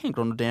beard. I can't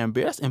grow no damn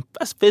beard.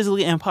 That's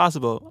physically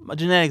impossible. My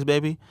genetics,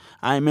 baby.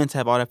 I ain't meant to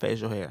have all that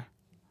facial hair.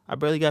 I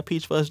barely got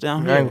peach fuzz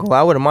down I here. ain't gonna lie.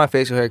 I wouldn't mind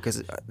facial hair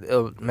because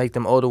it'll make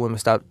them older women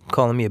stop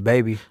calling me a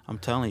baby. I'm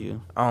telling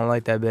you. I don't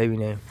like that baby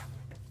name.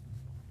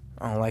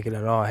 I don't like it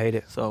at all. I hate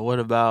it. So what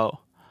about?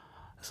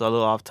 So a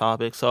little off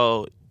topic.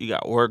 So you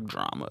got work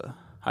drama.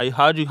 How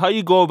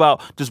you go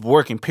about just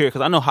working? Period.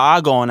 Because I know how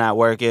I go on that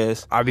work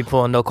is. I be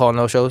pulling no call,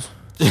 no shows.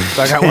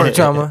 So I got work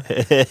drama.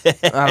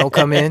 I don't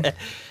come in.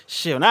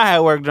 Shit, when I had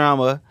work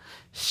drama,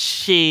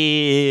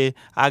 shit,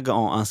 I go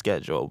on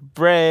unscheduled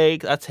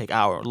breaks. I take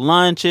hour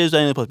lunches. They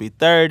ain't supposed to be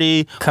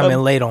 30. Coming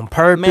late on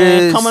purpose.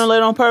 Man, coming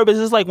late on purpose.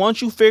 It's like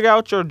once you figure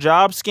out your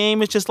job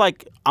scheme, it's just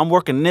like I'm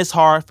working this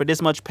hard for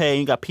this much pay. And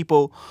you got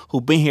people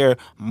who've been here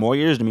more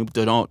years than me, but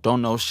they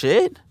don't know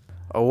shit.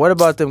 Or what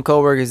about them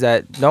coworkers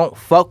that don't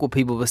fuck with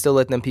people, but still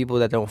let them people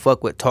that don't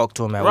fuck with talk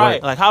to them at Right.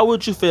 work? Like, how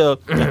would you feel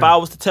if I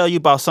was to tell you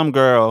about some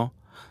girl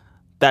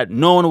that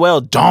knowing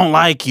well don't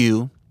like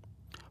you,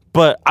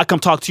 but I come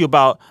talk to you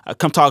about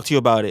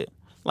it?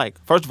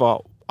 Like, first of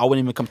all, I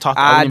wouldn't even come talk.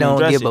 I wouldn't even don't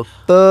address give it.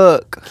 a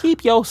fuck.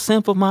 Keep your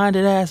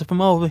simple-minded ass from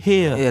over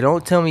here. Yeah,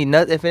 don't tell me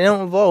nothing. If it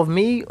don't involve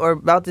me or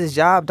about this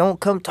job, don't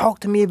come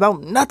talk to me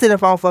about nothing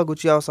if I don't fuck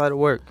with you outside of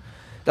work.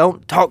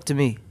 Don't talk to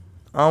me.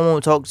 I don't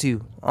want to talk to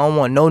you. I don't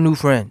want no new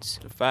friends.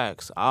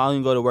 Facts. I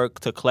only go to work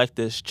to collect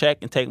this check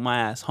and take my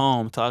ass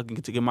home to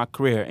get my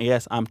career. And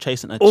yes, I'm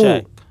chasing a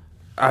check.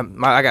 I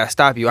gotta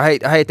stop you. I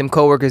hate them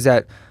coworkers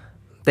that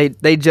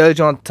they judge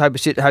on type of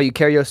shit, how you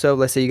carry yourself.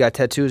 Let's say you got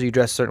tattoos or you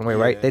dress a certain way,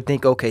 right? They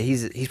think, okay,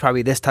 he's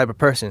probably this type of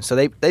person. So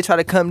they try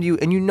to come to you,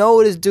 and you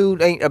know this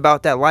dude ain't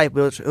about that life,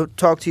 but he'll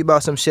talk to you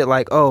about some shit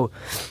like, oh,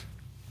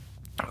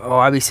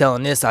 I be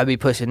selling this, I be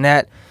pushing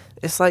that.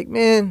 It's like,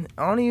 man,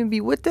 I don't even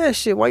be with that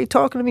shit. Why you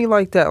talking to me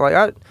like that?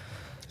 Like,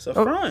 It's a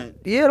front.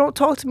 Yeah, don't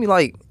talk to me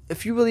like,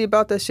 if you really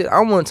about that shit,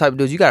 I'm one type of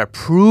dude. You gotta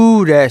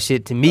prove that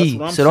shit to me. That's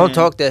what I'm So don't saying.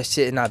 talk that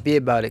shit and not be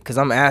about it, cause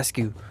I'm gonna ask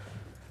you.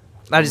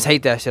 I just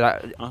hate that shit.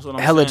 That's what I'm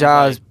Hella saying,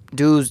 jobs, like-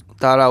 dudes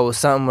thought I was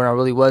something when I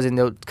really wasn't.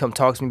 They'll come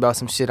talk to me about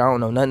some shit I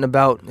don't know nothing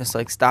about. It's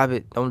like, stop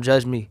it. Don't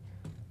judge me.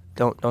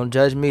 Don't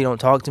judge me.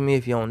 Don't talk to me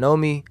if you don't know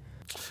me.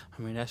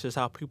 I mean, that's just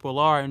how people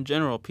are in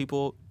general.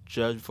 People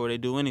judge before they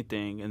do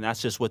anything, and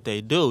that's just what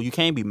they do. You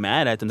can't be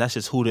mad at them. That's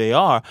just who they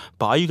are.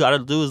 But all you gotta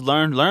do is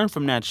learn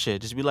from that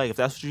shit. Just be like, if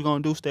that's what you're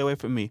gonna do, stay away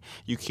from me.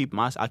 I keep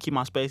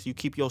my space. You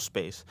keep your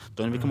space.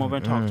 Don't even come over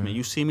and talk to me.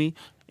 You see me,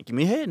 give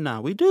me a head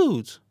now. We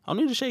dudes. I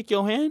don't need to shake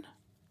your hand.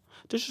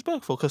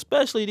 Disrespectful, cause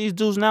especially these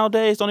dudes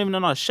nowadays don't even know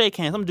how to shake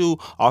hands. Some dude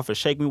offered to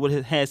shake me with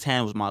his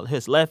hand was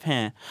his left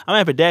hand. I'm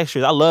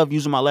ambidextrous. I love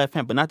using my left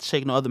hand, but not to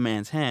shake no other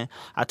man's hand.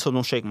 I told him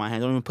don't shake my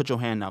hand. Don't even put your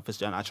hand out if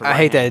it's not your I right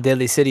hate hand. that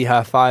Deadly City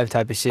high five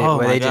type of shit Oh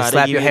where my they God, just they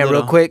slap give your you hand real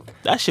little- quick.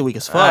 That shit weak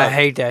as fuck. I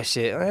hate that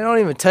shit. I don't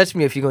even touch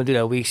me if you're gonna do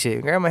that weak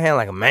shit. Grab my hand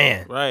like a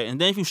man. Right,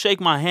 and then if you shake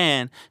my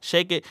hand,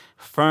 shake it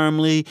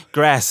firmly,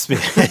 grasp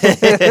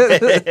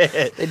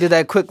it. They do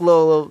that quick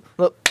little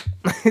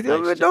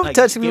don't Like,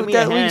 touch me give with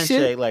that weak handshake.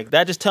 shit. Like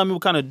that just tell me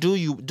what kind of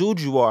dude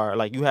you are.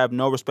 Like you have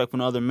no respect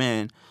for other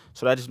men.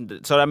 So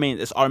that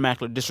means it's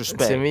automatically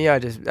disrespect. To me,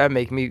 that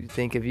make me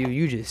think of you.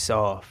 You just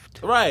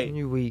soft. Right.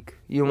 You weak.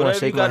 You don't want to Whatever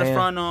shake you got my a hand.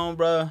 front on,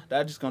 bruh,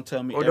 that just gonna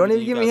tell me. Or don't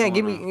even everything give you me a got hand.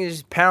 Give going me on.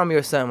 just pound me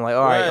or something. Like,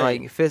 all right,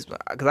 Right. like fist.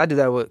 Because I do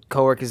that with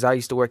coworkers. I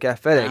used to work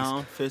at FedEx.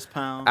 Pound, fist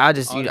pound. I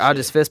just all that I shit.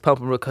 just fist pump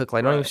them real quick.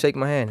 Like, don't even Right. shake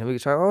my hand. And we can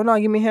try. Oh no,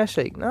 give me a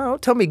handshake. No,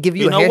 don't tell me to give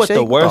you, You a know handshake.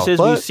 what the worst is?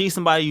 When you fuck? see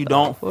somebody you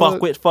don't fuck?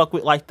 fuck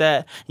with like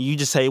that, and you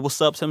just say what's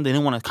up to them, they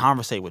didn't want to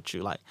conversate with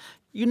you. Like,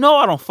 you know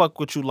I don't fuck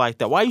with you like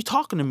that. Why are you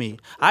talking to me?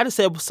 I just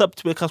said what's up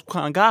to me because what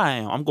kind of guy I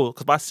am. I'm going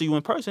because if I see you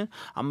in person,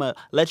 I'm gonna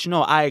let you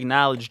know I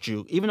acknowledged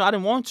you, even though I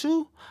didn't want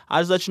to.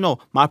 I just let you know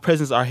my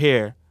presence are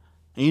here,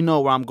 and you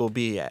know where I'm gonna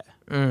be at.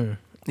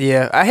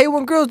 Yeah, I hate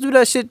when girls do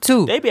that shit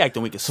too. They be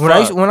acting weak as When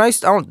fuck. I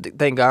used, I don't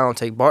thank God I don't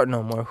take Bart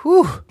no more.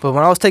 Whew. But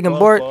when I was taking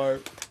Bart,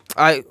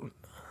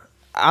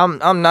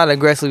 I'm not an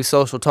aggressively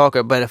social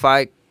talker, but if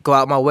I go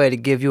out my way to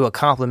give you a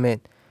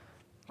compliment,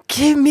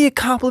 give me a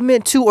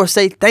compliment too, or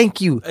say thank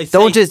you. Hey,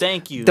 Don't say just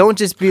thank you. Don't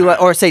just be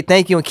like, or say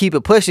thank you and keep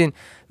it pushing.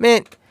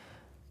 Man,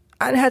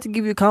 I didn't have to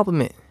give you a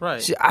compliment.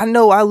 Right. Shit, I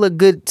know I look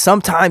good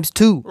sometimes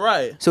too.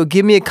 Right. So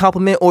give me a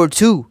compliment or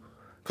two.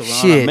 Because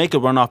Shit.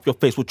 makeup run off your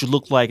face, what you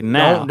look like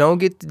now. Don't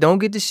get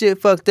the shit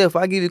fucked up. If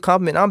I give you a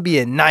compliment, I'm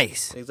being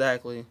nice.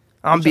 Exactly.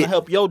 I'm I'm trying be- to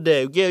help your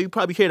day. Yeah, you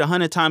probably hear it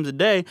 100 times a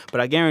day, but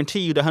I guarantee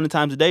you the 100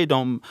 times a day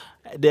don't.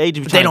 They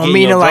just be trying to don't get in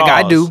mean your it like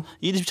I drawers. do.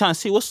 You just be trying to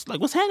see what's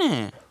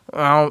happening.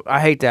 I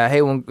hate that. I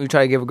hate when you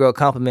try to give a girl a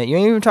compliment. You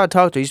ain't even try to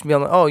talk to her. You just be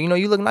like, oh, you know,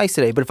 you look nice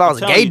today. But if I was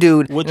a telling gay you,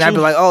 dude, what and I'd be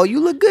you- like, oh, you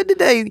look good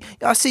today.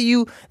 I see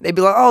you. They'd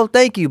be like, oh,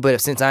 thank you. But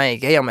since I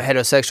ain't gay, I'm a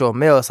heterosexual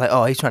male. It's like,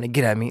 oh, he's trying to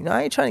get at me. No,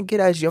 I ain't trying to get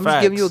at you. I'm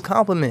just giving you a Facts.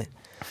 compliment.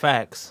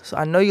 Facts. So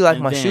I know you like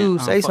And my then,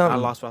 shoes. Say fuck, something.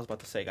 I lost what I was about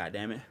to say. God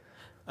damn it.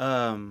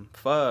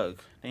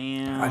 Fuck.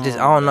 Damn. I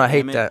don't know. I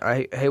hate goddamn it. that.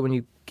 I hate when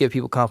you give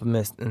people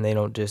compliments and they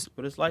don't just.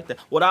 But it's like that.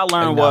 What I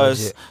learned Acknowledge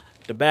was it.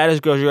 the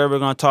baddest girls you're ever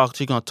gonna talk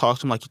to, you're gonna talk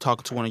to them like you're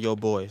talking to one of your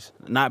boys.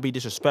 Not be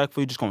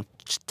disrespectful. You're just gonna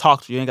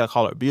talk to. You ain't gotta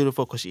call her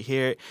beautiful because she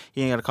hear it.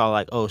 You ain't gotta call her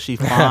like, oh, she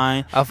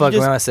fine. I'll fuck You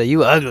just- around and say,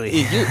 you ugly.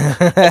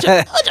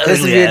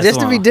 ugly ass just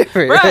to be one.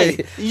 different.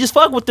 Right. You just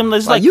fuck with them.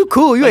 It's Like, like you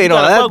cool. You like, ain't on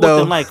gotta that, fuck with though.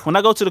 them. Like when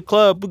I go to the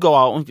club, we go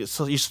out. And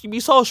so you be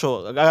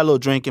social. I got a little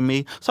drink in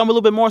me, so I'm a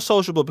little bit more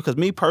sociable because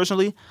me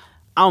personally,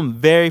 I'm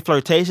very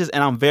flirtatious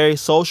and I'm very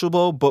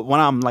sociable. But when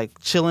I'm like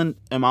chilling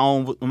in my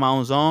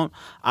own zone,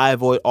 I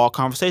avoid all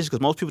conversations because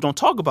most people don't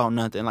talk about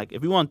nothing. Like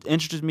if you want to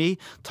interest me,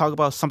 talk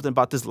about something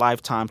about this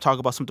lifetime. Talk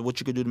about something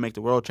what you could do to make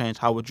the world change.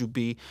 How would you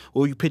be?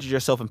 Where you picture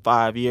yourself in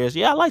 5 years?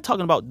 Yeah, I like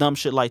talking about dumb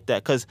shit like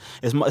that because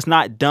it's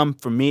not dumb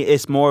for me.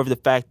 It's more of the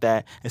fact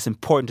that it's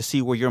important to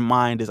see where your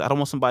mind is. I don't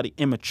want somebody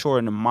immature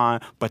in the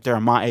mind, but they're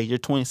my age. You're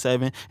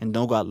 27 and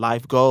don't got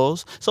life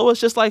goals. So it's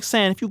just like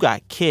saying if you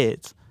got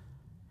kids.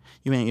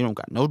 You don't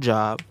got no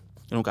job.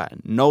 You don't got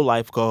no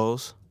life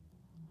goals.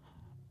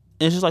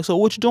 And it's just like, so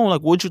what you doing?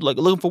 Like, what you like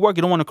looking for work?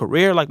 You don't want a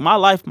career? Like my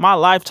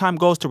lifetime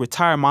goal is to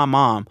retire my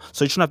mom.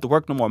 So you shouldn't have to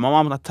work no more. My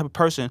mom's not the type of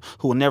person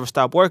who will never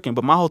stop working.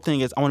 But my whole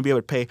thing is I want to be able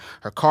to pay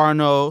her car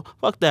note.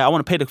 Fuck that. I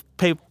want to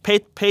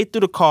pay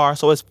through the car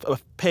so it's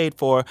paid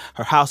for.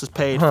 Her house is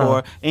paid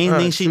for.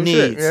 Anything she True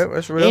shit. needs. Yeah,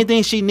 that's real.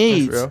 Anything she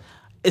needs. real.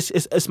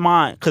 It's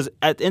mine because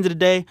at the end of the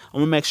day,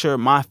 I'm gonna make sure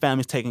my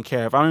family's taken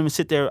care of. I don't even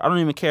sit there. I don't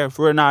even care if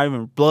we're not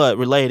even blood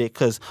related.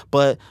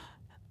 But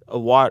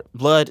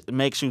blood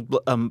makes you.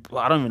 I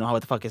don't even know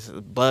what the fuck it says.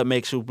 Blood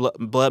makes you.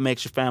 Blood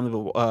makes your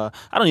family. I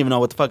don't even know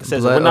what the fuck it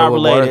says. We're not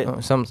related.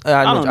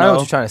 I know know. what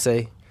you're trying to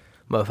say,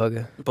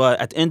 motherfucker. But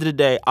at the end of the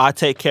day, I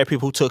take care of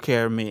people who took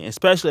care of me,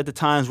 especially at the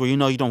times where you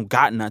know you don't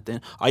got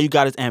nothing. All you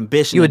got is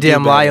ambition. You a to do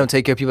damn lie. better. You don't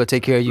take care of people that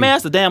take care of you. Man,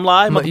 that's a damn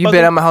lie. You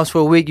been at my house for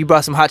a week. You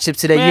brought some hot chips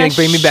today. Man, You ain't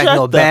bring me back shut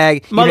no the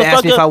bag. You didn't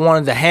ask me if I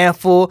wanted a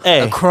handful,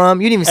 Hey. a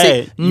crumb. You didn't even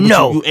say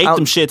no. You ate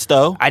them shits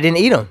though. I didn't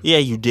eat them. Yeah,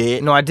 you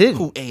did. No, I didn't.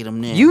 Who ate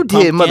them then? You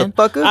did,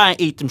 motherfucker. I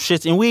ain't eat them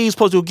shits, and we ain't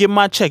supposed to give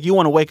my check. You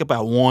want to wake up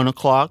at 1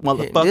 o'clock,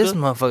 motherfucker? This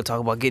motherfucker talk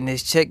about getting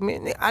his check,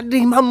 man. I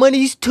need my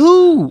monies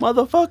too.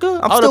 Motherfucker,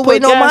 I'm I still would've put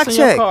waiting on my gas in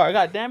your check. car.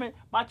 God damn it,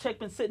 my check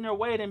been sitting there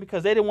waiting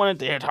because they didn't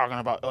want it. They're talking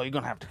about, oh, you're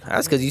gonna have to.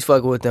 That's because you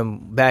fucking with them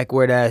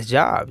backward ass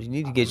jobs. You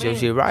need to get your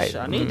shit right.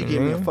 I need to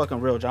give me a fucking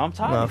real job. I'm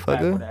tired of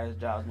Motherfucker. backward ass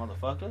jobs,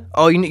 motherfucker.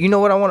 Oh, you know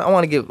what I want? I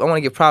want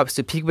to give props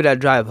to people that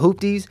drive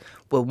hoopties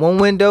with one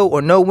window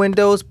or no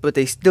windows, but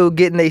they still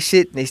getting their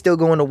shit. They still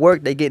going to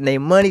work. They getting their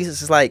money. It's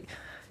just like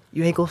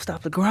you ain't gonna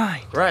stop the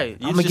grind. Right.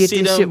 I'm gonna get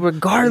this shit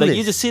regardless. Like,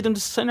 you just see them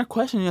just sitting there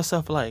questioning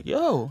yourself, like,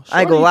 yo.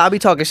 I ain't gonna shorty. lie. I be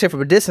talking shit from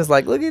a distance.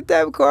 Like, look at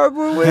that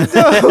cardboard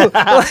window.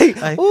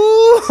 like,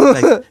 ooh.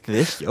 Like,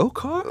 this your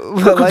car?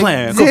 But Good like,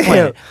 plan. damn. Good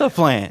plan. Good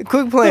plan.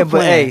 Quick plan, Good but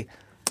plan. hey,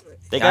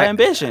 They got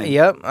ambition.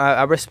 Yep,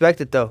 I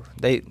respect it though.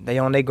 They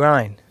on their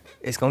grind.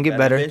 It's gonna get Got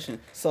better. ambition.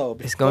 So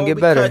It's gonna before get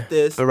we better. cut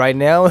this, But right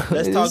now,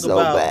 let's it's talk so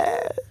about-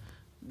 bad.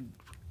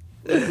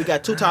 we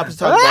got 2 topics to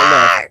talk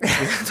about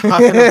left. We're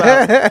talking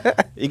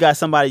about, you got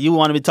somebody you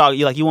want to be talking.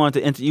 You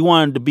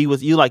wanted to be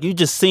with you. Like, you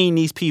just seen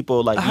these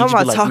people. Like, How you am I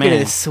just be like, talking man.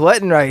 and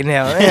sweating right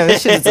now? Man,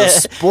 this shit is a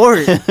sport.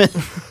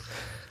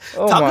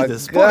 Oh Talking my to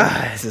sport.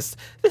 god. This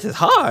is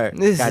hard.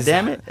 God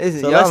damn it. this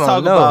is- So y'all let's don't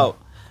talk know.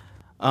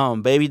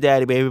 about baby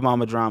daddy, baby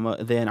mama drama.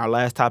 Then our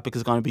last topic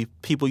is going to be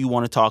people you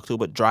want to talk to,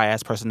 but dry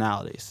ass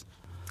personalities.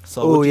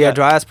 So Oh what you yeah, got?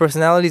 dry ass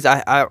personalities.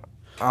 I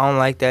don't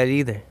like that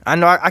either. I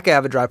know I can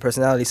have a dry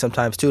personality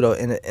sometimes too though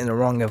in the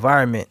wrong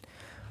environment.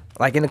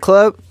 Like in the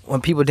club when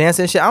people dance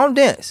and shit, I don't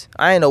dance.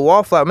 I ain't a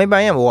wallflower. Maybe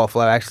I am a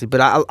wallflower actually, but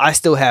I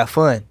still have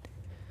fun.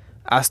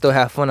 I still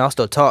have fun. I'll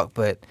still talk,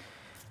 but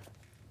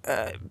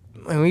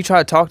when you try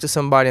to talk to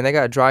somebody and they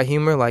got dry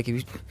humor, like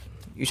if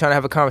you trying to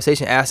have a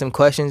conversation, ask them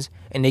questions,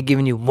 and they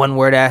giving you one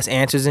word ass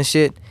answers and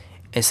shit,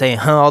 and saying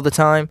all the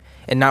time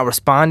and not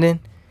responding,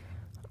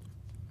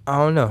 I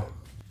don't know.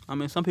 I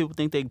mean, some people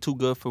think they too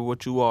good for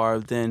what you are.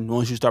 Then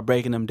once you start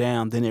breaking them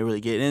down, then they really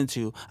get into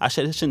you. I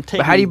said it shouldn't take.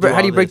 But how do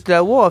you break through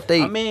that wall if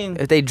they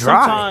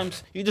dry?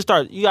 Sometimes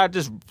you got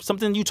just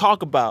something you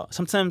talk about.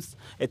 Sometimes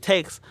it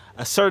takes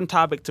a certain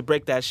topic to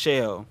break that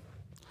shell.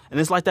 And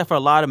it's like that for a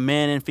lot of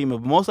men and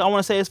females. But mostly I want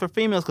to say it's for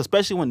females, 'cause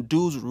especially when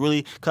dudes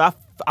really, because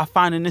I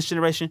find in this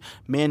generation,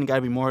 men got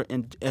to be more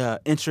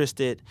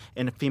interested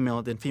in a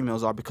female than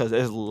females are, because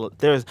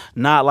there's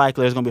not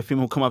likely there's going to be a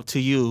female who come up to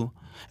you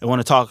and want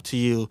to talk to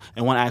you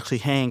and want to actually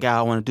hang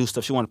out, want to do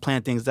stuff. She want to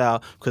plan things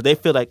out because they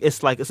feel like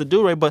it's a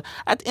dude race. But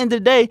at the end of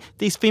the day,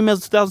 these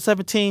females,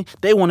 2017,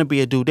 they want to be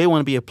a dude. They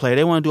want to be a player.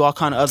 They want to do all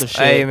kind of other shit.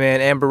 Hey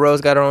man, Amber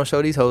Rose got her own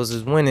show. These hoes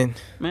is winning.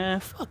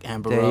 Man, fuck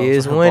Amber They Rose.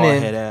 is and her winning.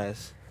 bald head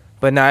ass.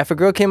 But now, if a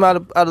girl came out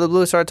of the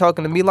blue and started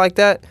talking to me like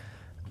that,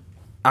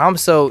 I'm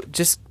so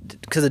just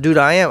because the dude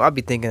I am, I'd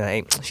be thinking,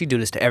 hey, she do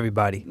this to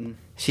everybody.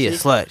 She a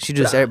slut. She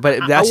do this to everybody.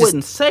 But that's I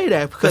wouldn't say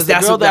that because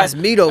that's that's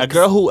me though. A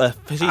girl who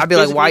she's I'd be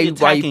like, why you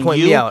attacking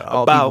point me out?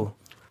 All about people.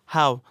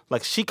 how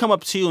like she come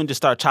up to you and just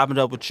start chopping it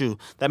up with you.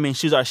 That means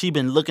she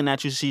been looking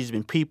at you. She's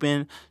been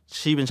peeping.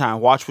 She been trying to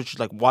watch what you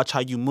like. Watch how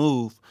you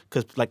move.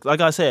 Because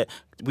like I said,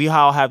 we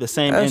all have the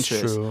same That's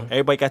interests. true.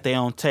 Everybody got their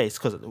own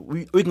taste. Because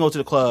we can go to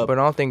the club. But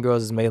I don't think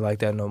girls is made like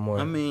that no more.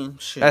 I mean,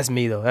 shit. That's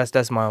me though.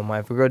 That's my own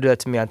mind. If a girl do that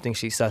to me, I think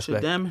she's shit,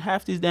 suspect. damn,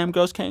 half these damn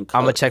girls can't cook.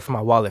 I'm gonna check for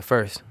my wallet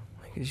first.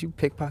 Like, did you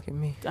pickpocket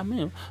me? I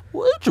mean,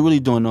 what you really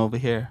doing over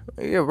here?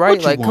 Yeah, right. What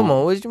you Like, come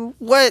want? on.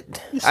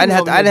 What? You I didn't have sitting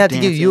to. over I didn't here have to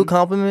give you a dancing.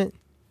 compliment.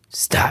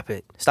 Stop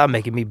it. Stop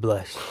making me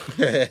blush.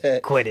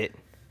 Quit it.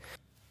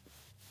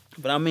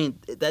 But I mean,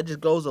 that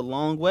just goes a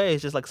long way.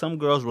 It's just like some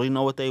girls really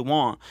know what they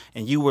want,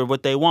 and you were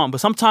what they want.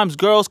 But sometimes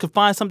girls can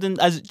find something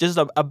as just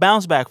a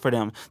bounce back for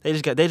them. They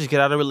just get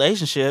out of a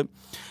relationship,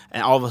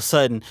 and all of a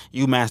sudden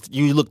you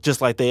look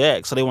just like their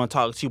ex, so they want to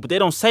talk to you. But they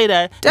don't say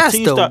that. That's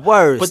until you the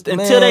worst, But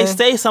until they man.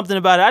 say something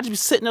about it, I just be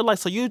sitting there like,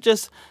 so you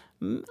just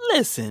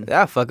listen.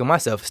 That fucking my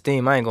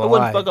self-esteem. I ain't gonna It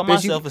wouldn't lie. fuck up my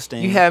Bitch,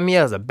 self-esteem. You had me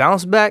as a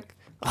bounce back.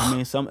 I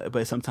mean,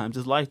 but sometimes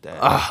it's like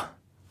that.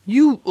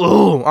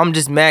 I'm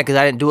just mad because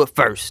I didn't do it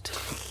first.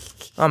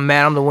 I'm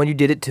mad I'm the one you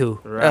did it to.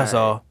 That's Right.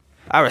 all.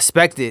 I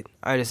respect it.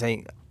 I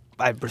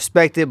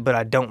respect it, but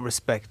I don't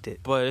respect it.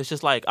 But it's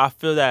just like I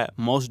feel that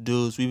most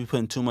dudes we be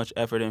putting too much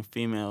effort in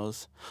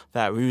females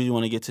that we really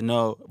want to get to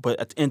know. But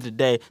at the end of the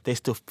day, they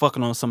still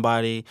fucking on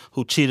somebody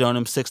who cheated on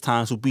them 6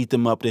 times, who beat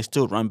them up. They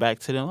still run back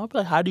to them. I'll be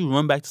like, how do you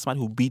run back to somebody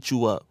who beat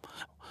you up?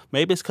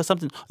 Maybe it's because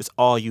something. It's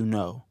all you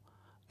know.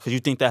 Because you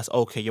think that's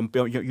okay.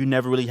 You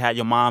never really had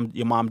your mom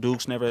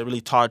Dukes never really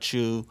taught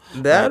you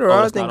That or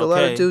I that's think not a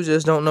lot okay. of dudes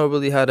just don't know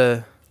really how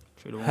to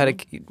Treat a how woman.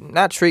 to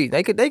not treat.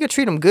 They could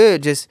treat them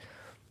good. Just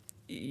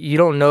you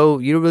don't know.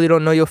 You really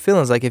don't know your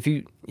feelings. Like if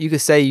you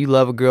could say you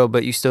love a girl,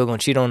 but you still gonna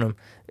cheat on them.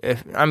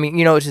 It's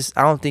just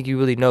I don't think you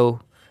really know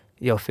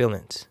your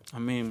feelings. I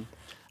mean,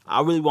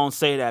 I really won't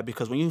say that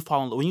because when you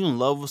in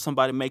love with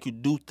somebody, make you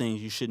do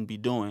things you shouldn't be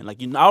doing.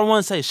 Like I don't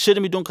want to say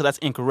shouldn't be doing because that's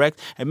incorrect.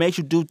 It makes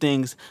you do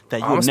things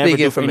that you I'm would never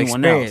speaking do for from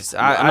anyone experience.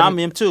 else. I'm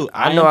him too.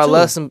 I am know I too.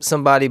 love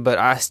somebody, but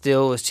I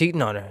still was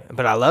cheating on her.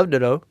 But I loved her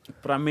though.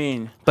 But I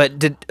mean, But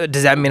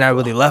does that mean I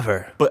really love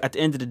her? but at the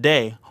end of the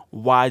day,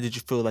 why did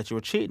you feel that you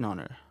were cheating on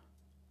her?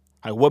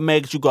 Like, what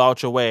makes you go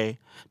out your way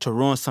to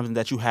ruin something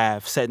that you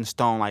have set in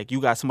stone? Like, you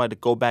got somebody to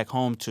go back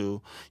home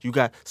to. You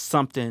got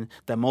something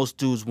that most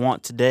dudes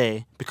want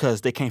today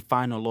because they can't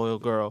find a loyal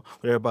girl.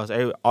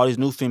 All these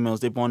new females,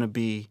 they want to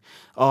be,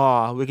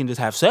 we can just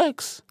have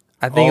sex.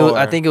 I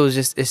think it was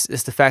just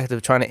it's the fact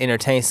of trying to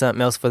entertain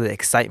something else for the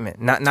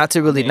excitement, not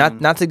to really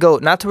not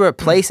to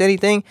replace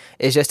anything.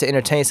 It's just to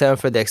entertain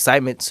something for the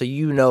excitement, so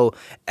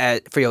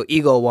for your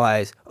ego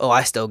wise,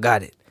 I still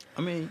got it. I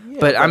mean,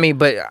 yeah,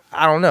 but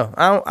I don't know.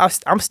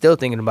 I'm still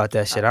thinking about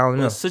that shit. I don't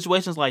know.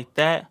 Situations like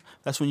that,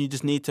 that's when you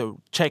just need to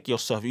check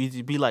yourself. You need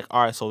to be like,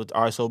 all right,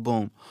 so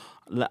boom,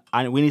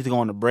 we need to go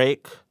on a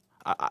break.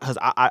 Because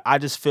I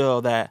just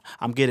feel that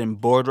I'm getting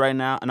bored right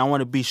now, and I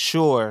want to be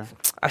sure.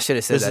 I should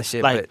have said that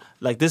shit.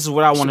 Like this is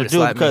what I want to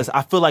do because me.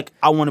 I feel like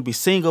I want to be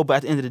single, but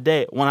at the end of the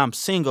day, when I'm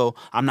single,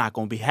 I'm not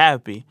going to be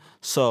happy.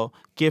 So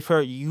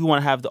you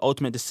want to have the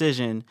ultimate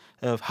decision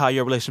of how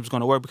your relationship is going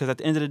to work because at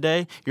the end of the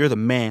day, you're the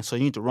man, so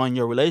you need to run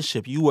your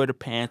relationship. You wear the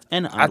pants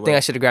and the underwear. I think I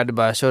should have grabbed her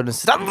by the shoulder and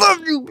said, "I love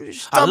you.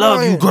 I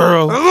love you,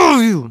 girl. I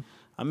love you."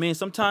 I mean,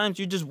 sometimes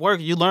you just work.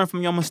 You learn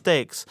from your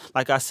mistakes.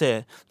 Like I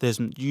said,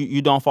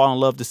 you don't fall in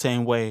love the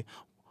same way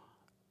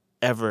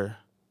ever.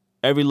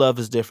 Every love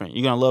is different.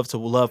 You're gonna love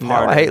harder. No,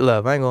 I hate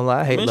love. I ain't gonna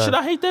lie. I hate love. Should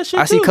I hate that shit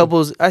I see too?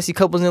 couples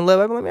in love.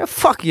 I'm like, man,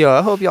 fuck y'all.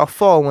 I hope y'all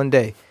fall one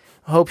day.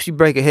 I hope she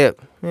break a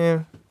hip.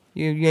 Man,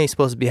 you ain't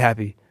supposed to be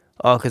happy.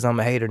 Oh, cause I'm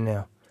a hater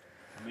now.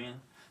 I mean,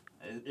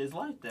 it's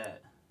like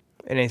that.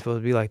 It ain't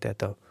supposed to be like that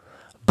though.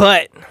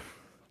 But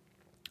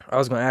I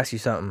was gonna ask you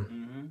something.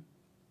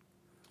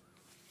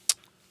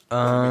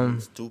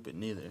 Stupid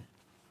neither.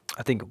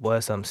 I think it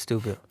was something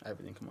stupid.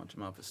 Everything come out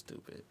your mouth is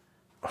stupid.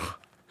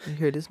 You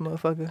hear this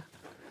motherfucker?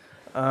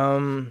 I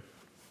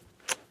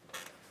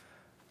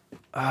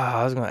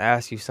was gonna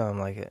ask you something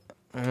like it.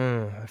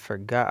 I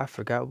forgot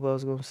what I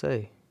was gonna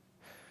say.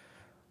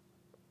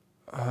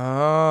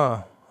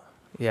 Oh,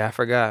 yeah, I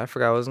forgot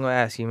what I was gonna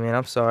ask you, man.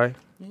 I'm sorry.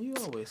 Yeah, you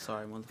always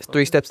sorry, motherfucker. It's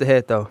 3 steps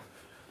ahead though.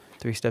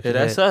 3 steps ahead.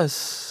 That's us.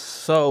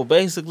 So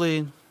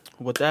basically,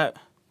 with that,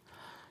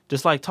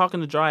 just like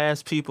talking to dry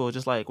ass people,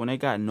 just like when they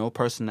got no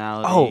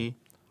personality.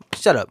 Oh,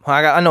 shut up.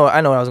 I know what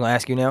I was gonna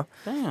ask you now.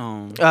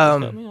 Damn.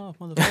 Cut me off,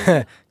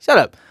 motherfucker. Shut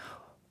up.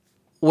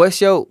 What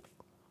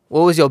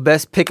was your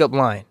best pickup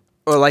line?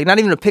 Or like not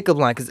even a pickup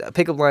line, because a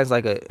pickup line is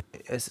like a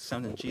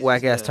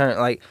whack ass term.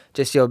 Like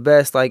just your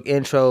best like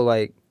intro,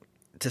 like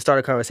to start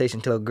a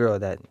conversation to a girl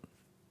that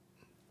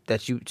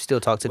you still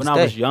talk to this day. When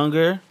I was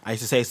younger, I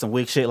used to say some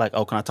weak shit like,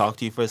 "Oh, can I talk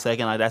to you for a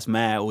second?" Like that's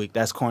mad weak.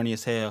 That's corny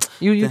as hell.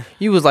 You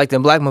was like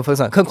them black motherfuckers.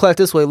 Like, come clap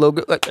this way, little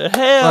girl. Like,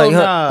 hell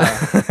nah.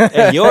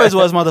 Hey, yours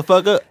was,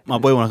 motherfucker. My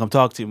boy want to come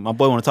talk to you. My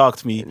boy want to talk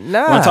to me.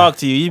 Nah. Want to talk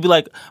to you. You'd be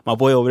like, my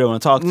boy over there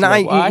want to talk to you. Nah,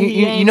 Like,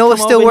 you know what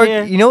still work?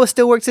 You know what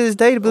still works to this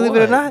day? Believe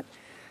it or not,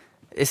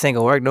 this ain't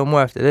gonna work no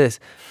more after this.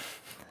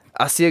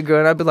 I see a girl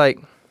and I be like,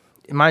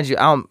 mind you,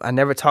 I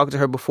never talked to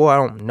her before. I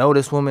don't know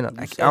this woman.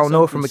 I don't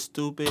know her from a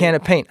can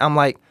of paint. I'm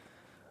like,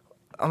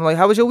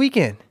 how was your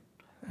weekend?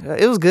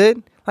 It was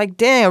good. Like,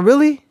 damn,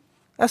 really?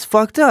 That's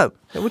fucked up.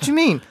 Like, what you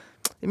mean?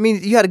 It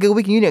means you had a good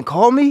weekend. You didn't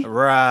call me.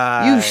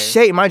 Right. You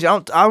shade, mind you.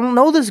 I don't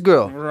know this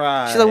girl.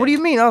 Right. She's like, what do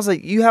you mean? I was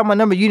like, you have my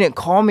number. You didn't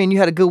call me, and you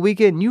had a good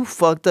weekend. You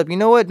fucked up. You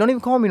know what? Don't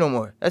even call me no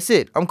more. That's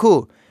it. I'm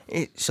cool.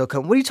 She'll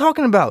come. What are you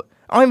talking about?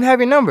 I don't even have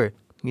your number.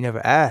 You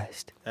never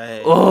asked.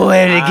 Hey, Oh,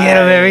 way to get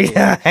him every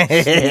time.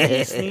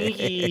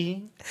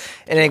 Sneaky.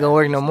 It ain't gonna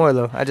work no more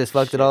though. I just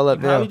fucked it all up.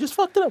 No, Now. you just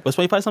fucked it up. Let's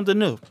wait for something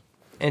new.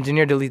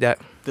 Engineer, delete that.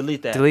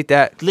 Delete that. Delete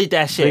that. Delete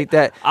that shit. Delete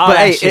that. All But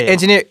that hey, shit.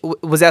 engineer,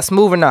 was that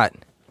smooth or not?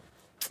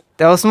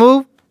 That was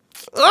smooth.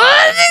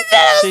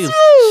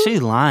 She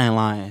lying.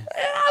 I'm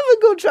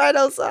gonna go try it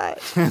outside.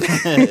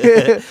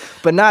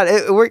 But not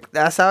it worked.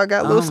 That's how I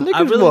got little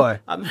Snickers boy.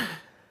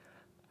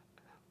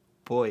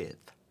 Boy.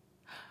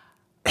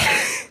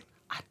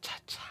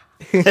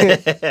 She cool.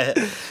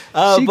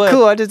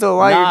 I just don't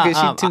like her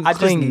because she too I just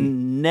clingy.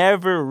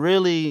 never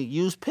really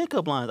used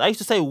pickup lines. I used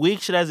to say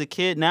weak shit as a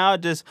kid. Now I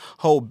just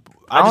hold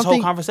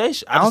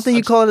conversation. I don't think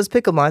you call it as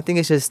pickup line. I think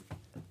it's just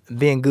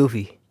being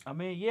goofy. I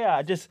mean,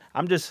 yeah.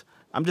 I'm just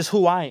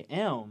who I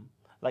am.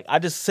 Like I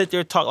just sit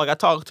there talk. Like I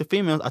talk to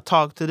females. I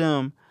talk to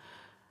them.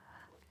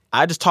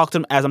 I just talk to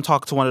them as I'm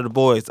talking to one of the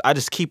boys. I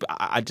just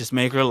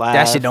make her laugh.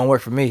 That shit don't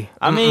work for me.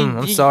 I mean,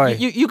 I'm sorry.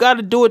 You got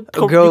to do it.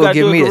 A girl will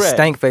give me the correct.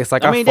 stank face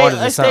like I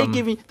farted or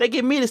something. They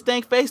give me the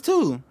stank face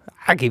too.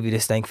 I give you the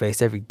stank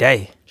face every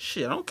day.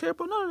 Shit, I don't care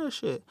about none of that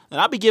shit. And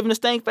I be giving the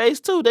stank face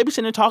too. They be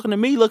sitting there talking to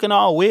me, looking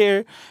all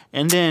weird,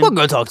 and then What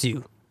girl talk to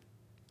you?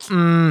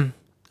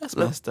 That's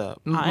messed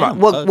up.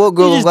 What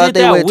girl you just go out did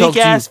there that with talk weak to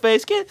you? ass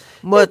face?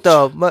 What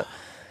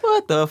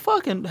What the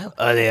fucking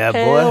yeah,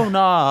 hell boy.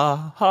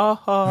 nah. Ha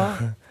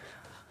ha.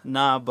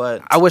 Nah,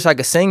 but I wish I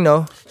could sing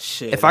though.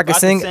 shit. If I could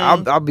sing,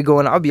 I'll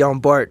be on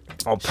Bart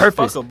on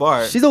purpose. Fuck a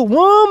Bart. She's a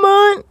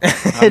woman.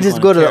 be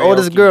Just going go to to the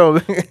oldest karaoke.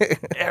 girl.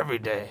 every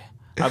day.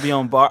 I'll be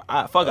on bar.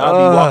 I'll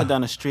be walking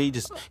down the street,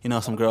 just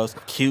some girls,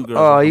 cute girls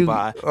walking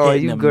by.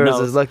 hitting you them girls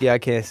notes. is lucky I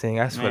can't sing.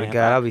 I swear Man, to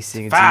God, I'll be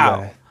singing to foul.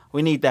 you guys.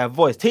 We need that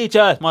voice. Teach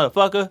us,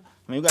 motherfucker.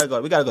 I mean,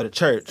 we gotta go to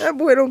church. That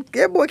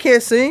boy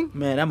can't sing.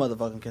 Man, that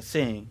motherfucker can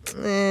sing.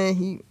 Man,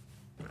 he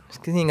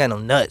ain't got no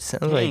nuts.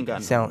 That's He why ain't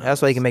got no sound.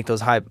 That's why he can make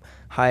those high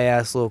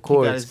ass little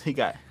chords. He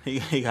got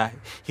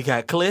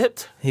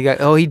clipped.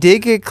 He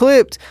did get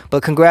clipped.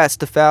 But congrats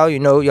to Foul.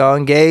 Y'all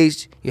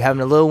engaged. You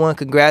having a little one.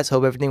 Congrats.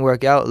 Hope everything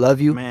work out.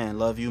 Love you. Man,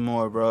 love you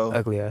more, bro.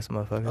 Ugly ass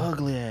motherfucker.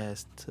 Ugly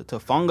ass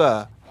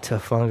Tafunga.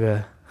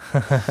 Tafunga.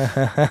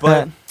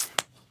 But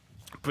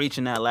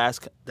preaching that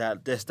last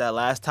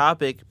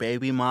topic,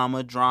 baby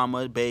mama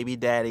drama, baby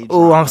daddy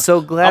drama. Oh, I'm so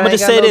glad I'ma I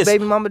just ain't got say no this.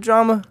 baby mama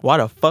drama. Why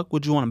the fuck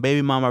would you want a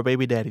baby mama or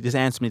baby daddy? Just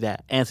answer me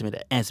that.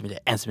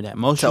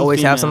 Most To always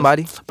have females-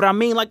 somebody. But I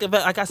mean, like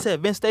I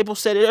said, Vince Staples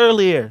said it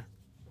earlier.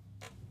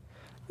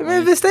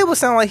 Man, Vince Staples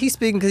sound like he's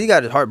speaking because he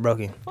got his heart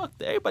broken. Fuck,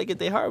 everybody get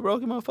their heart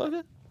broken,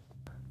 motherfucker.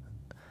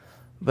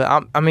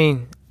 But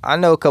I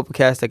know a couple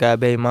cats that got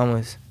baby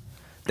mamas.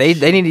 They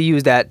need to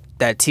use that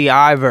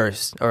T.I.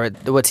 verse or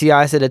what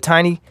T.I. said to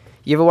Tiny.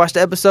 You ever watch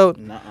the episode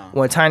Nuh-uh.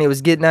 when Tiny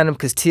was getting at him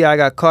because T.I.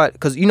 got caught?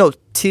 Because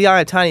T.I.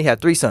 and Tiny had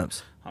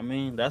threesomes. I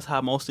mean, that's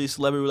how most of these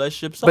celebrity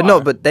relationships But are.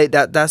 no, but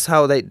that's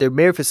how they're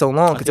married for so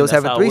long because they was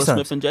having Will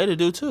Smith threesomes. and Jada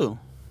do too.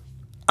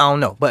 I don't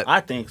know, but I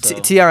think so.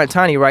 T.I. and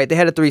Tiny, right? They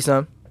had a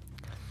threesome.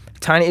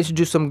 Tiny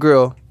introduced some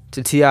girl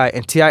to T.I.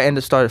 and T.I.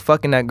 ended up started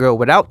fucking that girl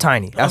without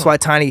Tiny. That's why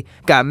Tiny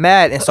got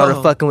mad and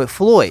started fucking with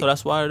Floyd. So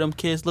that's why them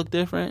kids look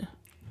different.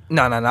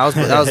 No, that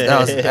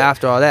was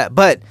after all that.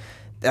 But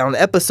on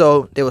the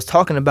episode, they was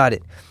talking about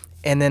it,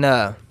 and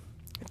then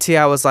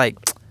T.I. was like,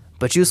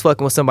 "But you was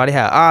fucking with somebody I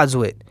had odds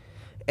with,"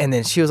 and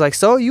then she was like,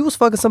 "So you was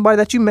fucking somebody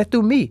that you met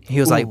through me?" He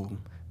was like, Ooh.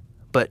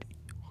 "But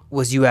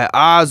was you at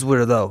odds with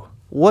her though?"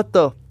 What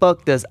the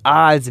fuck does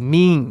odds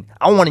mean?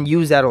 I want to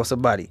use that on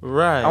somebody.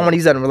 Right. I want to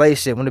use that in a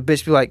relationship when the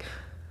bitch be like,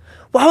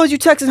 "Why was you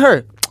texting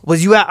her?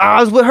 Was you at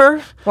odds with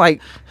her?"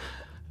 Like,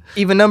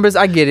 even numbers,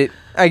 I get it.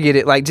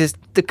 Like, just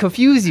to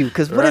confuse you,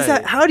 because what is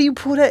that? Right. How do you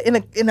pull that in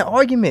an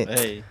argument?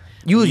 Hey,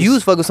 You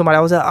was fucking with somebody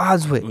I was at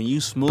odds with. when you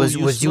smooth, Was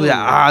you smooth. at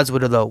odds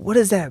with her though? What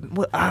is that?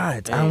 What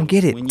odds? I don't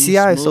get it. When you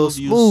T.I. is so you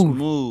smooth.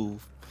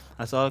 smooth.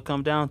 That's all it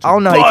come down to. I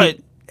don't know. But,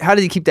 How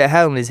did he keep that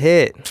hat on his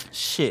head?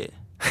 shit.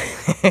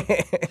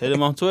 Hit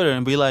him on Twitter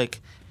and be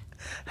like,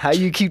 How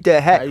you keep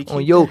that how hat you keep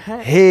on your that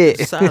hat head?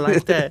 side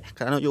like that?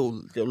 Cause I know your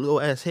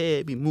little ass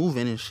head be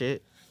moving and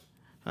shit.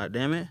 God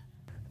damn it.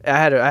 I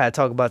had to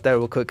talk about that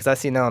real quick because I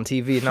seen that on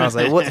TV and I was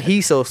like, "What?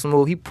 He's so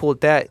smooth. He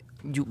pulled that.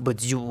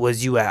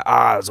 Was you at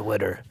odds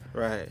with her?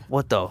 Right.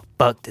 What the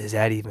fuck does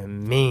that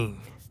even mean?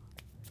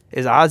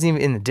 Is odds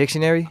even in the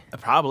dictionary?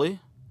 Probably.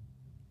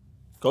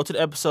 Go to the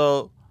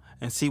episode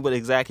and see what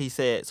exactly he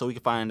said so we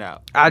can find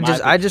out. I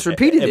just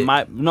repeated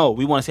it. No,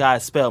 we want to see how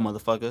it's spelled,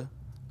 motherfucker.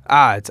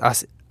 Odds. I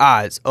said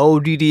odds.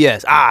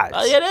 ODDS. Odds.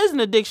 Oh, yeah, that is in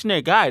the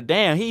dictionary. God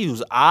damn, he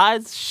used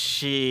odds.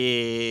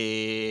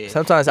 Shit.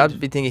 Sometimes I'd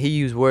be thinking he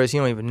used words he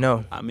don't even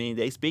know. I mean,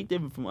 they speak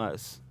different from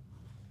us.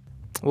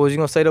 What was you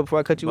gonna say though before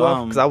I cut you off?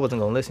 Um, Because I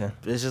wasn't gonna listen.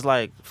 It's just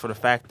like for the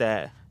fact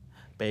that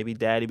baby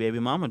daddy, baby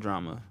mama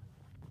drama.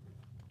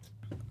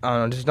 I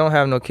don't know. Just don't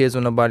have no kids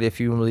with nobody if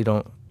you really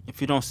don't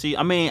If you don't see,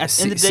 I mean, at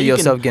the end of the day, see you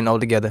yourself can, getting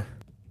old together.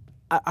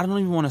 I don't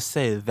even want to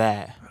say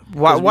that.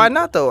 Why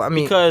not though? I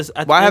mean, because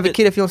at the why end have a of-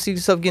 kid if you don't see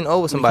yourself getting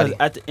old with somebody?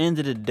 Because at the end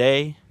of the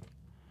day,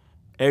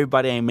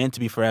 everybody ain't meant to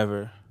be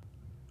forever.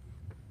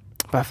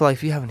 But I feel like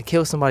if you're having to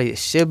kill somebody, it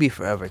should be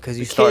forever because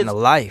you're The starting kids- a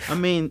life. I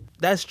mean,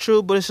 that's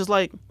true, but it's just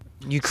like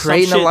You some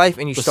creating a shit- life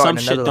and you but starting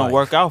some another shit don't life.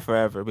 work out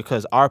forever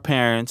because our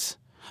parents,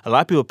 a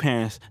lot of people's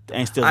parents, they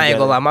ain't still. I ain't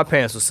gonna lie, my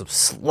parents was some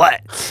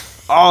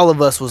sluts. All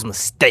of us was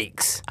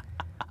mistakes.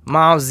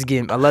 Mom's is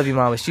getting, I love you,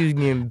 mom, but she was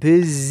getting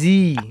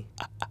busy.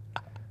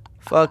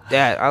 Fuck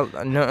that.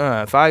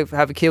 If I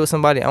have a kid with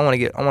somebody, I want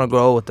to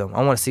grow old with them.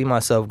 I want to see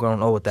myself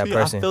growing old with that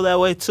person. I feel that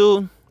way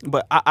too,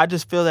 but I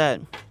just feel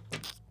that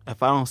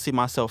if I don't see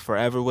myself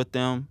forever with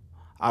them,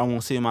 I don't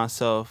want to see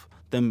myself.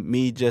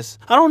 Me just,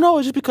 I don't know.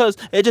 It's just because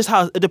it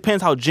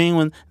depends how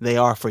genuine they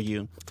are for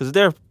you. Because if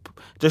they're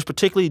just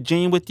particularly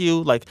genuine with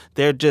you, like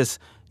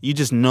you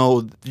just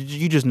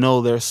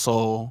know their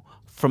soul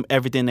from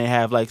everything they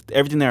have, like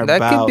everything they're That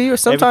about. could be, or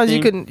sometimes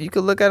everything. you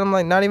could look at them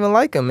like not even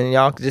like them, and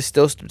y'all could just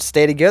still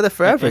stay together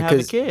forever And have a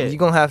because kid. you're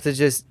gonna have to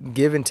just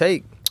give and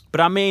take. But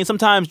I mean,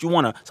 sometimes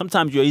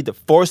you're either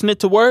forcing it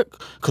to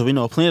work, because we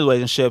know plenty of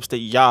relationships that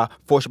y'all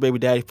force your baby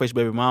daddy, force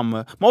your baby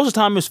mama. Most of the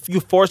time, it's you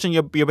forcing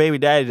your baby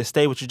daddy to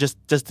stay with you just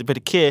to be the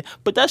kid.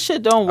 But that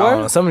shit don't I work.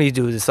 don't know. Some of these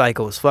dudes are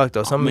psycho as fuck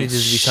though. Some of these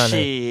just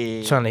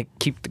be trying to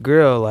keep the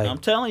girl like I'm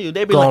telling you,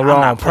 they be going like,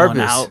 wrong I'm on not pulling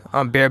purpose. out.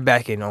 I'm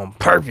barebacking on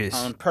purpose.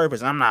 On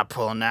purpose. I'm not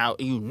pulling out.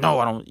 You know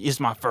I don't. It's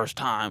my first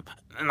time,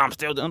 and I'm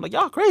still doing. I'm like,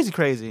 y'all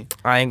crazy.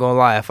 I ain't gonna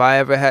lie. If I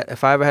ever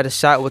had a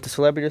shot with a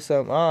celebrity or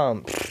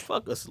something,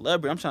 Fuck a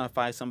celebrity. I'm trying to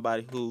find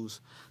somebody who's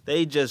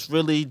they just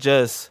really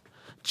just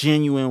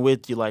genuine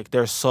with you. Like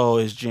their soul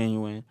is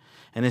genuine,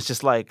 and it's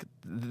just like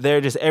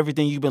they're just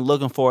everything you've been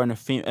looking for in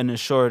a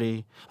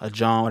shorty, a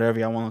John, whatever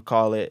y'all want to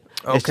call it.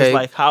 It's Okay. just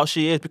like how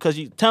she is, because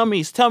you tell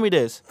me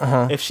this.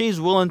 Uh-huh. If she's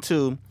willing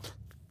to,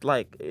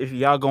 like, if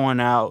y'all going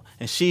out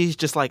and she's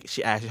just like,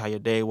 she asks you how your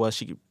day was,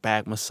 she get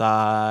back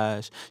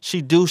massage,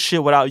 she do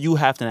shit without you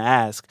having to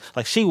ask.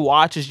 Like she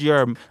watches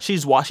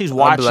she's watching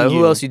I'll be like, you.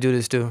 who else you do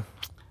this to?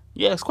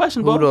 Yeah, it's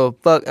questionable. Who the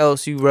fuck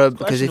else you rub?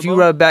 Because if you Questionable.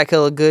 rub back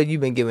hella good,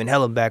 you've been giving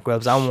hella back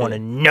rubs. I want to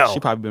know. She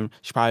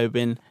probably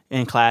been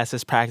in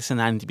classes practicing.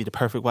 I need to be the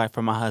perfect wife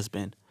for my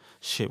husband.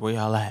 Shit, where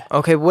y'all at?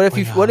 Okay, what if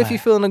you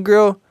feeling a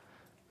girl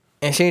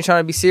and she ain't trying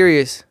to be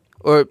serious,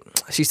 or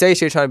she say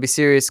she ain't trying to be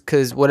serious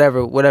because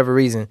whatever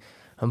reason,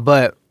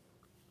 but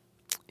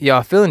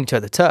y'all feeling each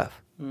other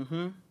tough.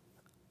 Mm-hmm.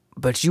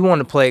 But you want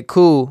to play it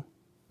cool,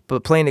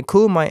 but playing it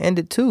cool might end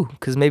it too,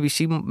 because maybe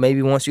she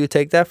wants you to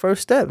take that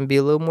first step and be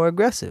a little more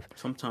aggressive.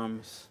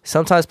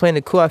 Sometimes playing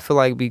it cool, I feel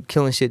like be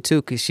killing shit too,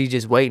 because she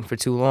just waiting for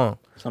too long.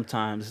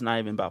 Sometimes it's not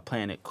even about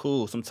playing it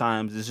cool.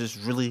 Sometimes it's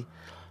just really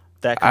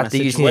that kind I of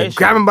think you situation. just need to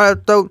grab him by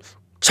the throat,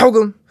 choke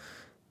him.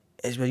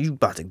 It's when you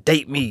about to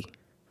date me.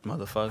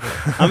 Motherfucker.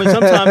 I mean,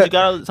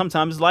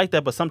 sometimes it's like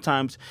that, but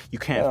sometimes you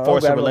can't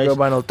force a Don't grab relationship.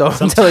 by no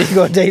throat. I'm telling you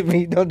gonna date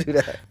me. Don't do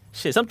that.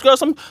 Shit, some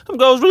girls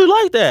really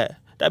like that.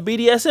 That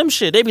BDSM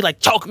shit. They be like,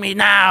 choke me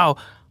now.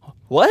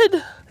 What?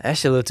 That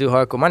shit a little too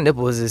hardcore. My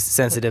nipples is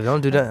sensitive.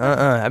 Don't do that.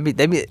 I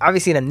be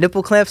seeing the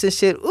nipple clamps and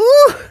shit.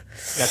 Ooh.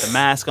 Got the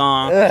mask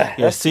on. Ugh,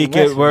 Your that's too much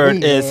secret for word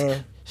me, is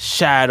man.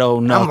 shadow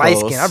I'm knuckles. light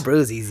skinned. I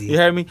bruise easy. You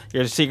heard me?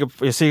 Your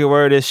secret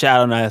word is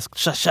shadow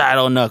knuckles.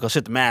 Shadow knuckles.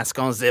 Shit, the mask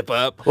on, zip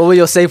up. What will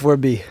your safe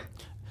word be?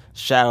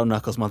 Shadow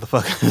knuckles,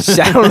 motherfucker.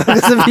 Shadow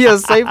knuckles would be your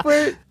safe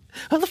word?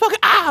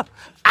 Motherfucker,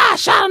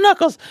 shadow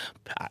knuckles.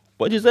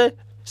 What'd you say?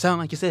 Sound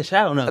like you said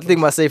shadow I knuckles. think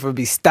my safe word would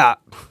be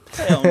stop.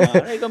 Hell no.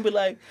 They gonna be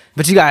like,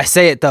 But you gotta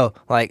say it though,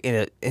 like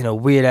in a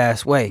weird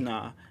ass way.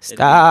 nah.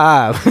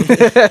 Stop.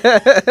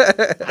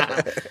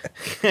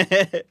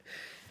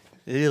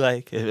 You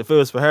like, if it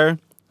was for her,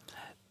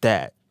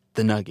 the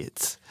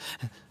nuggets.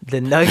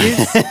 The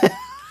nuggets?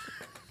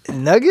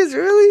 Nuggets,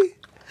 really?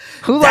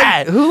 Who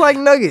That- like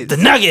nuggets?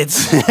 The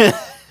nuggets.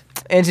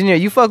 Engineer,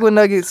 you fuck with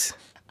nuggets?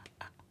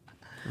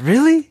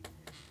 Really?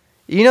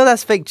 You know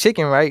that's fake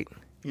chicken, right?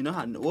 You know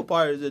what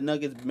part is the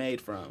nuggets made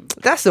from?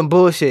 That's some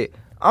bullshit.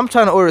 I'm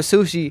trying to order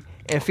sushi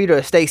and feed her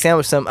a steak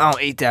sandwich or something. I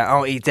don't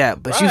eat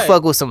that. But you Right.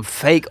 fuck with some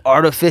fake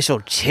artificial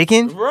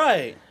chicken?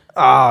 Right.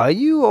 Aw,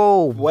 you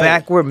old Wait.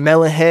 backward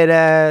melon head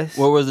ass.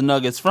 Where was the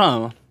nuggets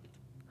from?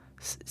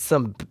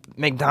 Some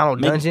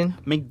McDonald dungeon.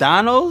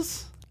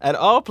 McDonald's? At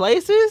all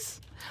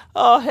places?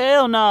 Oh,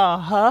 hell no.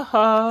 Ha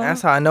ha.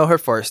 That's how I know her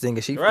first thing,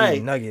 'cause she Right.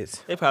 eating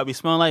nuggets. They probably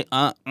smell like They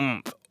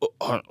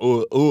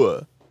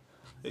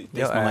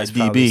Your smell like ass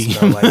probably DB.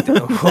 Smell like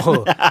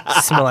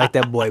that. Smell like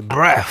that boy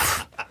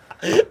breath.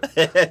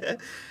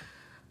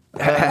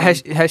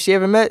 Has she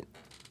ever met?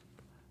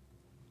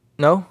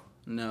 No.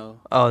 No.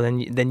 Oh, then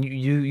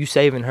you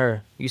saving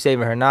her. You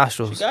saving her You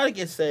nostrils. gotta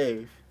get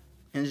saved.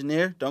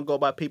 Engineer, don't go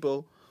by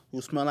people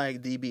who smell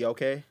like DB,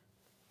 okay?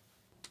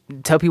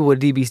 Tell people what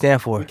DB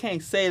stand for. We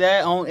can't say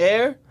that on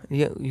air.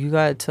 You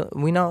gotta tell.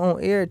 We not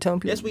on air. Tell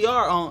people. Yes, we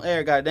are on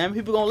air, goddamn.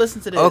 People gonna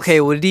listen to this. Okay,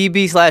 well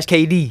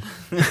DB/KD.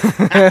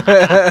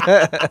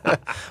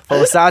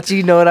 Versace,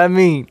 you know what I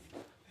mean.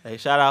 Hey,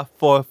 shout out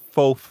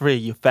 443,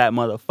 you fat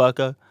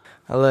motherfucker.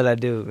 I love that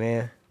dude,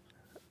 man.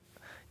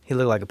 He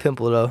look like a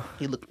pimple though.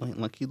 He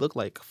looked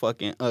like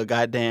fucking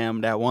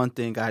goddamn that one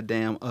thing,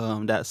 goddamn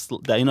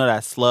that you know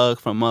that slug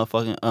from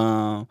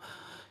motherfucking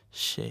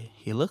shit.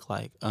 He looked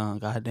like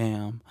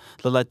goddamn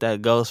look like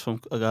that ghost from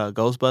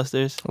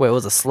Ghostbusters. Wait,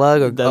 was it a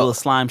slug or That little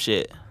slime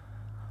shit.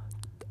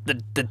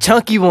 the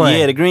chunky one?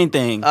 Yeah, the green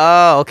thing.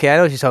 Oh, okay. I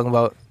know what you're talking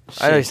about.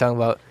 I know what you're Shit. talking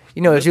about.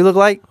 You know what you look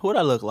like? Who would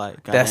I look like?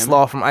 That goddamn it?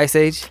 sloth from Ice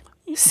Age.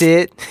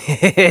 Sid.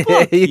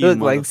 Fuck you look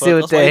like motherfucker. Sid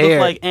with That's why the you hair. look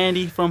like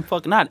Andy from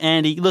fucking not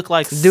Andy. You look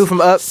like Dude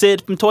from Up?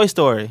 Sid from Toy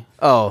Story,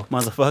 Oh,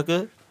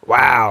 motherfucker.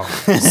 wow.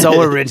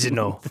 So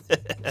original.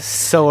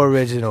 So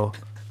original.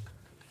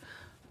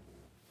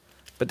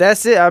 But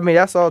that's it. I mean,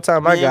 that's all the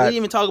time Man, I we got. didn't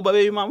even talk about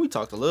baby mom. We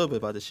talked a little bit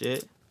about the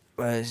shit.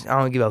 But I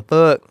don't give a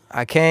fuck.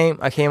 I came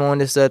on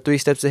this 3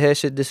 steps ahead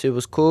shit. This shit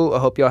was cool. I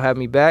hope y'all have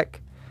me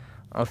back.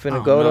 I'm I finna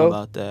don't go know though,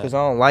 about that. cause I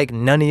don't like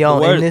none of The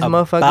y'all word in this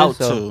motherfucker. about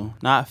So to,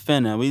 not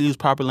finna. We use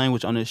proper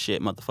language on this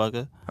shit,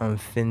 motherfucker. I'm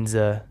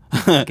finna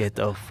get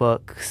the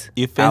fucks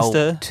You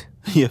finsta? out.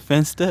 You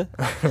finsta?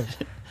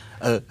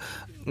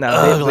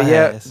 Ugly but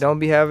yeah, ass. don't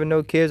be having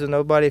no kids with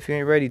nobody if you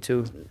ain't ready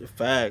to.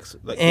 Facts.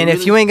 Like, And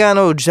if you ain't got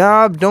no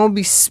job, don't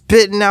be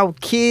spitting out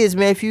kids,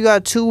 man. If you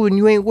got two and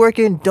you ain't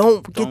working,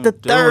 don't get the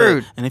don't do it.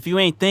 third. And if you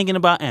ain't thinking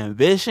about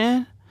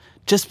ambition,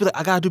 just be like,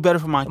 I gotta do better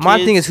for my kids.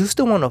 My thing is, who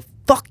still want to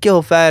fuck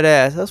your fat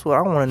ass? That's what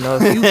I want to know.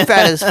 If you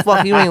fat as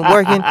fuck, you ain't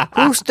working,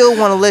 who still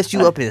want to let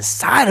you up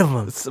inside of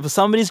them?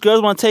 Some of these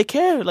girls want to take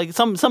care of it. Like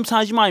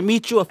sometimes you might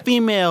meet you a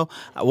female,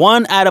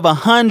 1 out of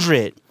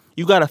 100.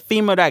 You got a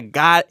female that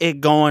got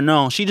it going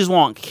on. She just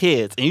want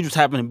kids, and you just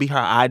happen to be her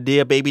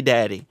idea baby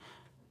daddy.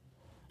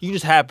 You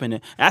just happen to.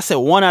 And I said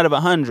 1 out of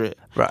 100.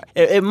 Right.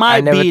 It might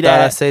I never be thought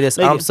that. I'd say this.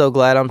 Like, I'm so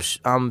glad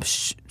I'm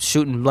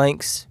shooting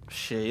blanks.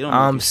 Shit, you don't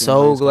I'm make it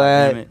so blanks,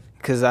 glad. goddammit.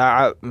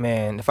 Cause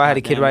man, if I had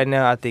a kid Goddamn it. right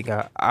now, I think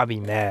I'll be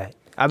mad.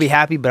 I'll be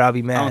happy, but I'll be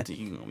I don't mad. think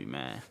you're gonna be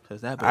mad.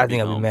 Cause that I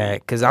think I'll be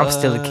mad. Cause I'm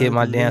still a kid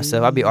my damn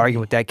self. I'll be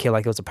arguing with that kid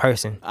like it was a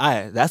person.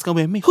 Alright, that's gonna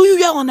be me. Who you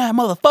yelling at,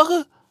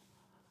 motherfucker?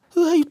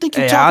 Who the hell you think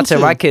you Hey, talking I'll tell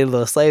to? my kid a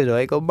little slave though.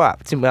 Hey, go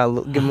mop. Give him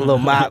a little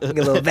mop, get a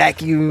little Little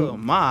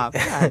vacuum. mob.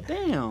 God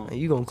damn. Hey,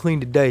 you gonna clean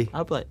today?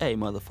 I'll be like, hey,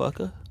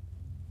 motherfucker.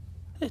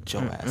 Get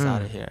your ass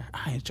out of here.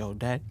 I ain't your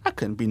dad. I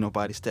couldn't be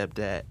nobody's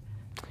stepdad.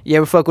 You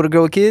ever fuck with a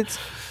girl with kids?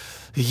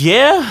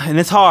 Yeah, and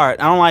it's hard.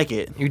 I don't like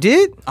it. You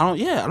did? I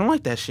don't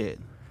like that shit.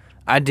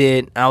 I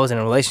did. I was in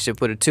a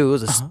relationship with her too. It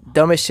was the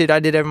dumbest shit I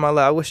did ever in my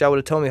life. I wish I would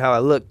have told me how I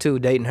looked too,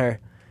 dating her.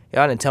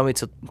 Y'all didn't tell me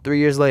till 3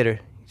 years later.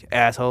 You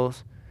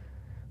assholes.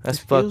 That's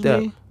Excuse fucked up.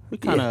 me? We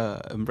kind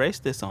of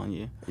embraced this on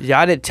you.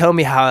 Y'all didn't tell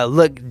me how I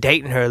looked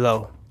dating her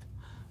though.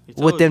 We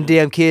With told them you.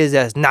 damn kids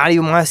that's not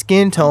even my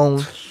skin tone.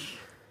 The best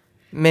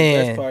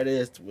Man. part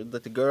is with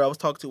the girl I was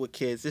talking to with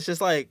kids. It's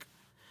just like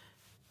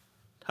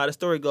how the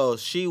story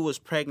goes. She was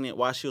pregnant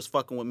while she was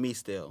fucking with me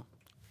still,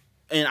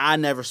 and I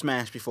never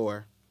smashed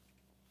before.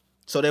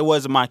 So they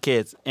wasn't my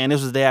kids, and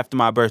this was the day after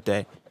my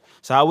birthday.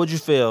 So how would you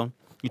feel?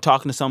 You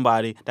talking to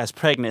somebody that's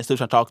pregnant, still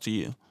trying to talk to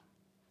you?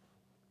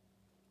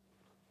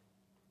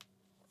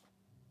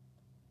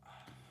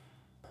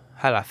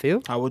 How did I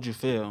feel? How would you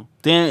feel?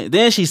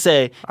 Then she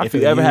say, I if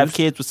you feel ever have used.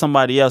 kids with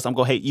somebody else, I'm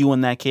gonna hate you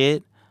and that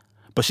kid.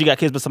 But she got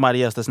kids with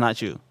somebody else that's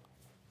not you.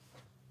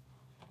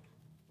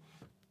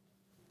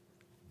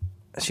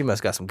 She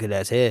must got some good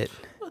ass head.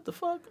 What the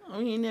fuck? I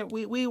mean,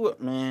 we were,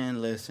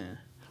 man. Listen,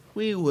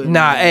 we would.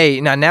 Nah,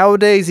 hey,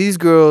 nowadays these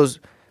girls,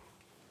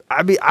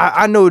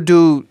 I know a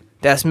dude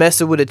that's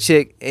messing with a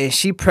chick and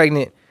she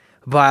pregnant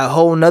by a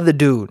whole nother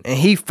dude and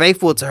he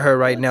faithful to her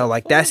right now.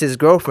 Like that's his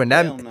girlfriend.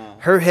 Hell That no.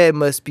 her head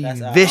must be I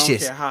don't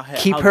vicious. care how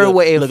Keep how her good-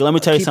 away. Look, let me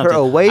tell you keep something. her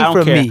away I don't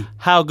from care me.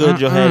 how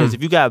good your head is.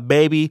 If you got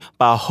baby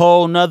by a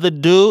whole nother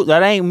dude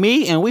that ain't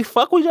me, and we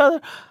fuck with each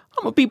other,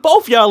 I'm gonna beat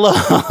both y'all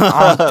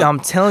up. I'm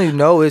telling you,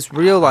 no, it's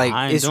real. Like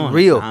I ain't it's doing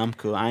real. It. Nah, I'm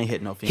cool. I ain't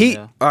hitting no He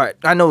female. all right.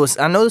 I know this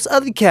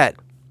other cat.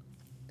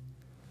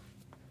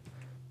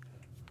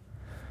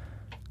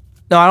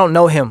 No, I don't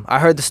know him. I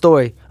heard the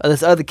story of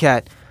this other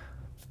cat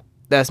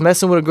that's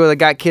messing with a girl that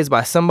got kids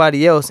by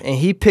somebody else, and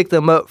he picked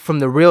them up from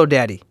the real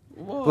daddy,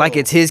 Whoa. like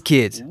it's his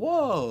kids.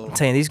 Whoa. I'm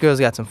telling you, these girls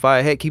got some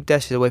fire. Hey, keep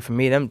that shit away from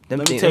me. Them Let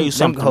me things- tell you them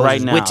something hoes right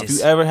is now. witches.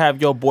 If you ever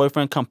have your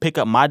boyfriend come pick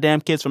up my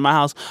damn kids from my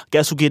house,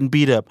 guess who getting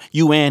beat up?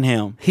 You and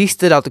him. He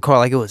stood out the car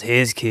like it was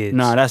his kids.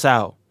 Nah, that's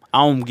out. I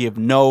don't give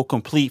no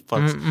complete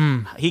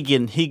fucks. He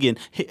getting.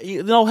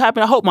 You know what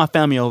happened? I hope my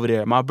family over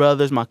there, my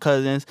brothers, my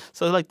cousins.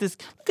 So like this,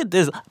 look at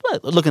this,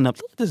 looking up.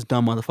 Look at this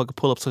dumb motherfucker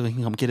pull up so he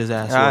can come get his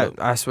ass. whooped.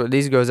 I swear,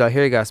 these girls out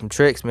here got some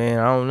tricks, man.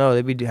 I don't know.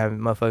 They be having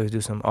motherfuckers do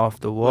some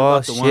off the What wall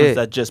about the ones shit.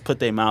 that just put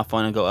their mouth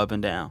on and go up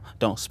and down?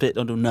 Don't spit,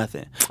 don't do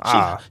nothing.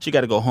 Ah. She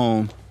got to go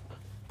home.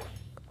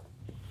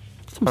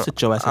 Come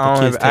sit your ass I at the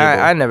don't kids' remember-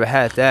 table. I never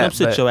had that. Come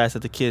sit but your ass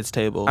at the kids'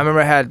 table. I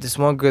remember I had this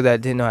one girl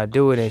that didn't know how to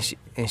do it,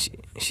 and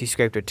she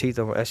scraped her teeth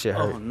over. That shit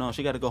hurt. Oh no,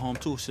 she got to go home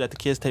too. Sit at the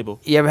kids' table.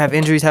 You ever have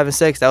injuries having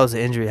sex? That was an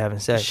injury having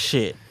sex.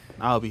 Shit,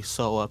 I'll be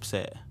so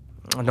upset.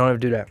 Don't ever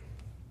do that.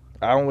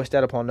 I don't wish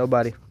that upon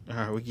nobody. All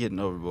right, we're getting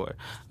overboard.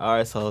 All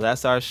right, so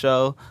that's our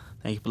show.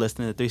 Thank you for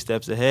listening to 3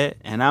 Steps Ahead,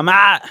 and I'm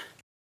out.